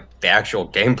far as like the actual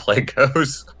gameplay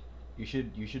goes. You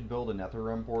should build a nether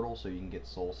realm portal so you can get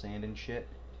soul sand and shit.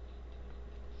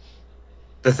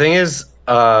 The thing is,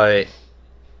 I'm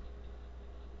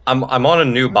on a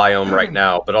new biome right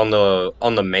now, but on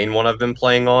the main one I've been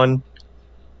playing on,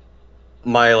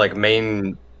 my like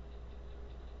main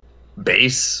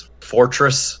base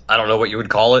fortress, I don't know what you would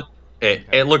call it. It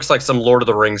Okay. it looks like some Lord of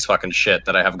the Rings fucking shit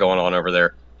that I have going on over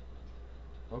there.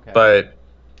 Okay. But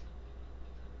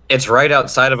it's right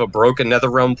outside of a broken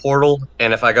Netherrealm portal,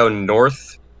 and if I go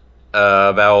north,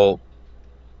 about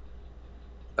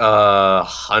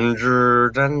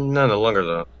 100, no longer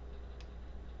than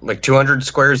like 200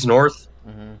 squares north,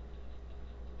 Mhm.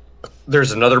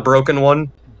 there's another broken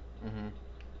one, Mhm.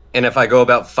 and if I go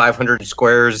about 500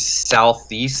 squares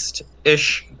southeast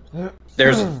ish,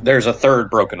 there's a third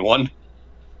broken one.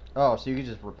 Oh, so you could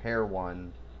just repair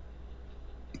one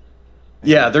and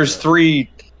Yeah, go to there's the. three.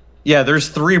 Yeah, there's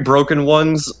three broken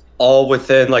ones, all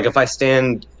within like if I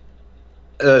stand.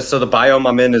 So the biome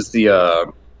I'm in is the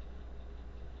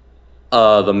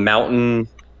mountain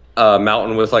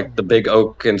with like the big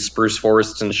oak and spruce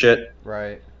forests and shit.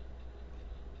 Right.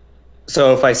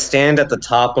 So if I stand at the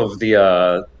top of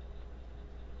the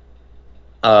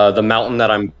mountain that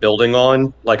I'm building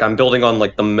on, like I'm building on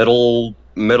like the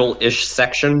middle-ish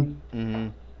section.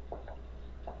 Mhm.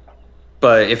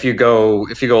 But if you go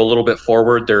a little bit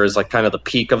forward, there is like kind of the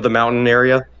peak of the mountain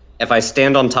area. If I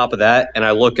stand on top of that and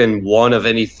I look in one of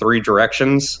any three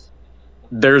directions,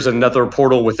 there's another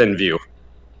portal within view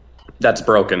that's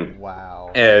broken.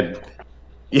 Wow. And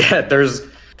yeah,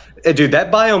 dude,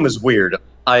 that biome is weird.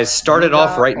 I You started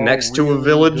off got right a next to a really good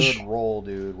village. roll,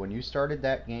 dude. When you started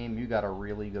that game, you got a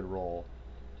really good roll.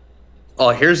 Oh,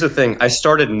 here's the thing. I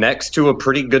started next to a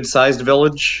pretty good sized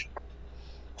village,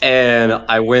 and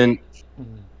I went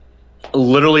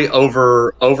literally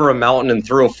over a mountain and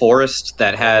through a forest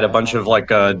that had a Over a bunch of mountain and like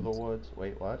through the woods.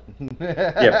 Wait, what?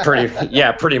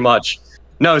 pretty much.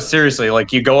 No, seriously,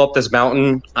 like you go up this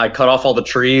mountain, I cut off all the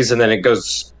trees, and then it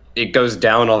goes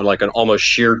down on like an almost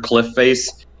sheer cliff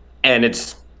face, and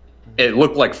it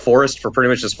looked like forest for pretty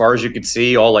much as far as you could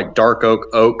see, all like dark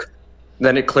oak.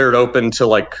 Then it cleared open to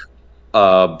like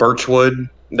birchwood.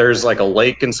 There's like a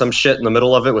lake and some shit in the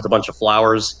middle of it with a bunch of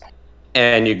flowers.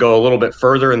 And you go a little bit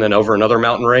further and then over another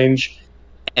mountain range.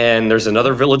 And there's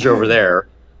another village over there,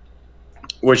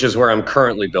 which is where I'm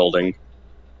currently building.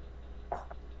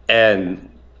 And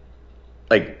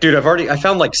like, dude, I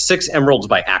found like 6 emeralds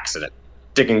by accident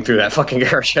digging through that fucking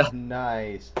area.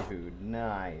 Nice, dude.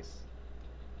 Nice.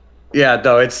 Yeah,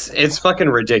 no, it's fucking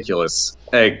ridiculous.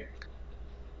 Like,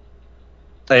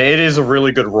 it is a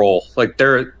really good roll. Like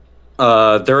there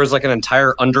was like an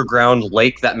entire underground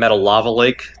lake that met a lava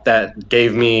lake that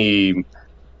gave me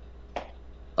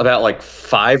about like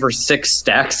 5 or 6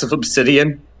 stacks of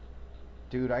obsidian.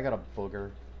 Dude, I got a booger.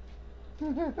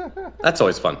 That's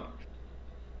always fun.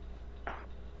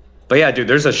 But yeah, dude,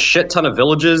 there's a shit ton of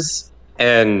villages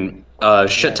and a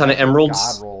shit Yeah, ton of that's a god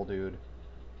emeralds. roll, dude.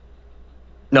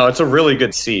 No, it's a really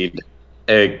good seed.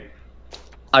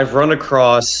 I've run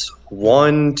across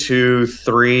 5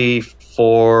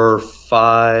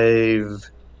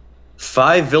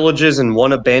 villages and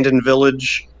one abandoned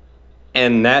village,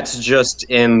 and that's just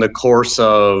in the course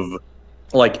of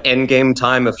like end game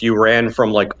time. If you ran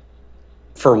from like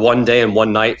for one day and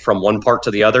one night from one part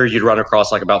to the other, you'd run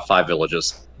across like about 5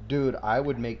 villages. Dude, I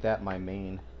would make that my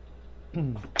main.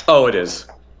 Oh, it is.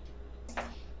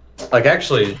 Like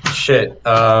actually, shit.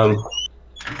 I'm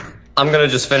gonna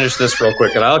just finish this real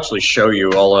quick, and I'll actually show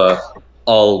you.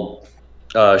 I'll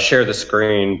share the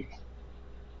screen.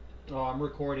 Oh, I'm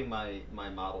recording my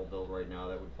model build right now.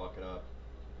 That would fuck it up.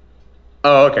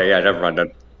 Oh, okay, yeah, never mind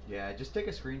then. Yeah, just take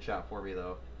a screenshot for me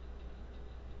though.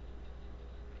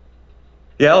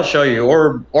 Yeah, I'll show you,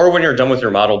 or when you're done with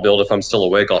your model build, if I'm still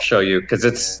awake, I'll show you because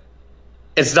it's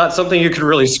not something you can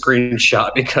really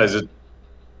screenshot because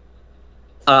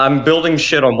I'm building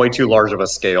shit on way too large of a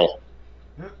scale.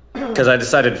 Because I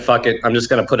decided, fuck it, I'm just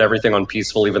gonna put everything on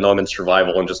peaceful, even though I'm in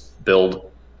survival, and just build.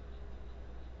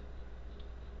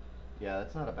 Yeah,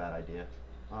 that's not a bad idea.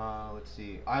 Let's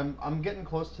see. I'm getting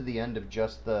close to the end of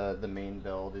just the main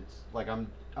build. It's like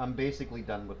I'm basically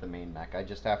done with the main mech. I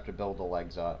just have to build the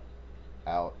legs out.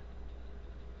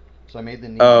 So I made the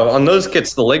knee. On those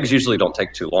kits, the legs usually don't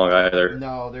take too long either.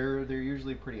 No, they're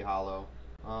usually pretty hollow.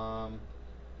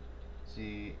 Let's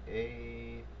see,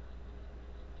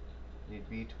 need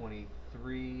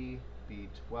B23,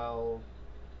 B12,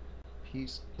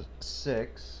 piece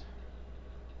 6.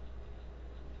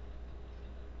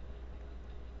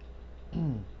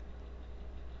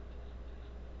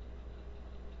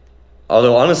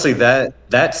 Although honestly,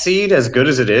 that seed, as good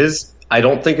as it is, I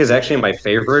don't think is actually my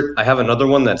favorite. I have another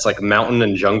one that's like mountain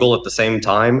and jungle at the same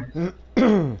time.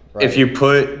 If Right. you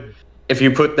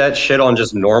put that shit on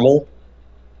just normal,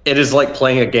 it is like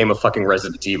playing a game of fucking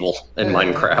Resident Evil in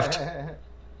Minecraft.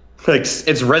 Like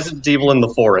it's Resident Evil in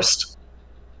the forest.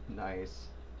 Nice.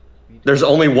 There's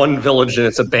only one village and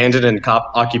it's abandoned and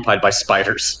occupied by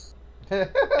spiders.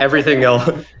 Everything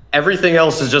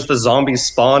else is just the zombies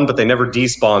spawn, but they never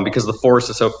despawn because the forest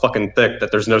is so fucking thick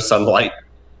that there's no sunlight.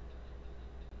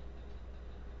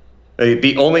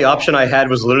 The only option I had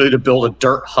was literally to build a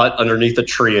dirt hut underneath a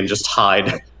tree and just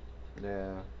hide.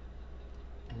 Yeah.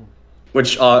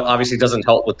 Which obviously doesn't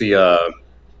help with the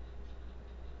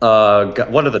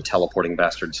what are the teleporting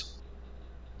bastards?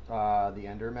 The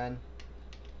Endermen.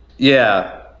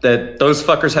 Yeah, that those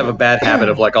fuckers have a bad habit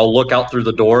of like I'll look out through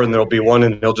the door and there'll be one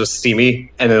and they'll just see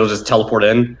me and they'll just teleport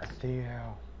in.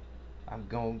 Theo, I'm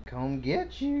gonna come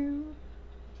get you.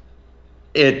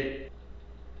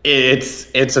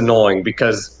 It's annoying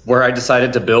because where I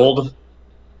decided to build,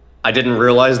 I didn't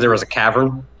realize there was a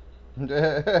cavern. And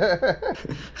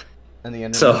the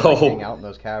Endermen So- like, hang out in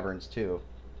those caverns too.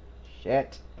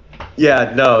 Shit.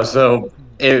 Yeah, no, so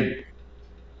it.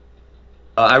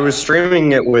 I was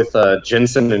streaming it with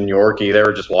Jensen and Yorkie. They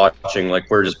were just watching, like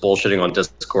we were just bullshitting on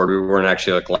Discord. We weren't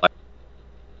actually like live.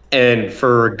 And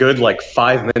for a good like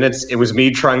 5 minutes, it was me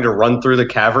trying to run through the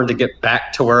cavern to get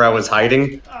back to where I was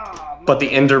hiding. But the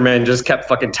Enderman just kept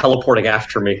fucking teleporting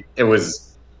after me. It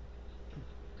was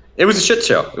a shit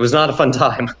show. It was not a fun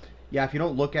time. Yeah, if you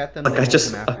don't look at them, Like, they I won't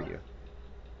just- come after you.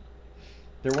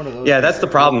 They're one of those. Yeah, that's the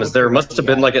things. problem. You Is don't there look must have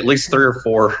been like at least 3 or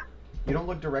 4. You don't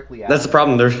look directly at That's the them.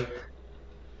 problem.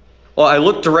 Well, I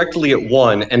looked directly at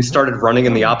one and started running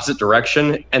in the opposite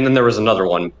direction, and then there was another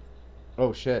one.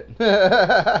 Oh shit.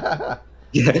 Yeah,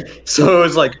 so it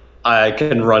was like I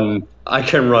can run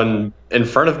in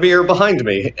front of me or behind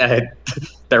me, and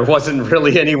there wasn't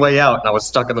really any way out, and I was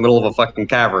stuck in the middle of a fucking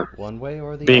cavern. One way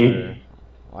or the Being- other.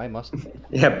 I must.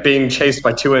 Yeah, being chased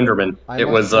by 2 Endermen. I It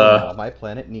must was go now. My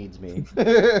planet needs me.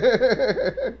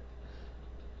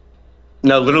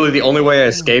 no, literally the only way I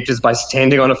escaped is by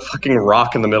standing on a fucking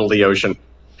rock in the middle of the ocean.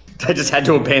 I just had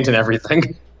to abandon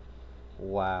everything.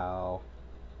 Wow.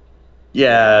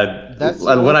 Yeah, That's the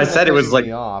when only I thing said that it was pisses like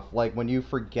me off. Like when you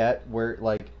forget where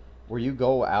you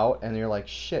go out and you're like,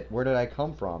 shit, where did I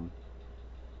come from?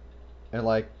 And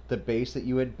like the base that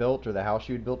you had built or the house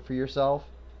you had built for yourself,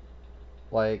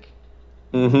 like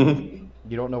mhm.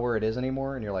 you don't know where it is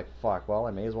anymore, and you're like, fuck. Well,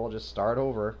 I may as well just start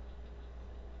over.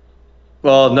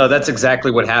 Well, no, that's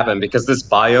exactly what happened because this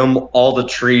biome, all the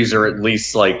trees are at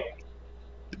least like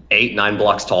 8-9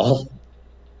 blocks tall.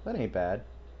 That ain't bad.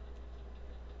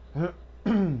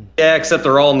 Yeah, except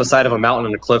they're all on the side of a mountain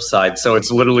and a cliffside, so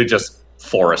it's literally just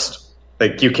forest.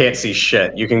 Like you can't see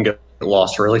shit. You can get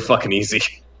lost really fucking easy.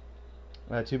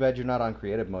 Too bad you're not on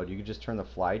creative mode. You could just turn the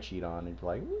fly cheat on and be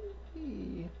like,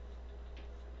 "Whee."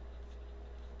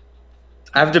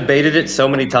 I've debated it so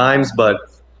many times, but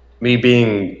me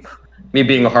being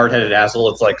a hard-headed asshole,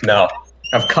 it's like, no,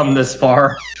 I've come this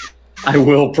far. I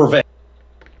will prevail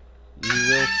You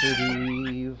will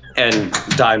survive. and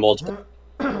die multiple.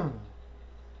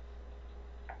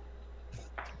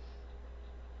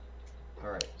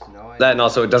 Alright, so now I That and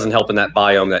also it doesn't help in that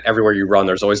biome that everywhere you run,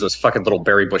 there's always those fucking little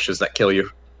berry bushes that kill you.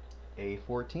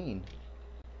 A14.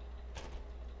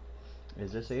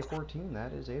 Is this A14?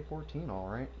 That is A14,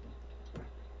 alright.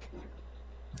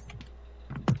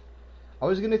 I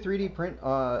was gonna 3D print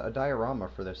a diorama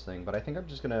for this thing, but I think I'm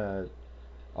just gonna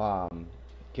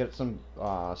get some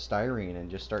styrene and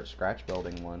just start scratch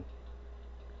building one.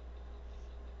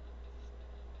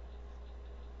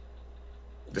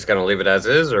 Just gonna leave it as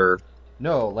is, or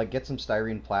No, like get some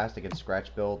styrene plastic and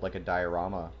scratch build like a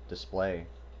diorama display.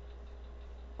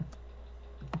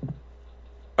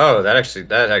 oh, that actually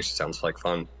sounds like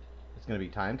fun. It's gonna be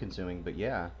time consuming, but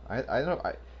yeah, I don't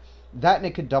that, and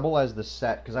it could double as the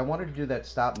set because I wanted to do that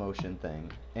stop motion thing,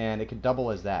 and it could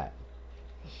double as that.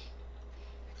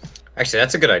 Actually,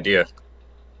 that's a good idea.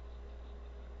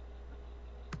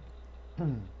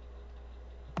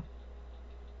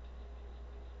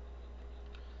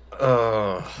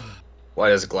 Why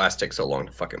does glass take so long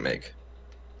to fucking make?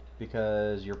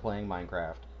 Because you're playing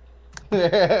Minecraft.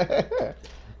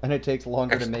 And it takes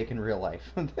longer to make in real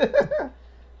life.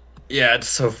 Yeah, it's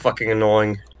so fucking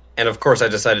annoying. And of course, I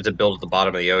decided to build at the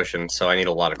bottom of the ocean, so I need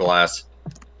a lot of glass.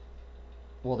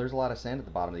 Well, there's a lot of sand at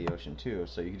the bottom of the ocean too,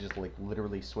 so you can just like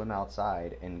literally swim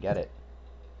outside and get it.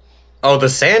 Oh, the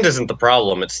sand isn't the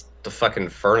problem. It's the fucking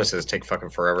furnaces take fucking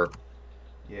forever.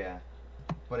 Yeah,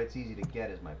 but it's easy to get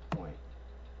is my point.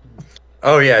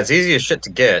 Oh yeah, it's easy as shit to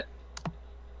get.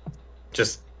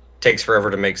 Just takes forever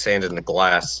to make sand in the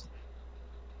glass.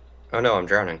 Oh no, I'm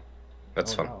drowning.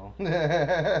 That's fun. Oh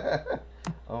no.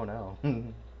 Oh no.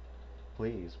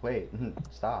 Please, wait.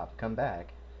 Stop. Come back.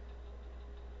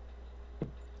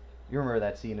 You remember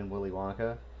that scene in Willy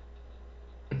Wonka?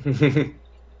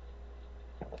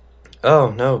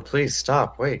 Oh no, please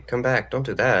stop. Wait, come back. Don't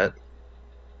do that.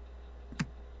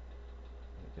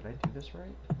 Did I do this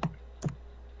right?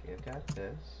 Okay, I've got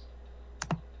this.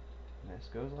 And this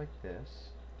goes like this.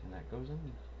 And that goes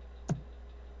in.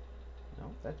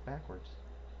 No, that's backwards.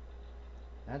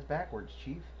 That's backwards,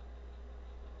 Chief.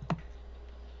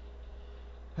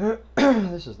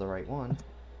 This is the right one.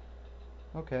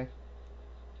 Okay.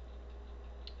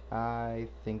 I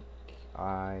think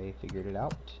I figured it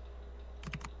out.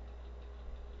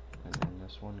 And then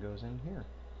this one goes in here.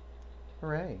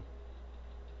 Hooray.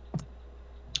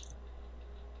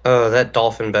 Oh, that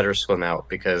dolphin better swim out,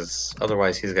 because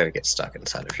otherwise he's gonna get stuck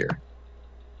inside of here.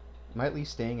 Am I at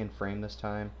least staying in frame this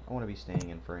time? I want to be staying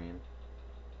in frame.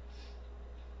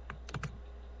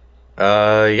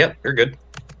 Yep, you're good.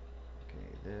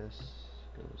 Okay, this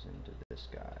goes into this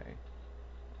guy. I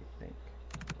think.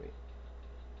 Wait.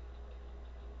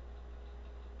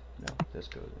 No, this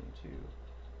goes into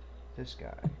this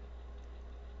guy.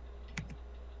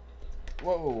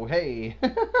 Whoa, hey!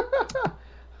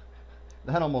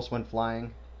 That almost went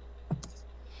flying.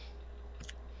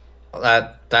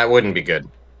 That wouldn't be good.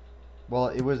 Well,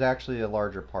 it was actually a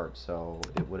larger part, so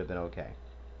it would have been okay.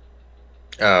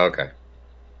 Oh, okay.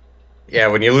 Yeah,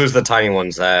 when you lose the tiny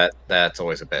ones, that's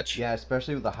always a bitch. Yeah,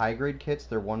 especially with the high grade kits,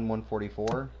 they're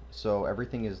 1/144, so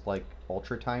everything is like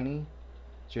ultra tiny.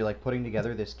 So you're like putting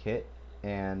together this kit,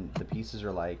 and the pieces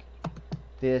are like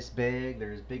this big.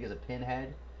 They're as big as a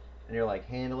pinhead, and you're like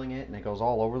handling it, and it goes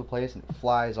all over the place, and it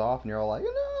flies off, and you're all like,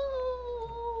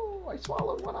 no, I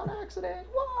swallowed one on accident.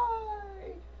 Why?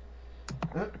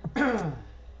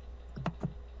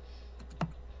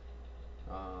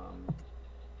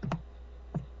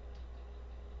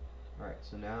 Alright,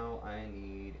 so now I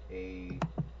need a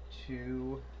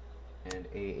 2 and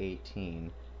a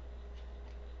 18.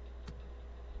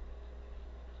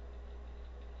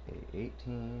 A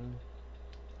 18.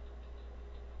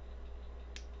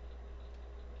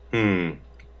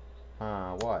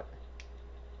 What?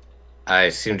 I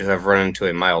seem to have run into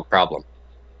a mild problem.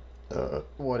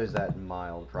 What is that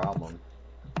mild problem?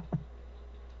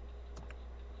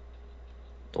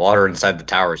 The water inside the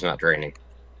tower is not draining.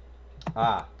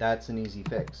 Ah, that's an easy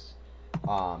fix.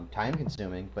 Time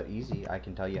consuming, but easy. I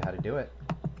can tell you how to do it.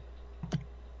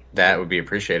 That would be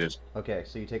appreciated. Okay,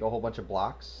 so you take a whole bunch of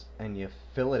blocks and you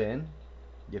fill it in.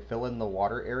 You fill in the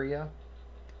water area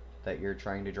that you're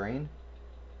trying to drain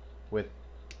with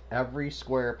every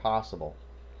square possible.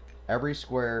 Every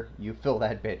square, you fill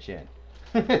that bitch in.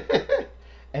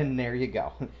 And there you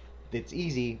go. It's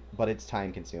easy, but it's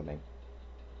time consuming.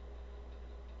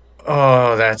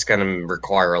 Oh, that's gonna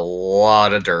require a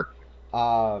lot of dirt.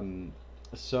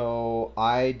 So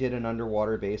I did an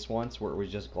underwater base once where it was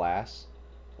just glass.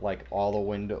 Like all the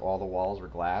walls were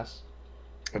glass.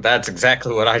 That's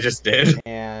exactly what I just did.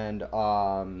 And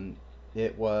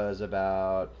it was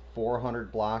about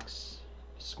 400 blocks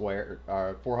square,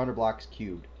 400 blocks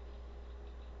cubed.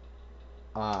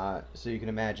 So you can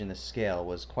imagine the scale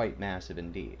was quite massive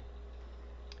indeed.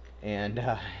 And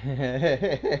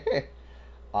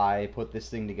I put this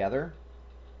thing together,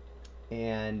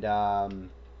 and I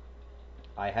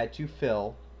had to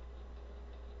fill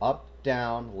up,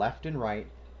 down, left and right,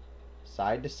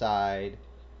 side to side,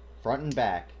 front and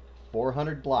back,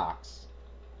 400 blocks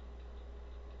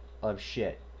of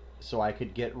shit, so I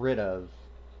could get rid of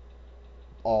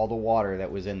all the water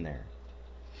that was in there.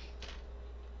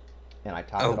 And I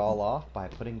topped it all off by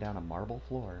putting down a marble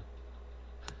floor.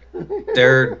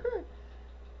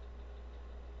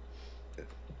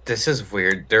 This is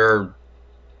weird. There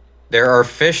are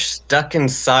fish stuck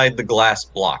inside the glass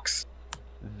blocks.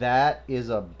 That is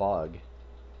a bug.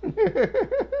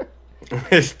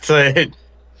 It's like,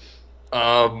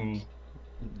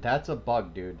 That's a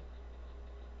bug, dude.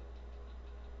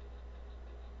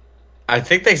 I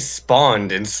think they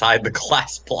spawned inside the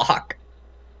glass block.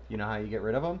 You know how you get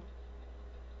rid of them?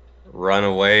 Run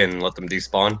away and let them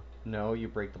despawn? No, you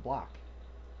break the block.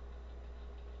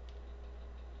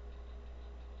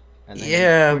 And then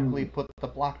Yeah. you quickly put the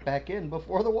block back in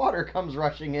before the water comes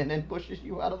rushing in and pushes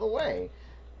you out of the way.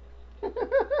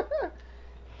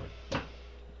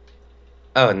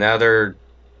 Oh, now they're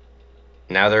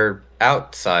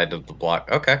outside of the block.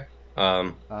 Okay.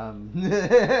 All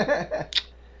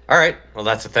right. Well,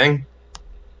 that's a thing.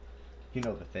 You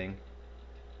know the thing.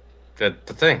 The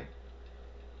thing.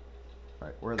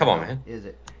 Alright, where the Come on, hell man. is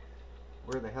it?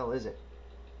 Where the hell is it?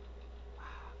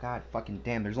 God fucking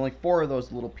damn, there's only 4 of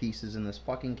those little pieces in this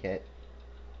fucking kit.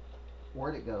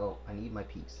 Where'd it go? I need my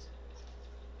piece.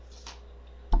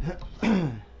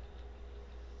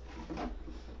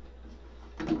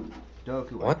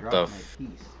 Doku, What I the dropped my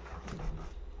piece.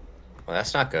 Well,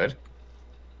 that's not good.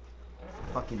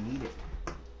 Fucking need it.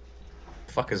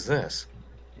 The fuck is this?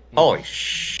 Holy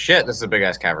shit, this is a big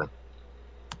ass cavern.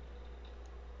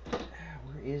 Where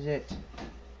is it?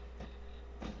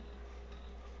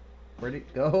 Where'd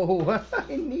it go?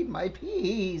 I need my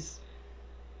piece.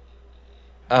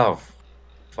 Oh,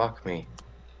 fuck me.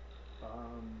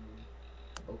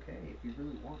 Okay, if you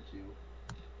really want to.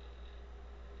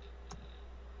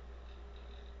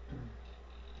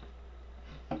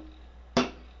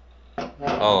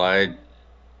 Oh,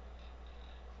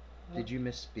 Did you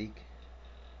misspeak?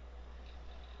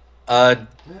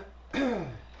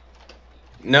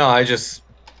 No, I just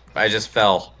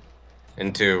fell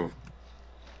into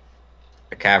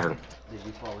a cavern. Did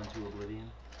you fall into oblivion?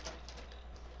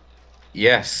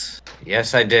 Yes,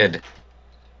 I did.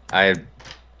 I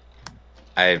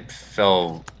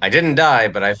fell. I didn't die,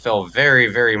 but I fell very,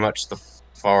 very much the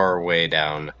far way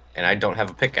down, and I don't have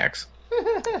a pickaxe.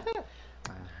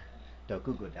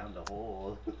 Doku, go down the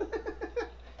hole.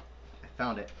 I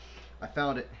found it. I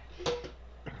found it.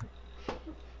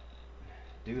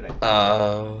 Dude,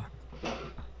 Oh,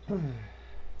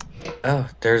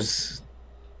 there's.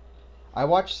 I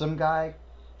watched some guy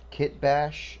kit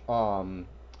bash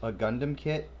a Gundam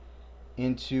kit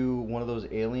into one of those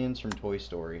aliens from Toy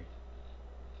Story.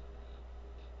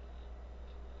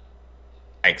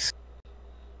 Yikes.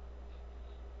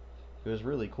 It was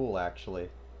really cool, actually.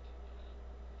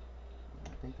 I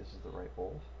think this is the right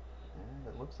hole. Yeah,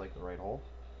 that looks like the right hole.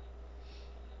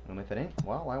 And if it ain't,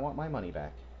 well, I want my money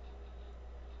back.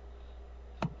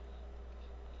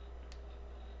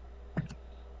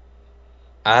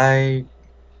 I'm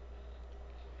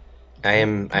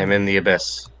in the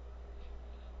abyss.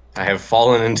 I have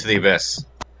fallen into the abyss.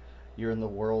 You're in the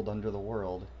world under the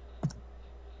world.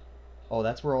 Oh,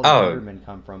 that's where all the Oh. Endermen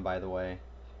come from, by the way.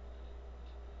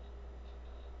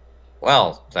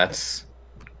 Well, that's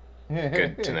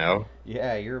good to know.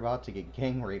 Yeah, you're about to get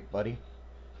gang raped, buddy.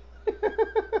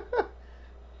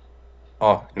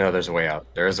 Oh, no, there's a way out.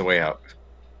 There is a way out.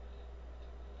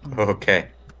 Okay.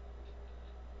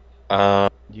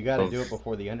 You gotta do it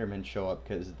before the Endermen show up,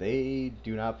 because they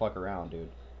do not fuck around, dude.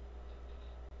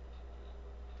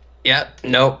 Yeah,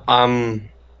 no, I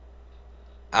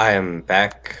am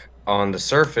back on the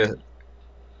surface.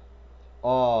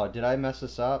 Oh, did I mess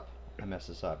this up? I messed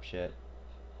this up, shit.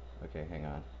 Okay, hang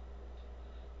on.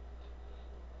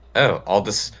 Oh, all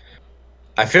this.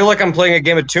 I feel like I'm playing a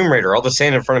game of Tomb Raider. All the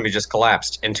sand in front of me just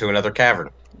collapsed into another cavern.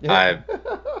 I'm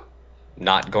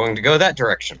not going to go that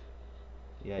direction.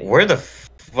 Yeah, Where the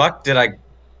fuck did I... Yeah,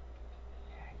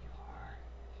 you are.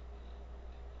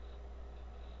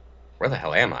 Where the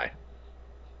hell am I?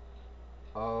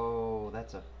 Oh,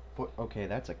 that's a foot. Okay,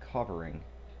 that's a covering.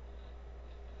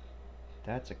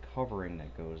 That's a covering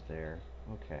that goes there.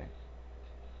 Okay.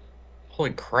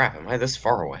 Holy crap, am I this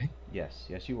far away? Yes,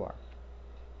 yes, you are.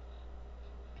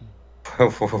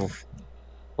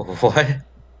 What?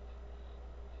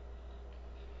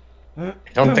 I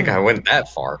don't think I went that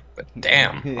far, but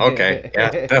damn. Okay,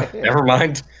 yeah, no, never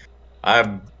mind.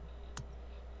 I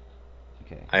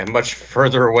am much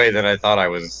further away than I thought I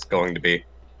was going to be.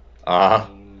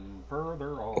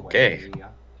 Further away. Okay.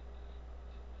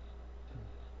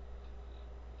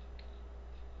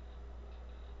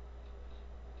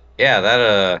 Yeah,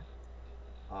 that,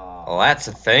 well, that's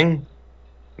a thing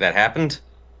that happened.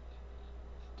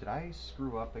 Did I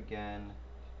screw up again?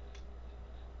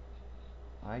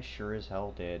 I sure as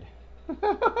hell did.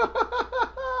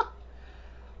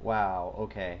 Wow,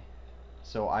 okay.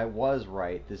 So I was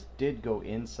right. This did go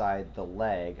inside the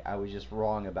leg. I was just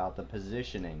wrong about the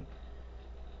positioning.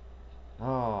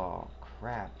 Oh,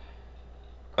 crap.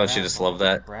 Don't you just love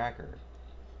that? Cracker.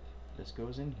 This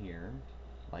goes in here,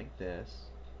 like this.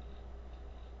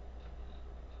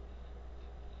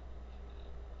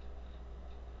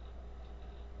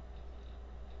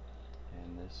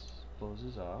 And this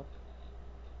closes up,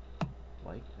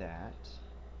 like that.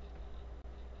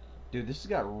 Dude, this has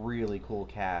got really cool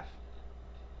calf.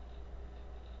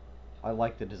 I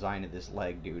like the design of this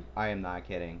leg, dude. I am not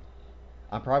kidding.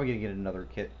 I'm probably gonna get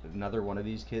another one of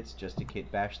these kits just to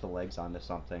kit bash the legs onto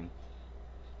something.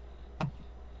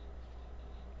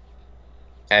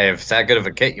 Hey, if it's that good of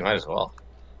a kit, you might as well.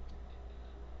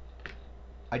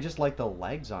 I just like the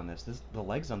legs on this. The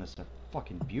legs on this are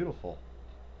fucking beautiful.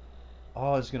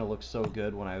 Oh, it's gonna look so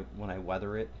good when I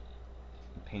weather it.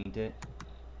 and paint it.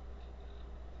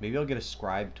 Maybe I'll get a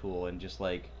scribe tool and just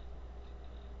like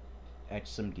etch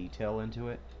some detail into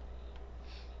it.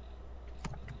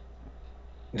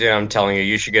 Yeah, I'm telling you,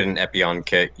 you should get an Epion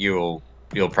kit. You'll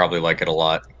probably like it a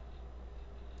lot.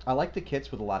 I like the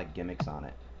kits with a lot of gimmicks on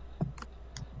it.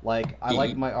 Like I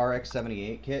like my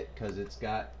RX-78 kit because it's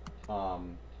got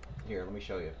here, let me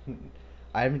show you.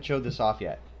 I haven't showed this off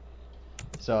yet.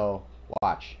 So,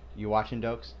 watch. You watching,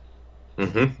 Dokes?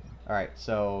 Mm-hmm. Alright,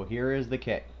 so here is the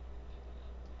kit.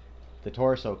 The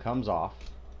torso comes off,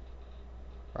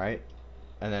 right?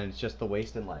 And then it's just the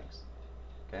waist and legs.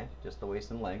 Okay? Just the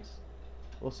waist and legs.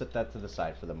 We'll set that to the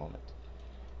side for the moment.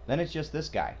 Then it's just this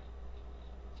guy.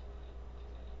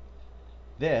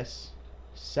 This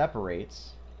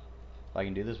separates, if I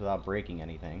can do this without breaking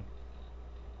anything,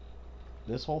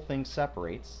 this whole thing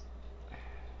separates.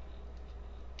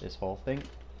 This whole thing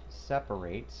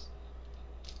separates.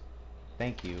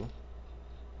 Thank you.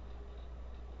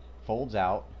 Folds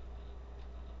out.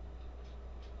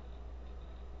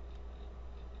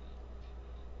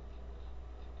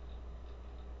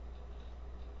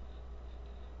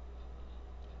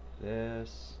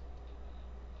 This.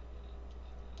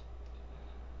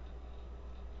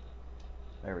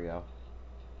 There we go.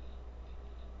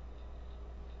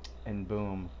 And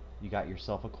boom, you got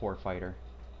yourself a core fighter.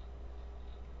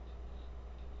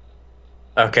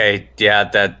 Okay, yeah,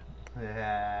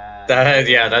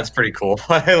 yeah, that's pretty cool.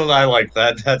 I like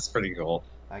that. That's pretty cool.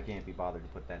 I can't be bothered to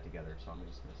put that together, so I'm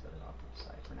just going to set it off to the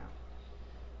side for now.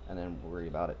 And then we'll worry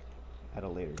about it at a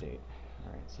later date.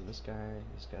 Alright, so this guy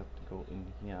has got to go in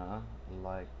here,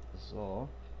 like so.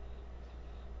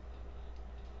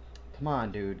 Come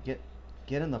on, dude, get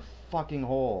in the fucking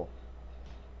hole.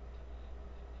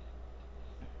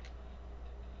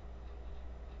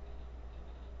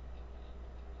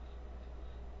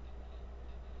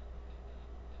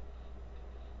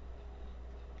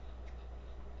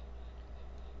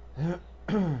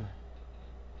 Because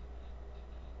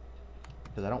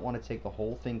I don't want to take the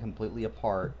whole thing completely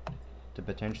apart to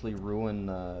potentially ruin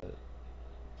the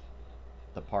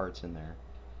parts in there.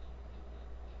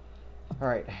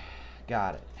 Alright,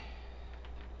 got it.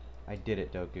 I did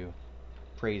it, Doku.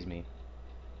 Praise me.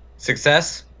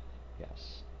 Success?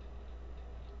 Yes.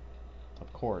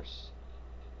 Of course.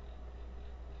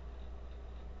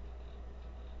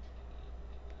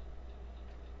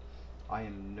 I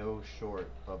am no short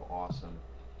of awesome.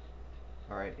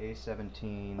 Alright,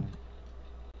 A17.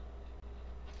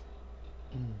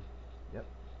 Yep,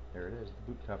 there it is,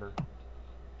 the boot cover.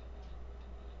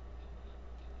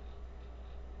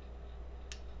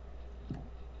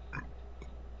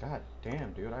 God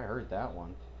damn, dude, I heard that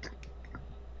one.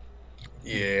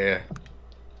 Yeah.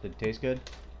 Did it taste good?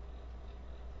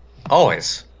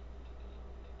 Always.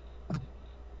 I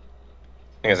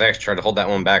think I actually tried to hold that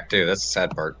one back too. That's the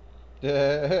sad part.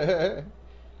 It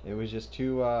was just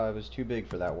too, it was too big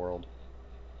for that world.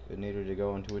 It needed to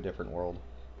go into a different world.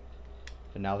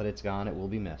 And now that it's gone, it will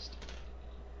be missed.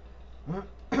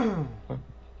 To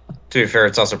be fair,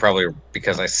 it's also probably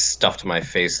because I stuffed my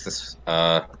face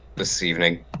this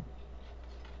evening.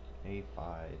 A5.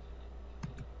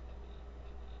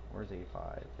 Where's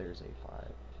A5? There's A5.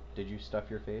 Did you stuff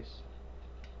your face?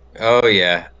 Oh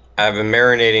yeah, I've been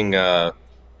marinating a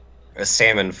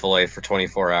salmon fillet for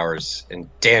 24 hours, and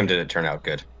damn did it turn out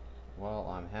good. Well,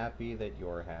 I'm happy that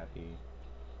you're happy,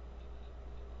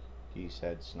 he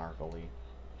said snarkily.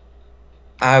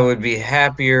 I would be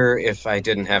happier if I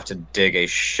didn't have to dig a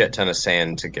shit ton of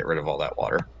sand to get rid of all that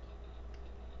water.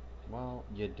 Well,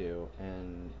 you do,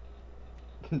 and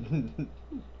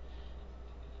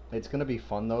it's gonna be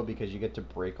fun though because you get to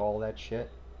break all that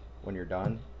shit when you're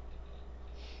done.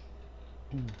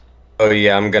 Oh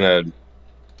yeah, I'm gonna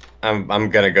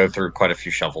go through quite a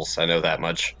few shovels. I know that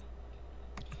much.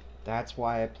 That's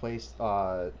why I placed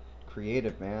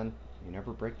creative, man. You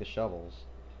never break the shovels.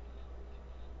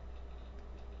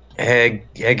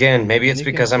 Again, maybe And it's you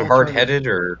can because I'm still turn it. hard-headed,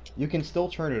 or You can still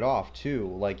turn it off too,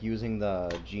 like using the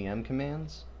GM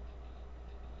commands.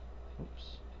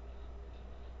 Oops.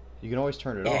 You can always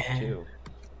turn it off too.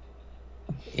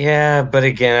 yeah, but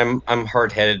again, I'm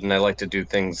hard-headed, and I like to do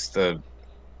things the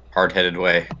hard-headed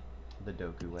way. The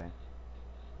Doku way.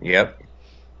 Yep.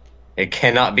 It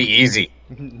cannot be easy.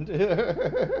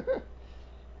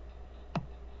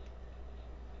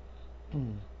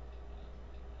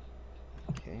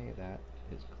 Okay, that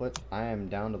is clipped. I am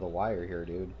down to the wire here,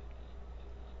 dude.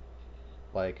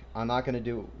 Like, I'm not gonna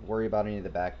worry about any of the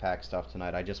backpack stuff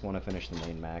tonight. I just want to finish the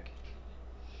main Mac.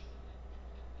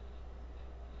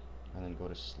 And then go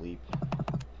to sleep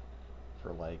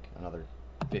for like another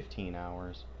 15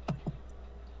 hours.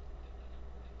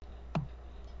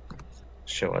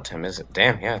 Shit, what time is it?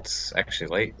 Damn, yeah, it's actually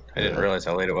late. I didn't realize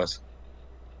how late it was.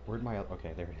 Where'd my...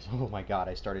 Okay, there it is. Oh my god,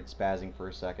 I started spazzing for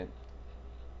a second.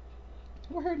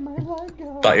 Where'd my leg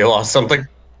go? Thought you lost something?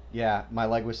 Yeah, my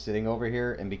leg was sitting over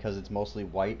here, and because it's mostly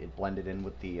white, it blended in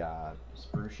with the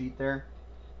sprue sheet there.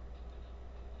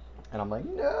 And I'm like,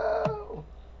 no!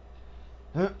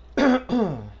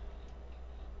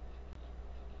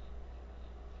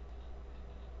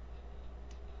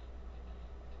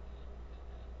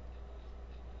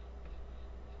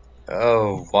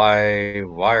 Oh,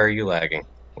 why are you lagging?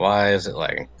 Why is it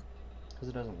lagging? Because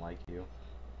it doesn't like you.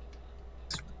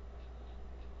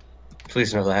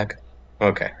 Please no lag.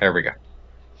 Okay, there we go.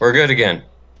 We're good again.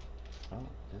 Oh,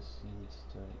 this needs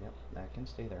to... Yep, that can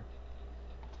stay there.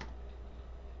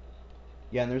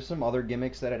 Yeah, and there's some other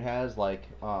gimmicks that it has, like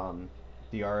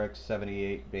the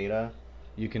RX-78 Beta.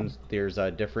 There's a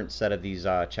different set of these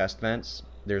chest vents.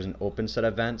 There's an open set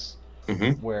of vents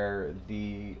Mm-hmm. where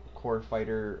the core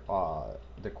fighter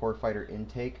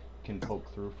intake can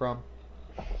poke through from.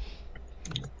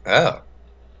 Oh.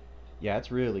 Yeah,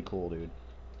 it's really cool, dude.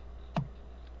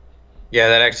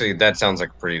 Yeah, that sounds like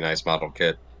a pretty nice model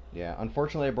kit. Yeah,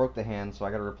 unfortunately I broke the hand, so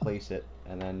I gotta replace it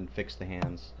and then fix the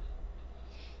hands.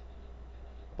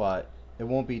 But it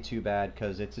won't be too bad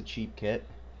because it's a cheap kit.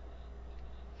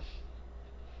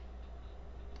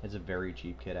 It's a very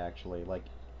cheap kit, actually. Like,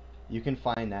 you can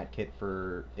find that kit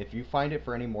for... If you find it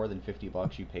for any more than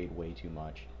 $50, you paid way too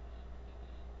much.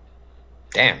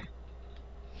 Damn.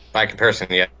 By comparison,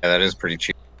 yeah, that is pretty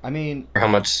cheap. I mean... How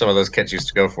much some of those kits used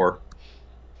to go for.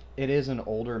 It is an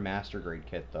older master grade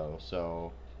kit, though,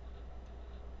 so...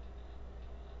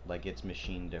 Like, it's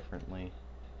machined differently.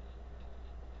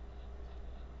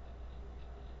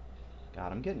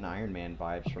 God, I'm getting Iron Man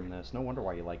vibes from this. No wonder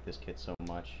why you like this kit so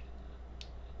much.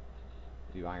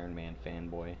 You Iron Man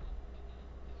fanboy.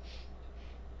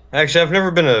 Actually, I've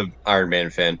never been an Iron Man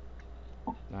fan.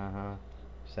 Uh-huh.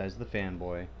 Says the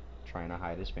fanboy, trying to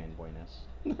hide his fanboyness.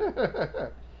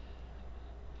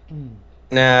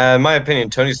 Nah, in my opinion,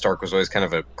 Tony Stark was always kind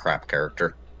of a crap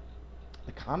character.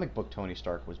 The comic book Tony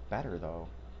Stark was better, though.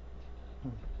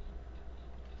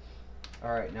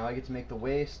 Alright, now I get to make the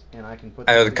waist, and I can put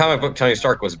this The comic together. book Tony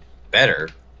Stark was better.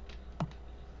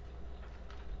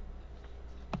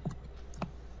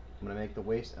 I'm gonna make the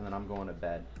waist, and then I'm going to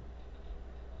bed.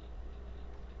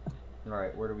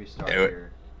 Alright, where do we start Do it.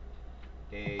 here?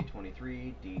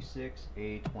 A23, D6,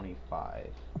 A25.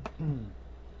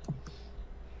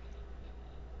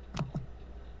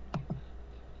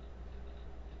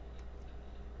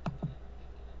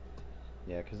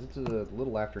 Yeah, because it's a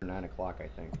little after 9 o'clock, I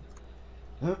think.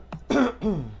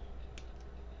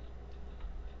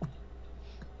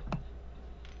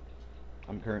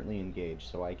 I'm currently engaged,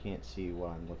 so I can't see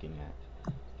what I'm looking at.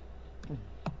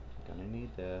 Gonna need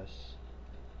this.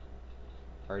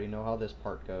 Already know how this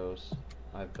part goes.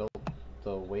 I've built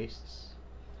the waists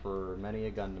for many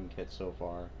a Gundam kit so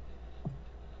far.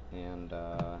 And,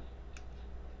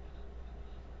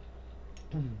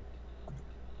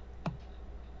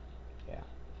 yeah.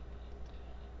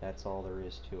 That's all there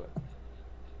is to it.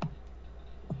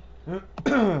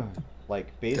 Like,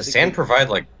 basically... Does sand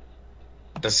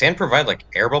provide like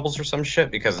air bubbles or some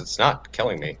shit? Because it's not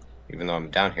killing me, even though I'm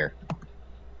down here.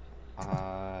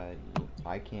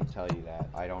 I can't tell you that.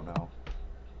 I don't know.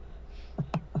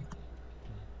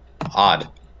 Odd.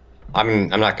 I'm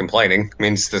not complaining. It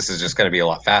means this is just going to be a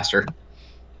lot faster.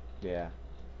 Yeah.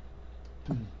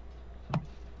 Okay,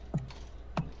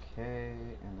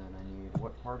 and then I need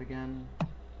what part again?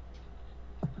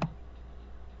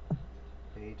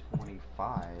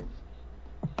 A25.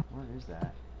 Where is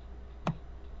that?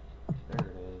 There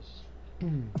it is.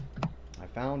 I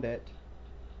found it.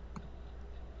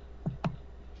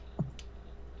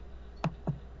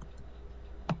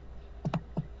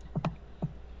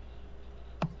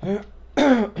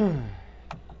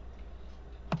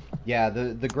 Yeah,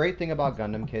 the great thing about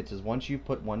Gundam kits is once you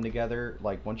put one together,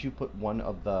 like once you put one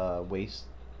of the waists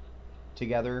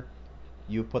together,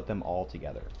 you put them all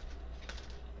together.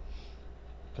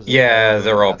 Yeah,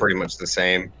 they're all pretty much the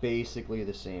same. Basically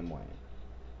the same way.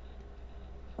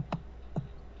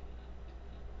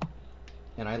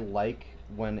 And I like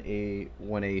when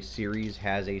a series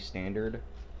has a standard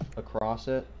across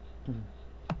it. So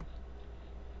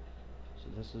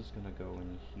this is gonna go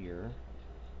in here.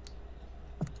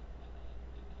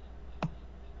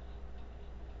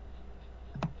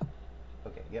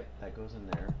 Okay, yep, that goes in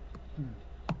there. And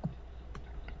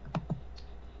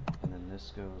then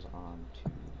this goes on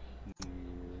to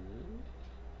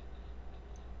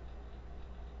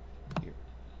here.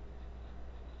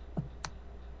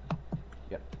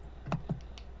 Yep.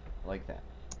 Like that.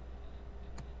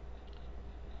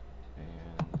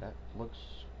 looks...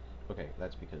 Okay,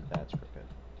 that's because that's crooked.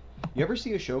 You ever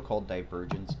see a show called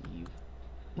Divergence Eve?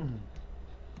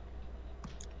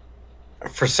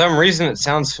 For some reason, it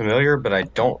sounds familiar, but I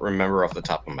don't remember off the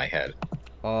top of my head.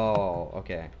 Oh,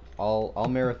 okay. I'll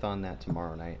marathon that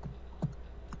tomorrow night.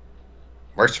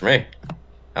 Works for me.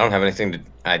 I don't have anything to.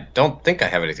 I don't think I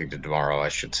have anything to tomorrow, I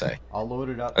should say. I'll load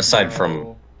it up Aside from.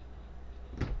 tomorrow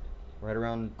right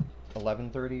around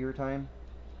 11:30 your time.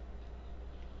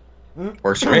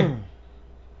 Works for me.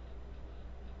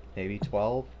 Maybe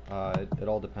 12. It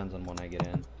all depends on when I get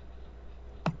in.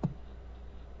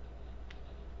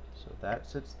 So that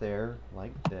sits there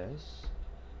like this.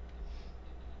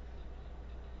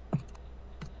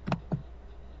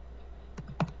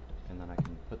 And then I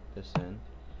can put this in.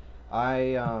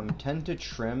 I tend to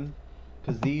trim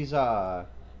because these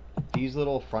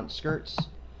little front skirts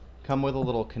come with a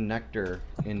little connector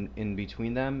in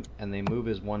between them, and they move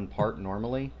as one part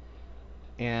normally.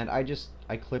 And I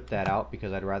clip that out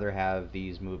because I'd rather have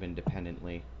these move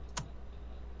independently.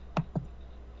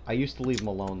 I used to leave them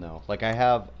alone though. Like I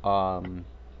have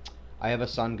a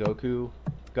Son Goku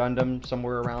Gundam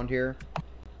somewhere around here.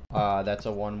 That's a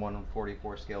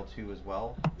 1/144 scale 2 as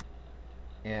well.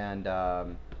 And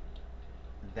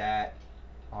that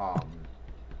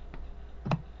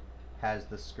has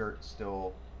the skirt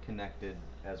still connected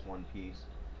as one piece.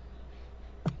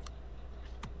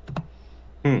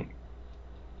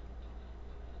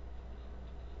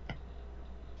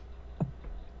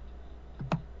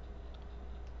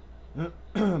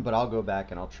 But I'll go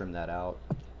back and I'll trim that out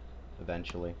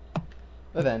eventually.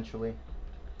 Eventually.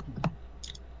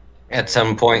 At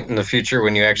some point in the future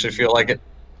when you actually feel like it.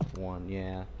 One,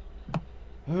 yeah.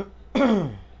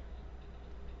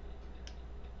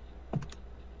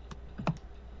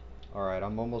 Alright,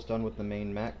 I'm almost done with the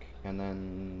main mech, and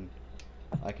then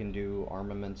I can do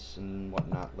armaments and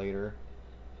whatnot later.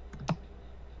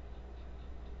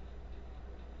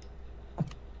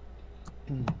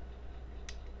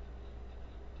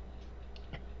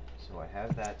 So I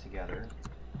have that together.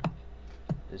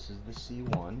 This is the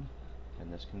C1,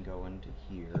 and this can go into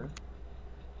here.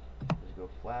 Does it go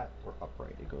flat or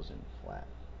upright? It goes in flat.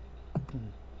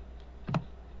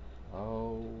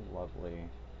 Oh, lovely.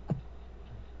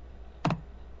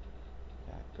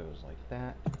 That goes like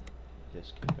that.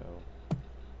 This can go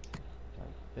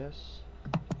like this.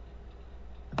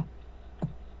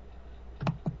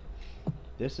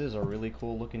 This is a really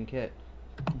cool looking kit.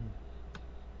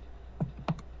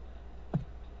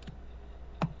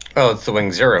 Oh, it's the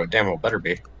Wing Zero. Damn, it better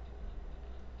be.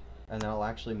 And I'll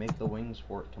actually make the wings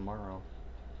for it tomorrow.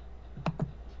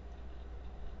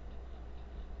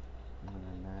 And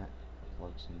then that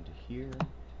plugs into here.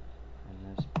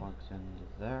 And this plugs into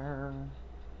there.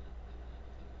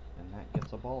 And that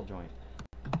gets a ball joint.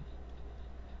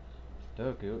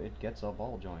 Doku, it gets a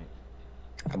ball joint.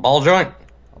 A ball joint?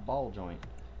 A ball joint.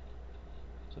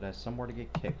 So it has somewhere to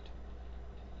get kicked.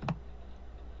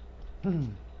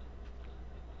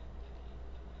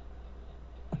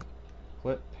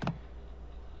 Clip.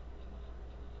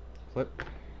 Clip.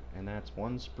 And that's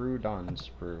one sprue done,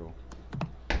 sprue.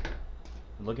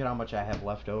 Look at how much I have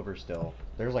left over still.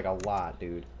 There's like a lot,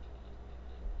 dude.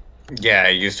 Yeah,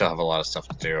 you still have a lot of stuff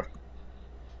to do.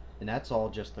 And that's all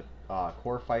just the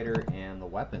core fighter and the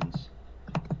weapons.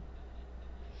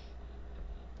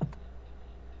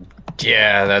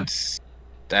 Yeah, that's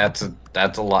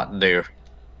a lot to do.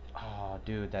 Oh,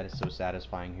 dude, that is so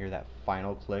satisfying. Hear that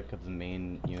final click of the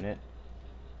main unit.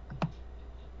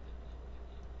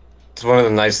 It's one of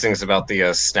the nice things about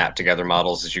the snap together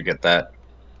models is you get that.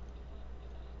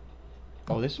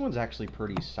 Oh, this one's actually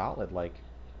pretty solid. Like,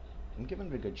 I'm giving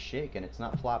it a good shake, and it's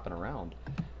not flopping around.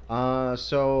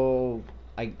 So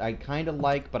I kind of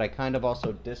like, but I kind of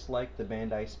also dislike the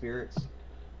Bandai Spirits.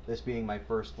 This being my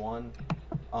first one.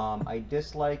 I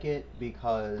dislike it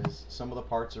because some of the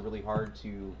parts are really hard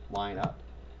to line up.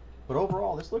 But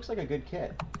overall, this looks like a good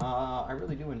kit. I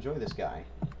really do enjoy this guy.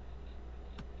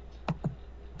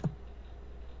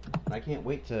 And I can't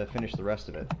wait to finish the rest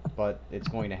of it, but it's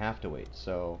going to have to wait.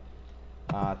 So,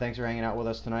 thanks for hanging out with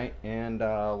us tonight, and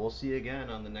we'll see you again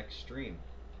on the next stream.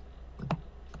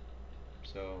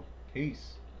 So,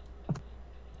 peace.